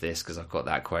underneath this because I've got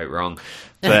that quote wrong.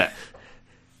 But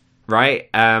right,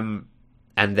 and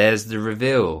there's the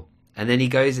reveal, and then he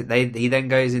then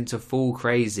goes into full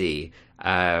crazy.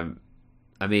 And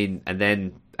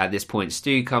then at this point,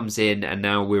 Stu comes in, and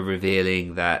now we're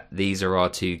revealing that these are our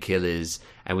two killers.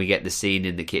 And we get the scene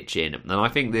in the kitchen. And I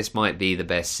think this might be the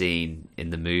best scene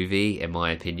in the movie, in my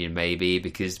opinion, maybe,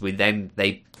 because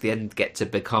they then get to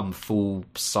become full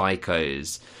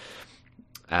psychos.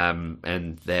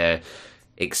 And they're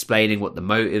explaining what the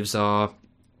motives are.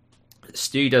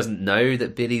 Stu doesn't know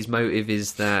that Billy's motive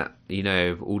is that,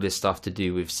 all this stuff to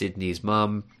do with Sydney's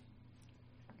mum.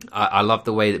 I love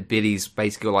the way that Billy's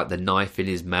basically got the knife in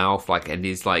his mouth, and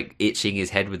he's itching his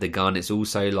head with the gun. It's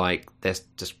also there's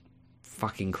just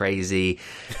fucking crazy,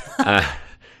 and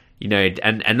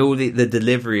all the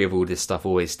delivery of all this stuff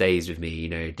always stays with me.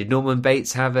 Did Norman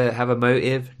Bates have a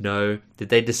motive? No. Did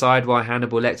they decide why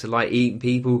Hannibal Lecter liked eating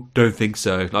people? Don't think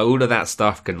so. All of that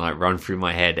stuff can run through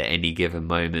my head at any given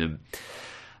moment.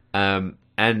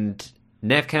 And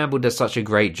Nev Campbell does such a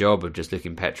great job of just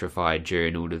looking petrified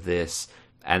during all of this.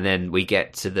 And then we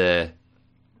get to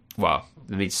let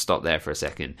me stop there for a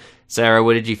second. Sarah,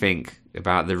 what did you think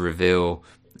about the reveal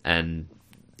and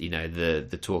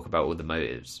the talk about all the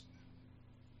motives?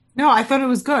 No, I thought it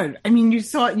was good. You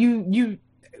saw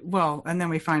and then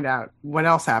we find out what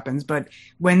else happens. But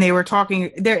when they were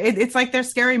talking, it's like they're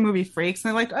scary movie freaks, and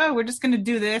they're like, "Oh, we're just going to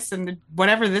do this and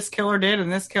whatever this killer did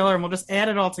and this killer, and we'll just add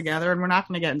it all together, and we're not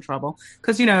going to get in trouble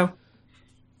because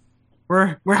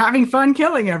we're having fun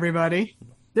killing everybody.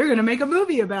 They're going to make a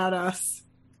movie about us."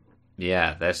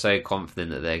 Yeah, they're so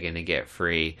confident that they're going to get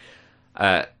free.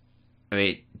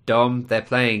 Dom, they're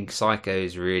playing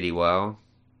psychos really well.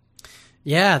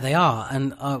 Yeah, they are,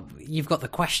 and you've got the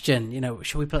question.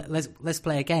 Should we play? Let's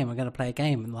play a game. We're going to play a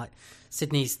game, and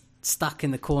Sydney's stuck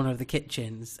in the corner of the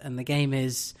kitchens, and the game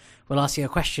is: we'll ask you a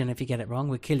question. If you get it wrong,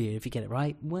 we'll kill you. If you get it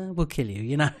right, well, we'll kill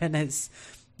you. And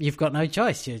you've got no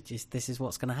choice. This is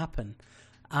what's going to happen,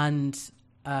 and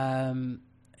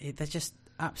they're just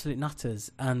absolute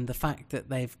nutters. And the fact that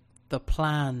the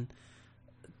plan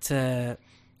to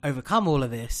overcome all of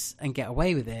this and get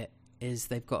away with it is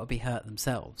they've got to be hurt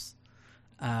themselves.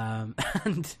 And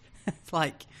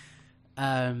it's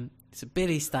so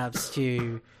Billy stabs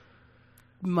Stu,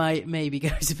 maybe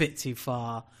goes a bit too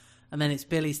far, and then it's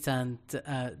Billy's turn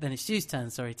then it's Stu's turn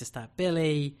to stab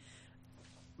Billy.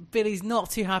 Billy's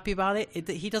not too happy about it.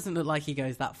 He doesn't look like he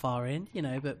goes that far in,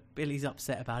 but Billy's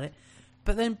upset about it.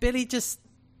 But then Billy just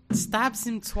stabs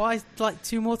him twice,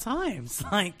 2 more times.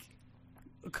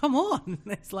 Come on.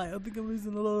 It's I think I'm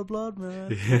losing a lot of blood,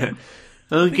 man. Yeah.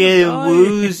 I'm getting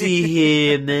woozy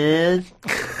here, man.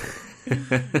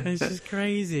 It's just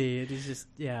crazy. It is just,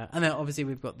 yeah. And then obviously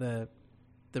we've got the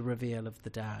reveal of the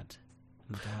dad.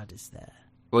 And the dad is there.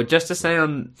 Well, just to say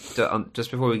just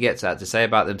before we get to that, to say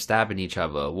about them stabbing each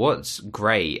other, what's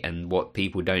great and what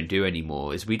people don't do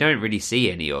anymore is we don't really see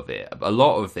any of it. A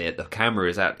lot of it, the camera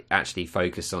is actually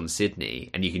focused on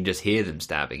Sydney, and you can just hear them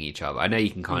stabbing each other. I know you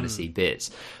can kind of see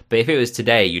bits, but if it was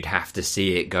today, you'd have to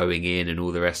see it going in and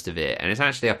all the rest of it. And it's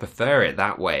actually, I prefer it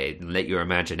that way and let your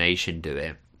imagination do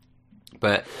it.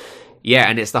 But yeah,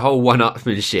 and it's the whole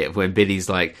one-upmanship when Billy's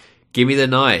give me the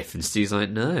knife. And Stu's like,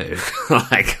 no.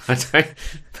 Like, I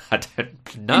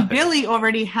don't know. And Billy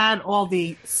already had all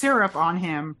the syrup on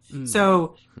him.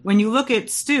 So when you look at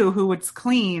Stu, who was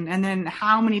clean, and then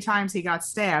how many times he got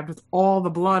stabbed with all the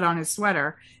blood on his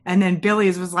sweater, and then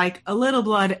Billy's was like a little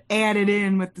blood added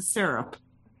in with the syrup.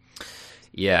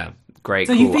 Yeah, great.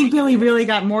 So you think Billy really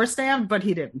got more stabbed, but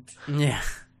he didn't. Yeah.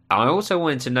 I also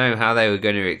wanted to know how they were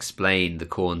going to explain the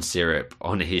corn syrup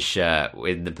on his shirt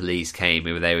when the police came,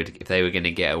 if they were going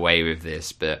to get away with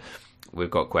this, but we've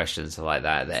got questions like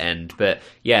that at the end. But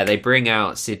yeah, they bring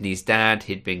out Sydney's dad.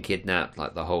 He'd been kidnapped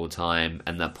like the whole time,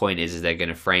 and the point is they're going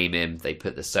to frame him. They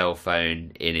put the cell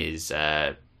phone in his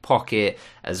pocket,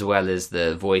 as well as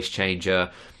the voice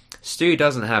changer. Stu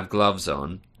doesn't have gloves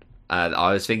on.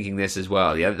 I was thinking this as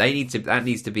well. Yeah, that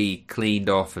needs to be cleaned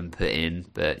off and put in,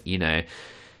 but you know,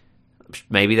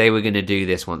 maybe they were going to do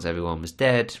this once everyone was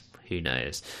dead. Who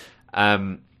knows?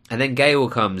 And then Gail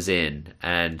comes in,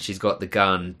 and she's got the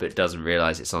gun, but doesn't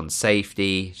realise it's on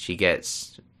safety. She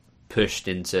gets pushed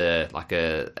into like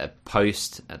a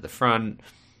post at the front.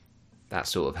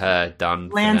 That's sort of her done.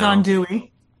 Lands on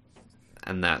Dewey.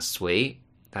 And that's sweet.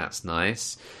 That's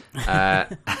nice.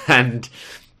 And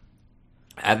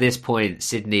at this point,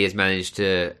 Sydney has managed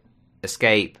to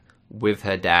escape with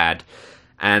her dad,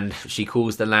 and she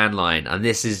calls the landline. And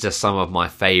this is just some of my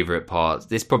favourite parts.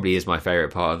 This probably is my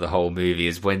favourite part of the whole movie,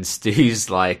 is when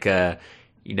Stu's like,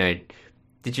 you know,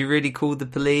 did you really call the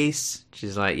police?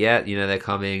 She's like, yeah, you know, they're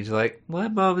coming. She's like, my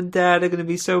mum and dad are going to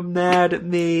be so mad at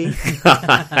me.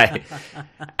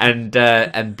 and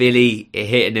Billy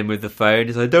hitting him with the phone.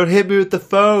 He's like, don't hit me with the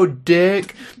phone,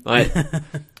 dick. Like,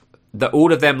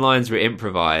 all of them lines were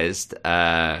improvised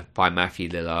by Matthew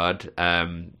Lillard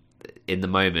in the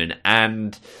moment,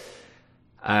 and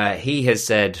he has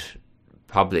said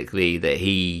publicly that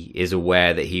he is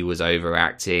aware that he was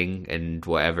overacting and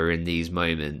whatever in these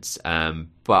moments.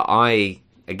 But I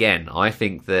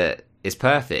think that it's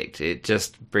perfect. It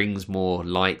just brings more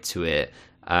light to it,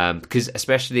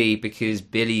 especially because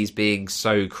Billy's being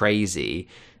so crazy.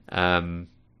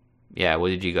 Yeah, what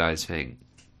did you guys think?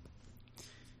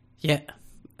 Yeah,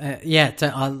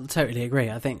 I'll totally agree.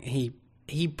 I think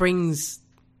he brings,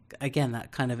 again,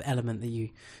 that kind of element that you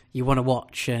want to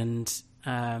watch, and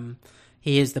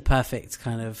he is the perfect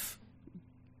kind of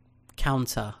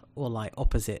counter or like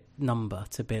opposite number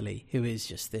to Billy, who is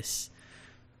just this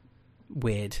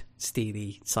weird,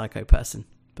 steely psycho person.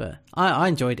 But I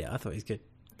enjoyed it. I thought he was good.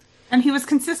 And he was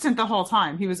consistent the whole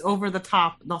time. He was over the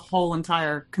top the whole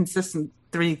entire consistent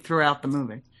throughout the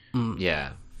movie.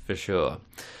 Yeah, for sure.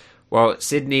 Well,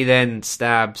 Sydney then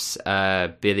stabs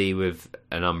Billy with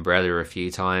an umbrella a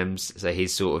few times, so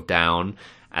he's sort of down.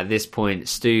 At this point,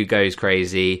 Stu goes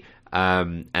crazy,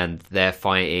 and they're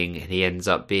fighting, and he ends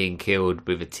up being killed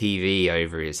with a TV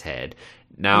over his head.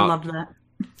 Now, I loved that.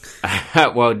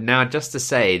 Well, now, just to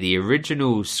say, the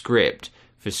original script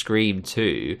for Scream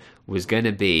 2 was going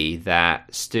to be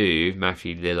that Stu,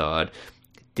 Matthew Lillard,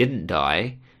 didn't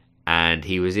die, and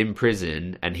he was in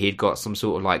prison, and he'd got some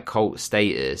sort of like cult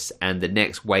status, and the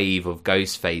next wave of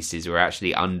ghost faces were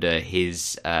actually under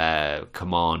his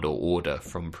command or order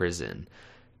from prison.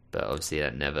 But obviously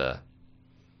that never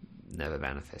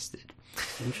manifested.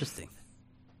 Interesting.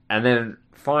 And then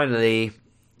finally,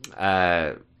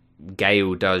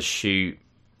 Gail does shoot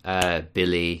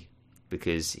Billy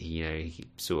because he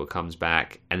sort of comes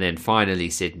back, and then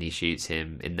finally Sydney shoots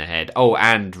him in the head. Oh,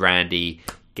 and Randy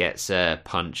gets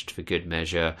punched for good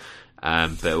measure,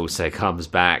 but also comes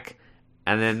back,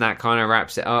 and then that kind of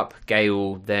wraps it up.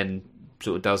 Gail then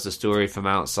sort of does the story from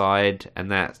outside, and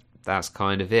that's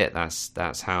kind of it.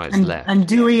 That's how it's left. And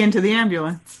Dewey into the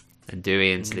ambulance.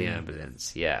 The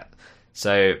ambulance, yeah.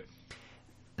 So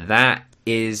that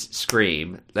is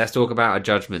Scream. Let's talk about our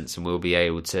judgments, and we'll be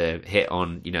able to hit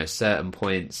on certain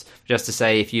points. Just to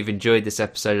say, if you've enjoyed this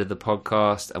episode of the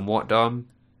podcast, and what, Dom?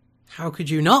 How could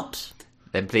you not?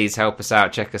 Then please help us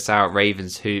out. Check us out,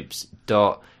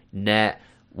 ravenshoops.net.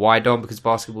 Why, Dom? Because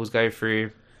basketballs go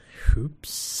through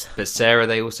hoops. But Sarah,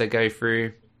 they also go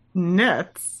through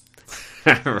nets.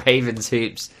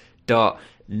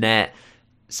 ravenshoops.net.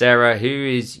 Sarah, who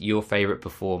is your favourite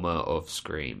performer of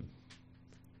Scream?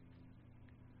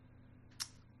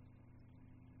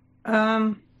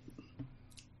 I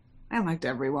liked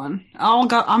everyone. I'm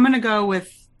going to go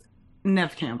with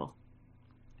Neve Campbell.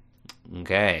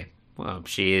 Okay. Well,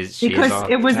 she is because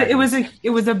it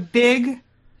was a big.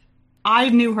 I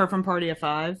knew her from Party of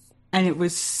Five, and it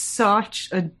was such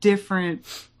a different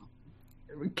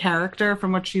character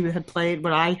from what she had played,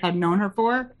 what I had known her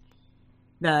for,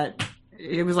 that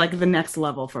it was like the next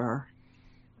level for her.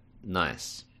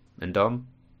 Nice. And Dom?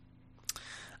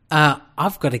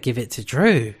 I've got to give it to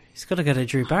Drew. It's got to go to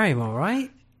Drew Barrymore,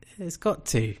 right? It's got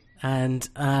to. And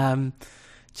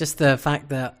just the fact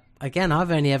that, again,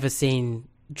 I've only ever seen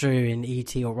Drew in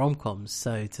E.T. or rom-coms,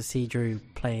 so to see Drew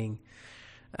playing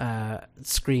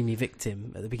screamy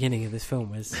victim at the beginning of this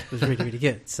film was really, really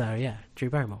good. So, yeah, Drew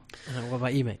Barrymore. What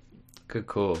about you, mate? Good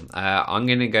call. I'm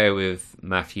going to go with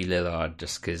Matthew Lillard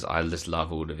just because I just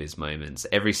love all of his moments.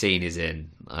 Every scene he's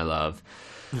in, I love.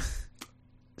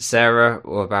 Sarah,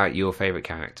 what about your favourite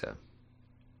character?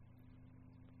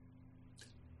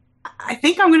 I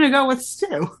think I'm going to go with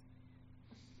Stu.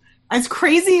 As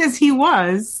crazy as he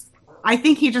was, I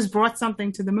think he just brought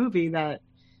something to the movie that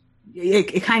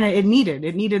it needed.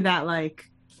 It needed that like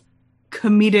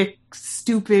comedic,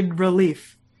 stupid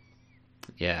relief.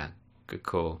 Yeah, good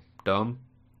call. Dom?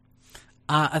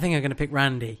 I think I'm going to pick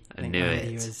Randy. I knew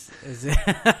Randy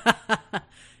it.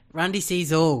 Randy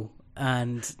sees all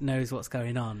and knows what's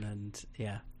going on, and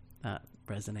yeah, that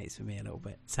resonates with me a little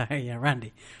bit. So yeah,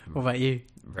 Randy. What about you?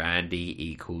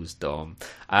 Randy equals Dom.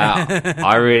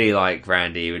 I really like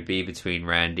Randy. It would be between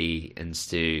Randy and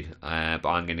Stu, but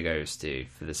I'm going to go with Stu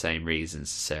for the same reasons,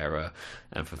 Sarah,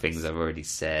 and for things I've already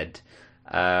said.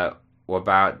 What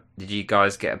about, did you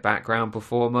guys get a background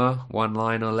performer, one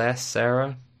line or less,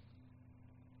 Sarah?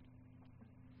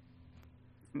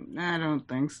 I don't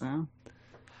think so.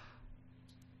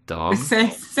 Dom?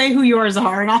 Say who yours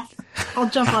are, and I'll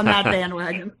jump on that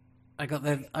bandwagon. I've got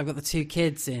the two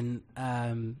kids in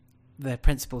the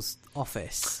principal's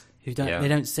office who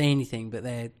don't say anything, but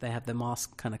they have their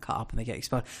mask kind of cut up and they get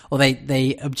expelled, or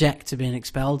they object to being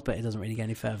expelled, but it doesn't really go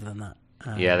any further than that.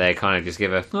 They kind of just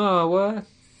give a what?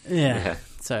 Yeah.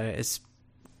 So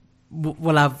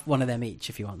we'll have one of them each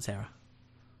if you want, Sarah.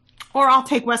 Or I'll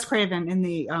take Wes Craven in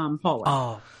the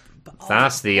hallway.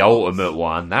 That's the ultimate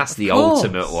one. That's the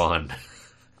ultimate one.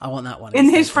 I want that one. In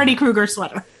his Freddy Krueger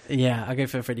sweater. Yeah, I'll go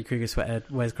for a Freddy Krueger sweater,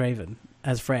 Wes Craven,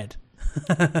 as Fred.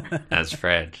 As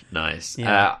Fred. Nice.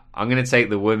 Yeah. I'm going to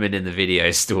take the woman in the video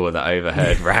store that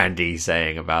overheard Randy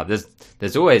saying about,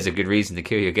 there's always a good reason to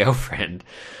kill your girlfriend.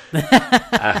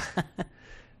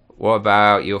 What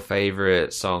about your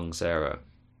favourite song, Sarah?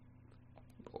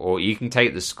 Or you can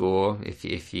take the score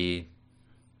if you...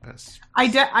 I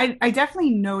definitely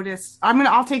noticed.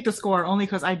 I'll take the score only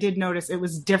because I did notice it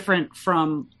was different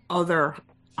from other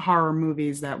horror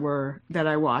movies that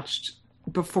I watched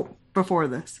before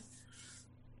this.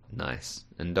 Nice.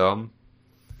 And Dom?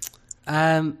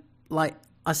 Like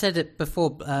I said it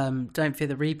before, Don't Fear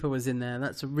the Reaper was in there.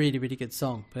 That's a really, really good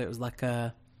song, but it was like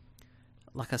a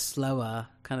slower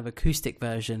kind of acoustic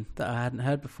version that I hadn't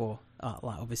heard before.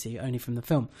 Like obviously only from the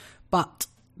film, but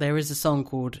there is a song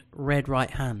called Red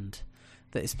Right Hand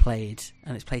that is played,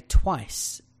 and it's played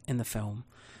twice in the film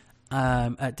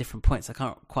at different points. I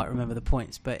can't quite remember the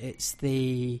points, but it's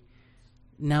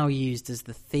now used as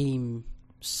the theme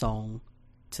song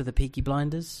to the Peaky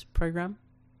Blinders program,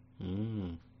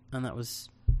 and that was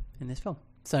in this film.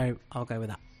 So I'll go with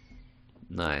that.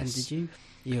 Nice. And did you?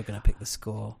 You're going to pick the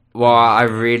score. Well, I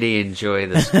really enjoy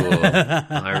the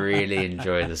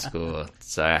score.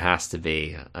 So it has to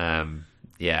be.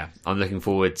 Yeah, I'm looking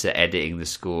forward to editing the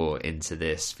score into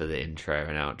this for the intro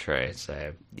and outro.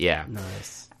 So, yeah.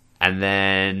 Nice. And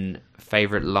then,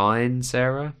 favourite line,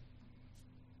 Sarah?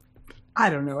 I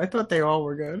don't know. I thought they all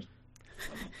were good.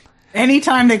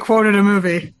 Anytime they quoted a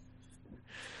movie.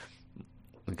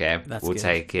 Okay, we'll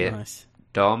take it. Nice.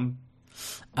 Dom?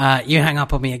 You hang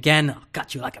up on me again, I'll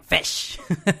gut you like a fish.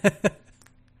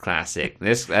 Classic.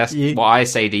 That's what I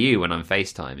say to you when I'm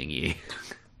FaceTiming you.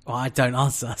 Well, I don't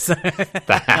answer, so...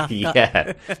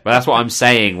 Yeah. Well, that's what I'm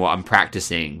saying, what I'm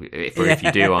practicing for if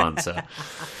you do answer.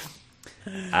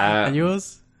 And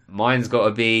yours? Mine's got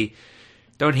to be,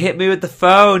 don't hit me with the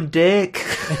phone, dick.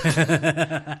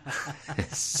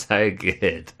 So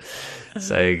good.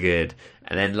 So good.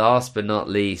 And then last but not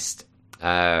least,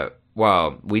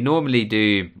 we normally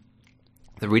do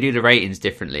the ratings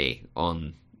differently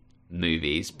on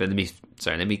movies, but let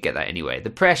me get that anyway. The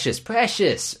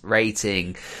precious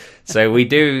rating. So we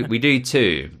do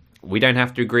two. We don't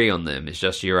have to agree on them. It's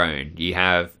just your own. You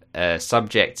have a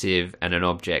subjective and an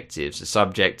objective. So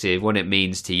subjective, what it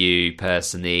means to you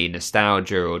personally,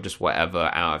 nostalgia or just whatever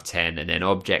out of 10, and then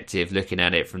objective, looking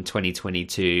at it from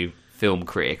 2022 film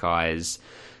critic eyes.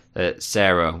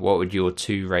 Sarah, what would your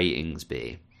two ratings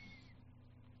be?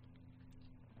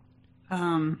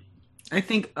 I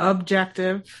think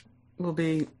objective will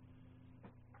be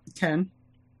 10.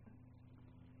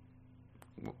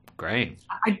 Great.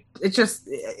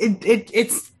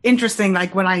 It's interesting.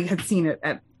 Like when I had seen it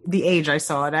at the age I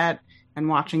saw it at, and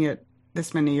watching it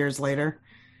this many years later,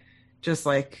 just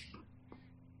like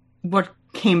what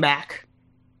came back.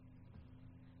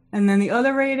 And then the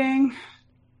other rating,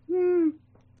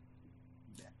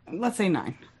 let's say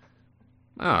 9.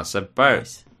 Oh, so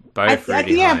both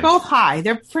really yeah, high. both high.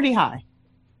 They're pretty high.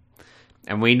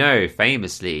 And we know,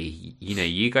 famously,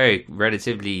 you go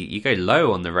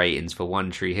low on the ratings for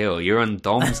One Tree Hill. You're on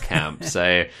Dom's camp,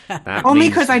 so that Only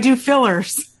means- because I do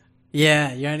fillers.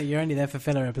 Yeah, you're only there for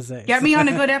filler episodes. Get me on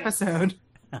a good episode.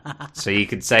 So you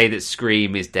could say that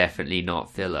Scream is definitely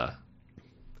not filler.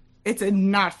 It's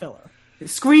not filler.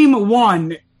 Scream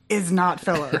 1 is not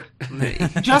filler.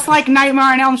 Just like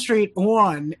Nightmare on Elm Street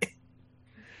 1.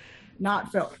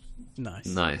 Not filler.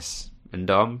 Nice. And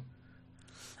Dom?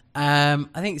 I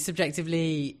think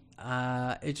subjectively,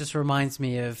 it just reminds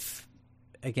me of,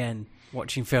 again,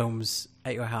 watching films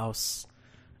at your house,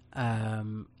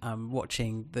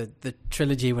 watching the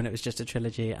trilogy when it was just a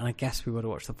trilogy, and I guess we would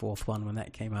have watched the fourth one when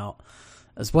that came out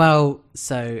as well.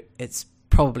 So it's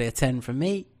probably a 10 from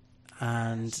me,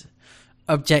 and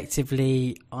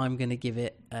objectively, I'm going to give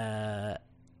it 8.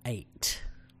 Still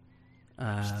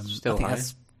I think high.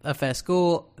 that's a fair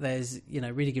score. There's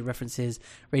really good references,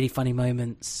 really funny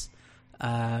moments.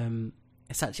 There's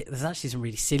actually some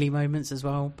really silly moments as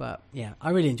well. But yeah,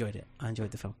 I really enjoyed it. I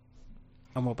enjoyed the film.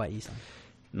 And what about you, Sam?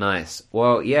 Nice.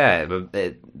 Well, yeah,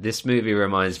 this movie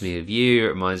reminds me of you. It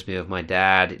reminds me of my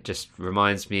dad. It just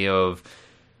reminds me of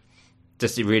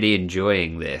just really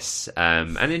enjoying this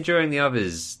and enjoying the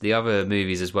other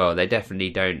movies as well. They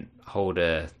definitely don't hold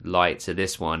a light to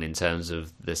this one in terms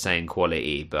of the same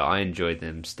quality, but I enjoyed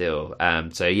them still.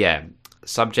 So yeah,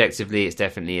 subjectively, it's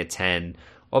definitely a 10.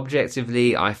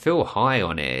 Objectively, I feel high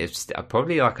on it. It's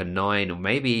probably like a 9 or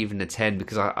maybe even a 10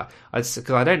 because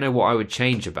I don't know what I would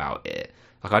change about it.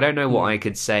 Like, I don't know what I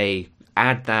could say,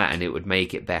 add that and it would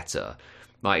make it better.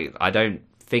 Like, I don't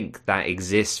think that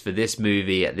exists for this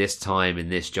movie at this time in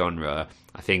this genre.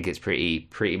 I think it's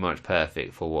pretty much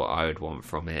perfect for what I would want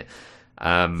from it.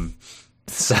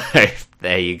 So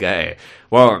there you go.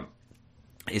 Well,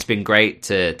 it's been great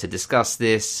to discuss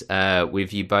this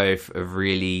with you both. I've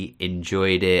really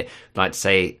enjoyed it. I'd like to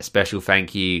say a special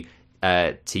thank you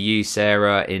to you,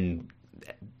 Sarah, in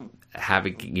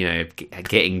having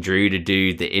getting Drew to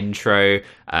do the intro.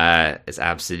 It's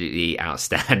absolutely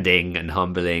outstanding and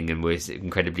humbling, and we're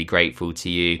incredibly grateful to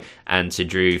you and to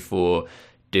Drew for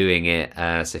doing it.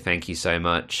 So thank you so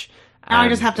much. Now I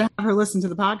just have to have her listen to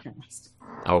the podcast.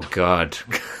 Oh God.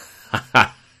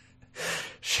 Tell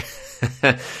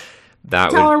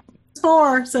her what it's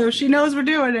for, so she knows we're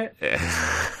doing it.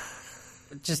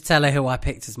 Just tell her who I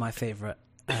picked as my favourite.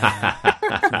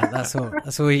 That's all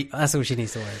she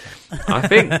needs to worry about. I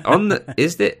think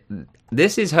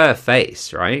this is her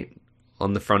face, right?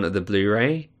 On the front of the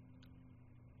Blu-ray.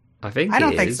 I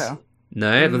don't think so.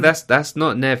 No, but that's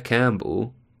not Neve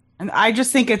Campbell. And I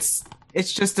just think it's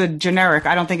just a generic.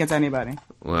 I don't think it's anybody.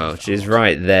 Well, she's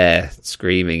right there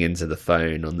screaming into the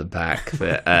phone on the back.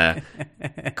 But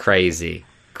crazy.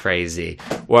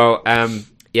 Well,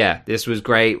 yeah, this was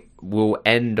great. We'll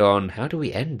end on... How do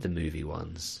we end the movie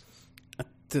ones?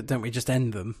 Don't we just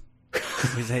end them?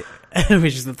 we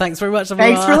just thanks very much,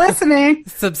 everyone. Thanks for listening.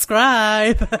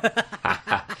 Subscribe.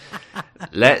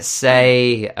 Let's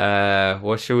say...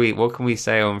 What can we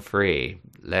say on 3?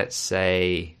 Let's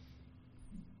say...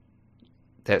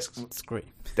 Scream.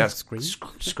 That's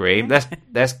Scream. Let's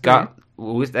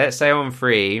say on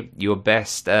 3 your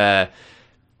best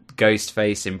ghost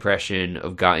face impression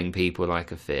of gutting people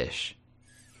like a fish.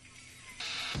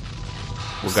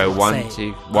 We'll go 1,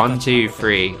 2,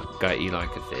 3. Gut you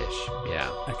like a fish.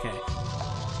 Yeah. Okay.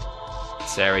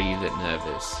 Sarah, you look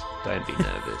nervous. Don't be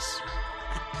nervous.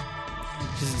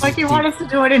 Like you want us to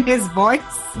do it in his voice?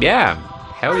 Yeah.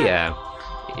 Hell yeah.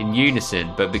 In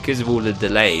unison, but because of all the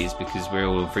delays, because we're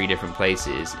all in 3 different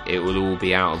places, it will all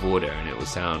be out of order and it will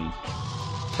sound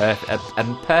a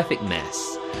perfect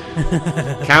mess.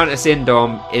 Count us in,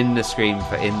 Dom, in the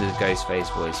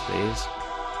Ghostface voice, please.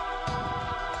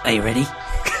 Are you ready?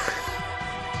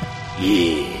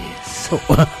 Yes.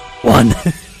 1,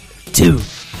 2,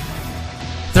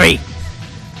 3.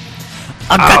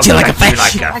 I'll gut you like a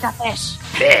fish.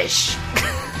 Fish.